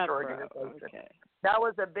Research Organization. Okay. That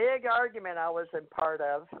was a big argument I was a part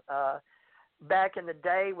of back in the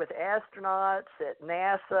day with astronauts at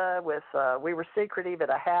NASA. We were secretive at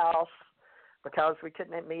a house because we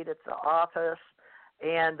couldn't meet at the office.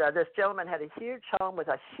 And this gentleman had a huge home with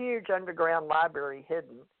a huge underground library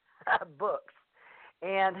hidden books.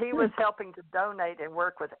 And he was helping to donate and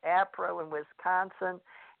work with APRO in Wisconsin.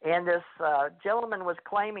 And this gentleman was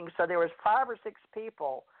claiming, so there was 5 or 6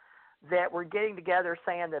 people that were getting together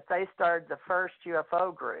saying that they started the first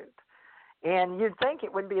UFO group. And you'd think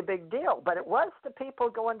it wouldn't be a big deal, but it was the people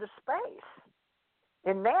going to space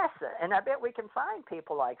in NASA. And I bet we can find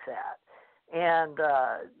people like that. And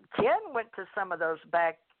Ken went to some of those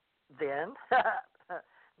back then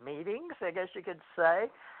meetings, I guess you could say.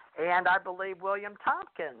 And I believe William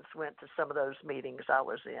Tompkins went to some of those meetings I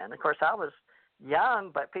was in. Of course, I was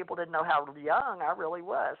young, but people didn't know how young I really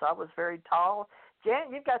was. I was very tall.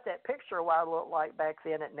 Janet, you've got that picture of what I looked like back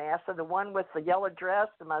then at NASA, the one with the yellow dress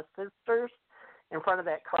and my sisters in front of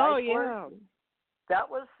that Chrysler. Oh, yeah. That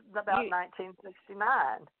was about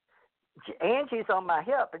 1969. Angie's on my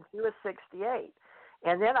hip, and she was 68.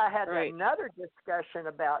 And then I had another discussion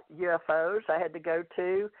about UFOs I had to go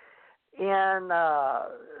to in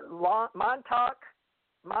Montauk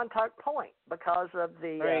Point because of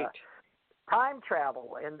the time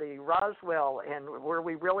travel and the Roswell, and were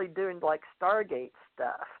we really doing like Stargate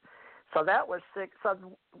stuff. So that was sick.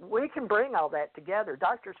 So we can bring all that together.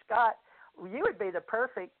 Dr. Scott, you would be the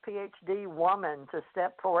perfect PhD woman to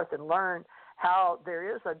step forth and learn how there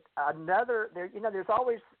is there's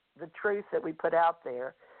always the truth that we put out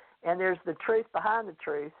there, and there's the truth behind the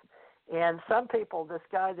truth. And some people, this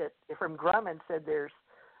guy that from Grumman said there's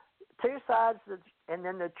 2 sides and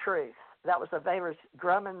then the truth. That was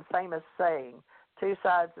Grumman's famous saying, 2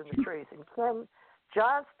 sides and the truth. And Ken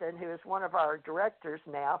Johnston, who is one of our directors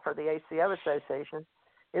now for the ACO Association,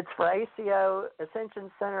 it's for ACO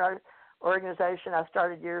Ascension Center organization I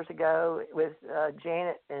started years ago with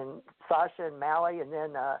Janet and Sasha and Mally, and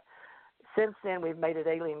then since then we've made it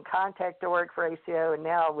Alien Contact Org for ACO, and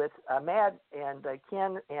now with Mad and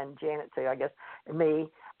Ken and Janet too, I guess, and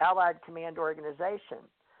me, Allied Command Organization.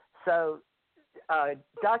 So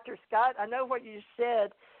Dr. Scott, I know what you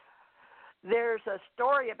said. There's a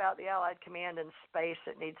story about the Allied Command in space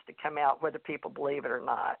that needs to come out whether people believe it or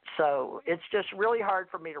not. So it's just really hard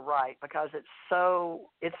for me to write because it's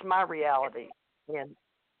my reality. And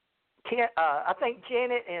I think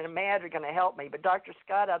Janet and Mad are going to help me. But Dr.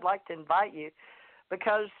 Scott, I'd like to invite you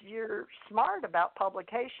because you're smart about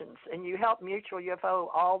publications and you helped Mutual UFO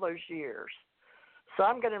all those years. So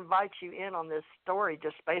I'm going to invite you in on this story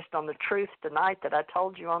just based on the truth tonight that I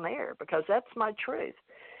told you on the air because that's my truth.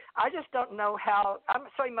 I just don't know how. I'm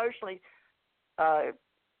so emotionally. Let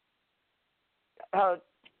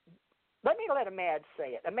me let Ahmad say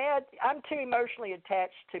it. Ahmad, I'm too emotionally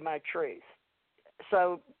attached to my truth,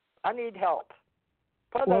 so I need help.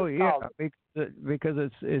 Well, yeah, because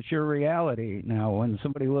it's your reality now. When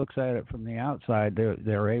somebody looks at it from the outside,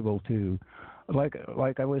 they're able to, like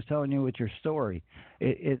I was telling you with your story,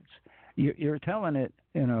 you're telling it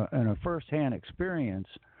in a firsthand experience,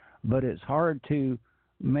 but it's hard to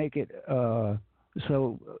make it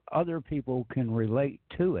so other people can relate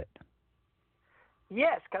to it.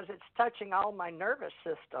 Yes, because it's touching all my nervous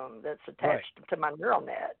system that's attached to my neural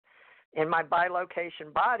net. And my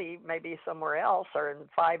bilocation body may be somewhere else or in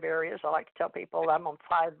 5 areas. I like to tell people I'm on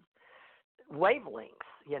 5 wavelengths.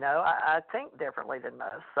 You know, I think differently than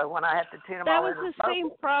most. So when I have to tune them all into that was the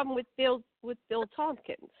same problem with Bill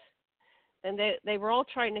Tompkins. And they were all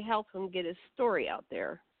trying to help him get his story out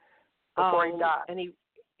there. Before he died.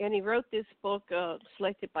 And he wrote this book,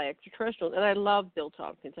 Selected by Extraterrestrials. And I love Bill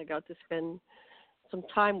Tompkins. I got to spend some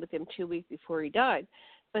time with him 2 weeks before he died.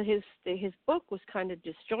 But his book was kind of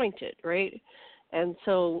disjointed, right? And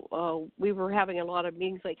so we were having a lot of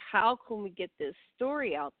meetings like, how can we get this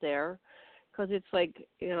story out there? Because it's like,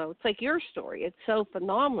 it's like your story. It's so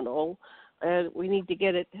phenomenal. We need to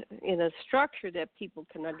get it in a structure that people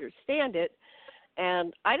can understand it.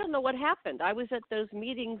 And I don't know what happened. I was at those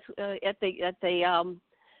meetings at MUFON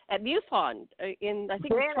in, I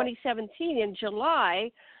think it was 2017 in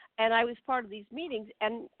July, and I was part of these meetings,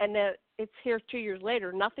 and it's here 2 years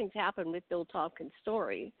later. Nothing's happened with Bill Tompkins'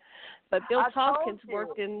 story, but Bill Tompkins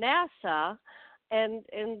worked in NASA, and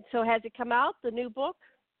so has it come out, the new book,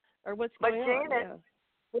 or what's going on?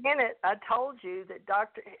 Janet, I told you that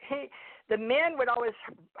the men would always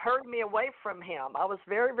herd me away from him. I was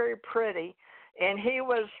very, very pretty, and he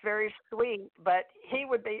was very sweet, but he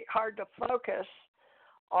would be hard to focus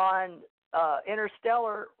on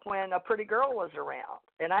Interstellar when a pretty girl was around.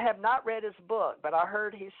 And I have not read his book, but I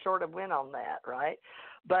heard he sort of went on that, right?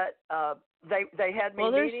 But they had me.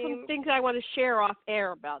 Well, there's meeting. some things I want to share off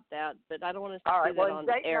air about that, but I don't want to say that on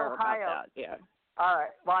air about that. Yeah. All right.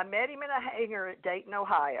 Well, I met him in a hangar at Dayton,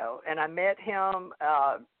 Ohio, and I met him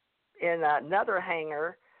in another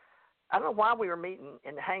hangar. I don't know why we were meeting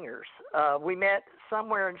in the hangars. We met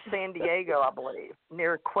somewhere in San Diego, I believe,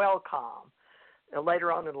 near Qualcomm,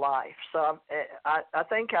 later on in life. So I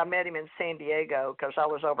think I met him in San Diego because I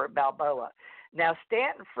was over at Balboa. Now,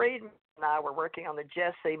 Stanton Friedman and I were working on the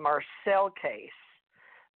Jesse Marcel case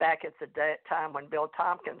back at the time when Bill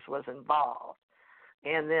Tompkins was involved.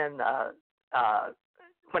 And then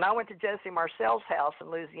when I went to Jesse Marcel's house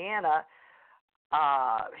in Louisiana,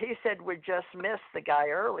 he said we just missed the guy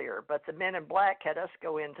earlier, but the Men in Black had us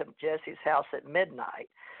go into Jesse's house at midnight.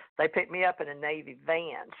 They picked me up in a Navy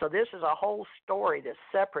van. So this is a whole story that's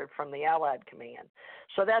separate from the Allied Command.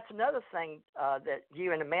 So that's another thing that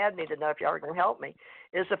you and Amad need to know, if y'all are going to help me,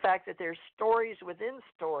 is the fact that there's stories within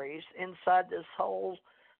stories inside this whole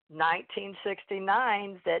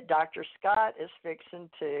 1969 that Dr. Scott is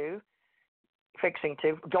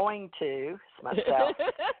going to myself.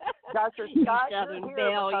 Dr. Scott,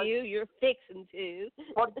 you're fixing to.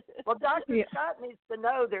 Well, Dr. Scott needs to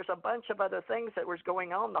know there's a bunch of other things that was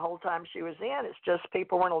going on the whole time she was in. It's just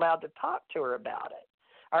people weren't allowed to talk to her about it,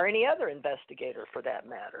 or any other investigator for that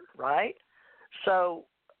matter, right? So,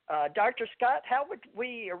 Dr. Scott, how would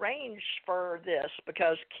we arrange for this?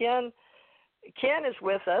 Because Ken is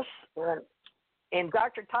with us, and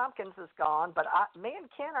Dr. Tompkins is gone, but me and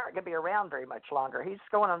Ken aren't going to be around very much longer. He's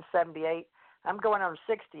going on 78. I'm going on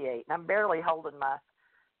 68, and I'm barely holding my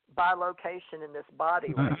bilocation in this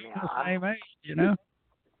body right now. Same age, you know.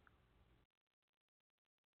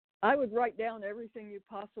 I would write down everything you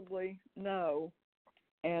possibly know,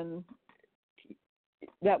 and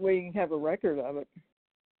that way you can have a record of it.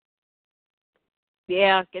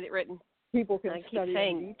 Yeah, get it written. People can I study keep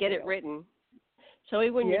saying, get it written. So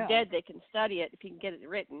even when you're dead, they can study it if you can get it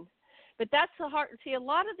written. But that's the hard. See, a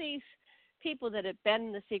lot of these people that have been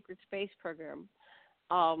in the secret space program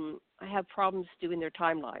have problems doing their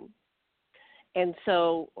timeline. And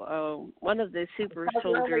so one of the super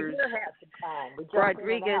soldiers,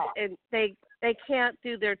 Rodriguez, and they can't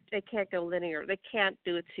go linear. They can't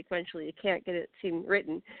do it sequentially. They can't get it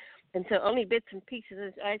written. And so only bits and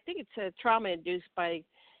pieces. I think it's a trauma induced by,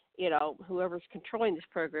 whoever's controlling this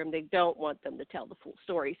program. They don't want them to tell the full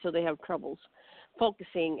story, so they have troubles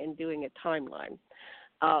focusing and doing a timeline.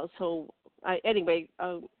 Anyway,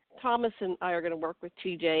 Thomas and I are going to work with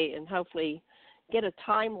TJ and hopefully get a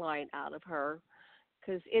timeline out of her,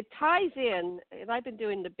 because it ties in, and I've been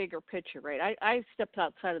doing the bigger picture, right? I stepped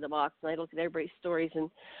outside of the box, and I look at everybody's stories,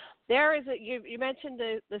 and there is you mentioned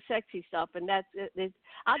the sexy stuff, and that's it.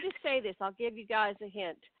 I'll just say this. I'll give you guys a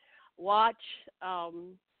hint. Watch,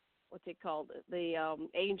 what's it called? The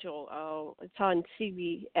Angel. It's on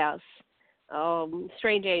CBS,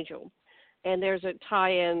 Strange Angel. And there's a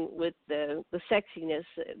tie-in with the sexiness.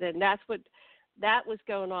 Then that was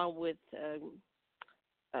going on with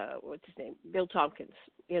what's his name, Bill Tompkins.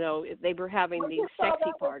 They were having these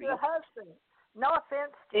sexy parties. Your husband. No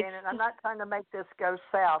offense, Janet. I'm not trying to make this go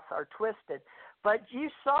south or twisted, but you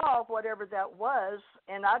saw whatever that was,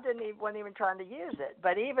 and I wasn't even trying to use it.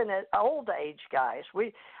 But even at old age guys,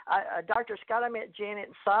 Dr. Scott, I met Janet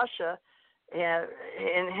and Sasha.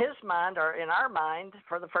 In his mind or in our mind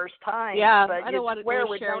for the first time. Yeah, but I don't want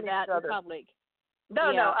to share that in public. No,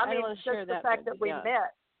 I mean, just the fact that we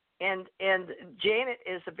met. And Janet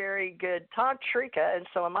is a very good tantrika, and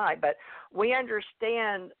so am I. But we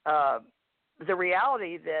understand the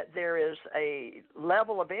reality that there is a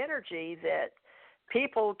level of energy that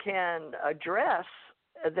people can address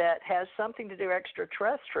that has something to do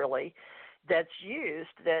extraterrestrially, that's used,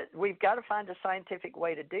 that we've got to find a scientific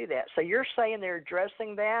way to do that. So you're saying they're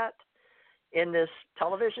addressing that in this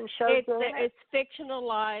television show? It's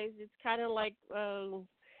fictionalized. It's kind of like,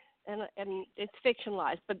 and it's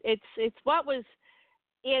fictionalized, but it's what was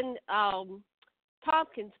in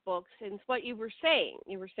Tompkins' books, and it's what you were saying.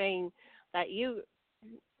 You were saying that you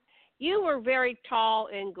were very tall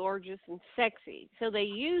and gorgeous and sexy, so they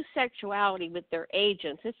use sexuality with their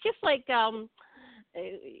agents. It's just like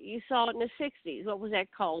You saw it in the 60s. What was that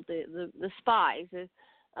called? The spies.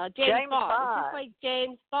 James Bond. It's just like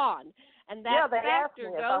James Bond. And that vector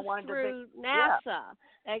goes through NASA.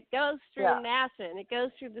 It goes through NASA, and it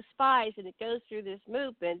goes through the spies, and it goes through this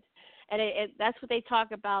movement. And that's what they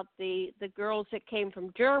talk about, the girls that came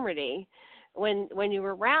from Germany. When you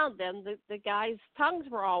were around them, the guys' tongues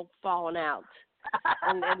were all falling out.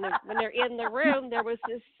 And when they're in the room, there was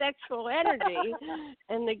this sexual energy,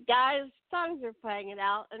 and the guys' tongues are hanging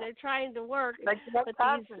out, and they're trying to work. They could not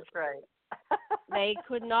concentrate. They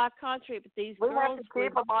could not concentrate, but these girls have to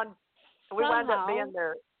keep them on. We wind up being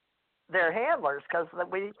their handlers, because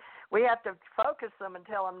we have to focus them and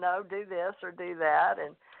tell them, no, do this or do that,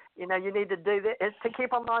 and you need to do this. It's to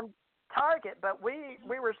keep them on target. But we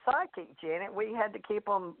were psychic, Janet. We had to keep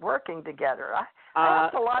them working together. I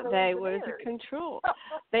a lot of they was a control.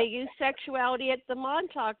 They used sexuality at the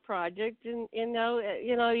Montauk Project, and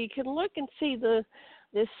you can look and see the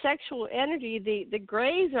sexual energy. The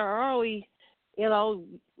Greys are always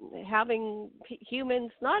having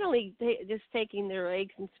humans not only just taking their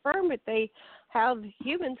eggs and sperm, but they have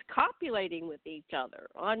humans copulating with each other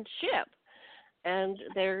on ship. And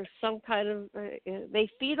there's some kind of they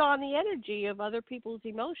feed on the energy of other people's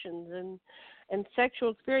emotions and sexual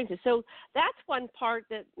experiences. So that's one part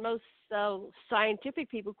that most scientific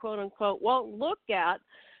people, quote unquote, won't look at.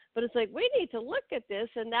 But it's like, we need to look at this,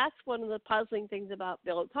 and that's one of the puzzling things about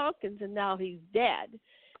Bill Tompkins, and now he's dead.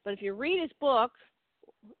 But if you read his book,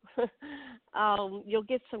 you'll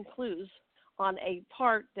get some clues on a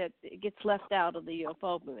part that gets left out of the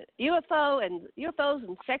UFO movement. UFOs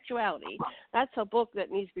and sexuality. That's a book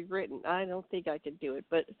that needs to be written. I don't think I could do it,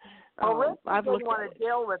 but I didn't want to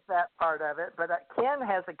deal with that part of it. But Ken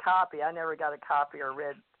has a copy. I never got a copy or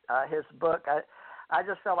read his book. I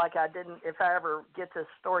just felt like I didn't. If I ever get this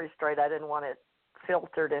story straight, I didn't want it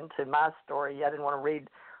filtered into my story. I didn't want to read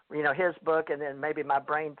his book, and then maybe my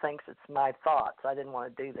brain thinks it's my thoughts. I didn't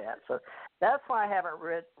want to do that. So that's why I haven't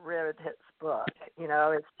read his book.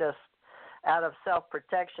 It's just out of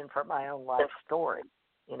self-protection for my own life story,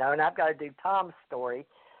 and I've got to do Tom's story,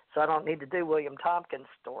 so I don't need to do William Tompkins'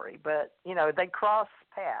 story. But, they cross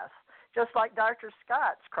paths, just like Dr.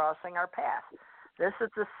 Scott's crossing our path. This is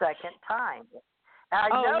the second time. I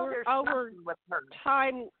know there's something with her.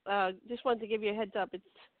 Time, just wanted to give you a heads up. It's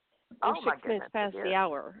 6 minutes past the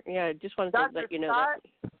hour. Yeah, just wanted to let you know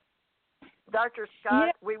that. Dr.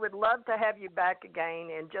 Scott, we would love to have you back again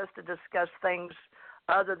and just to discuss things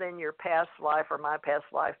other than your past life or my past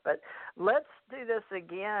life. But let's do this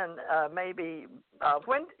again. Maybe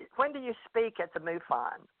when do you speak at the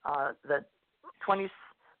MUFON? The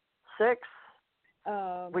 26th.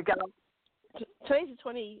 We got. Today's the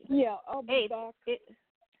 20. Yeah, I'll be back.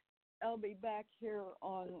 I'll be back here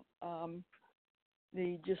on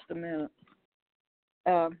just a minute.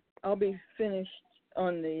 I'll be finished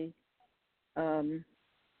on the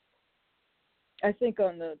I think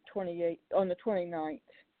on the 28th, on the 29th.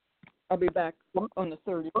 I'll be back on the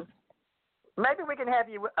 30th. Maybe we can have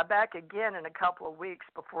you back again in a couple of weeks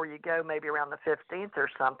before you go, maybe around the 15th or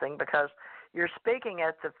something, because you're speaking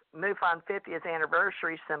at the MUFON 50th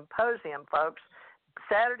Anniversary Symposium, folks,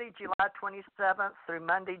 Saturday, July 27th through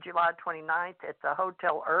Monday, July 29th at the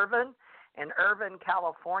Hotel Irving in Irvine,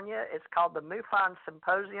 California. It's called the MUFON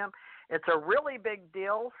Symposium. It's a really big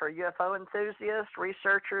deal for UFO enthusiasts,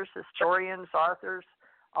 researchers, historians, authors,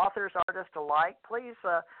 artists alike. Please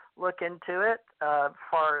look into it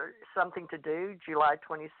for something to do July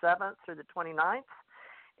 27th through the 29th.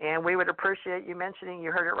 And we would appreciate you mentioning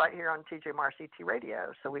you heard it right here on TJ Mars ET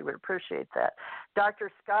Radio, so we would appreciate that.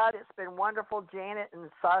 Dr. Scott, it's been wonderful. Janet and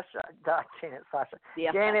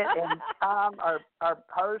Tom are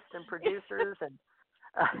hosts and producers, and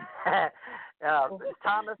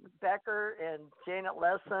Thomas Becker and Janet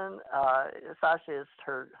Lesson. Sasha is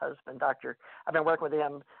her husband, I've been working with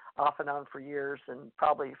him off and on for years and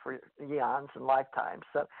probably for eons and lifetimes.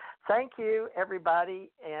 So thank you, everybody,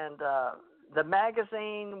 and the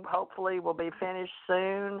magazine hopefully will be finished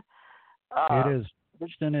soon. It is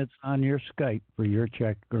finished, and it's on your Skype for your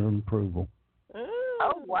check or approval.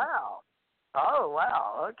 Oh, wow.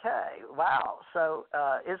 Okay. Wow. So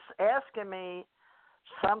it's asking me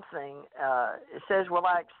something. It says, will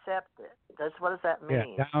I accept it? What does that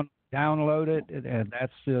mean? Yeah, download it, and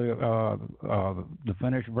that's the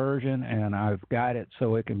finished version, and I've got it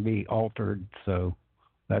so it can be altered. So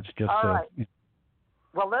that's just all right.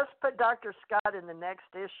 Well, let's put Dr. Scott in the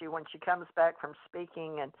next issue when she comes back from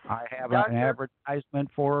speaking. And I have an advertisement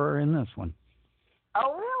for her in this one.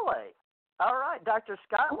 Oh, really? All right, Dr.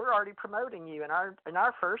 Scott, we're already promoting you in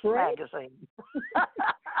our first magazine.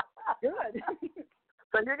 Good.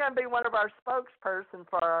 So you're going to be one of our spokesperson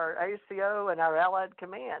for our ACO and our Allied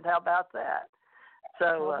Command. How about that? So,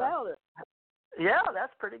 How about it? Yeah,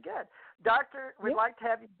 that's pretty good. Doctor, we'd like to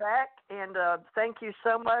have you back, and thank you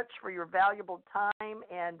so much for your valuable time,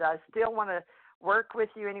 and I still want to work with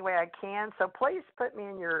you any way I can. So please put me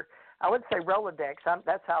in your, I would say Rolodex.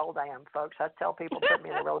 That's how old I am, folks. I tell people put me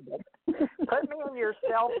in the Rolodex. Put me in your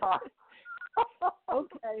cell phone.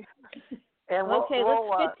 Okay. And let's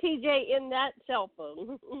get TJ in that cell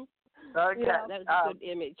phone. Okay. Yeah, that was a good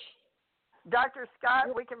image. Dr.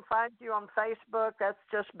 Scott, we can find you on Facebook. That's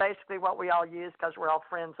just basically what we all use because we're all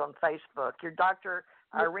friends on Facebook. You're Dr.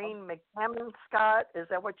 Irene McCammon Scott. Is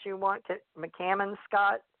that what you want? McCammon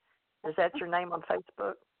Scott? Is that your name on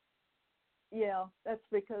Facebook? Yeah, that's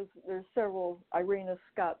because there's several Irena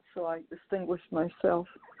Scott, so I distinguished myself.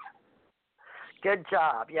 Good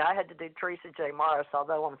job. Yeah, I had to do Teresa J. Morris,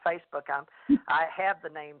 although on Facebook I have the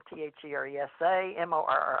name THERESA,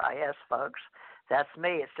 MORRIS, folks. That's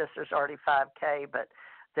me. It's just there's already 5K, but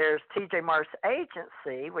there's TJ Morris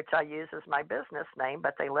Agency, which I use as my business name,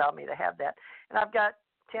 but they allowed me to have that. And I've got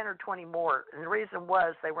 10 or 20 more. And the reason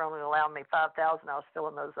was they were only allowing me 5,000. I was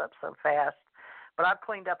filling those up so fast. But I've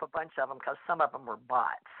cleaned up a bunch of them because some of them were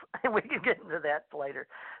bots. And we can get into that later.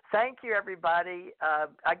 Thank you, everybody.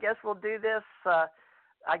 I guess we'll do this,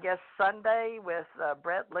 Sunday with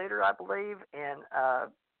Brett Luter, I believe. And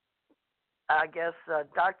I guess,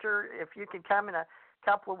 Doctor, if you can come in a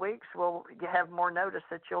couple of weeks, we'll have more notice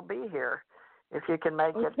that you'll be here if you can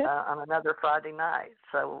make it on another Friday night.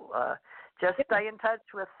 So just stay in touch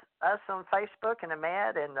with us on Facebook and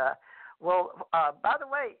Ahmad. And by the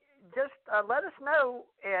way, just let us know,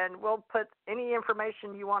 and we'll put any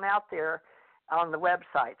information you want out there on the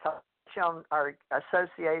website. So on our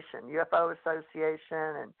association, UFO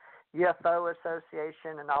Association and UFO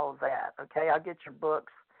Association and all of that. Okay, I'll get your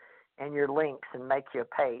books and your links and make you a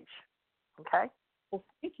page. Okay? Well,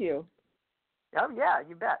 thank you. Oh, yeah,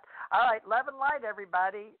 you bet. All right, love and light,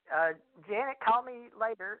 everybody. Janet, call me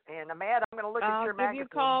later. And Ahmad, I'm going to look at your magazine. I'll give you a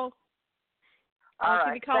call. I'll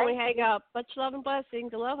give you a call when we hang up. Much love and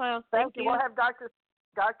blessings. Aloha. Thank you. We'll have Dr.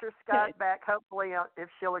 Scott back, hopefully, if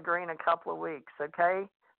she'll agree in a couple of weeks, okay?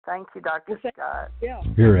 Thank you, Dr. Scott. Yeah.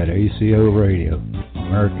 Here at ACO Radio,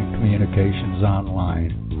 American Communications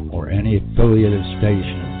Online, or any affiliated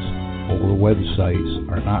stations or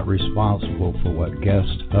websites are not responsible for what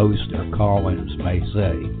guest hosts or call-ins may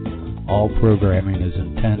say. All programming is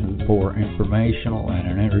intended for informational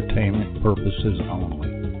and entertainment purposes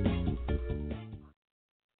only.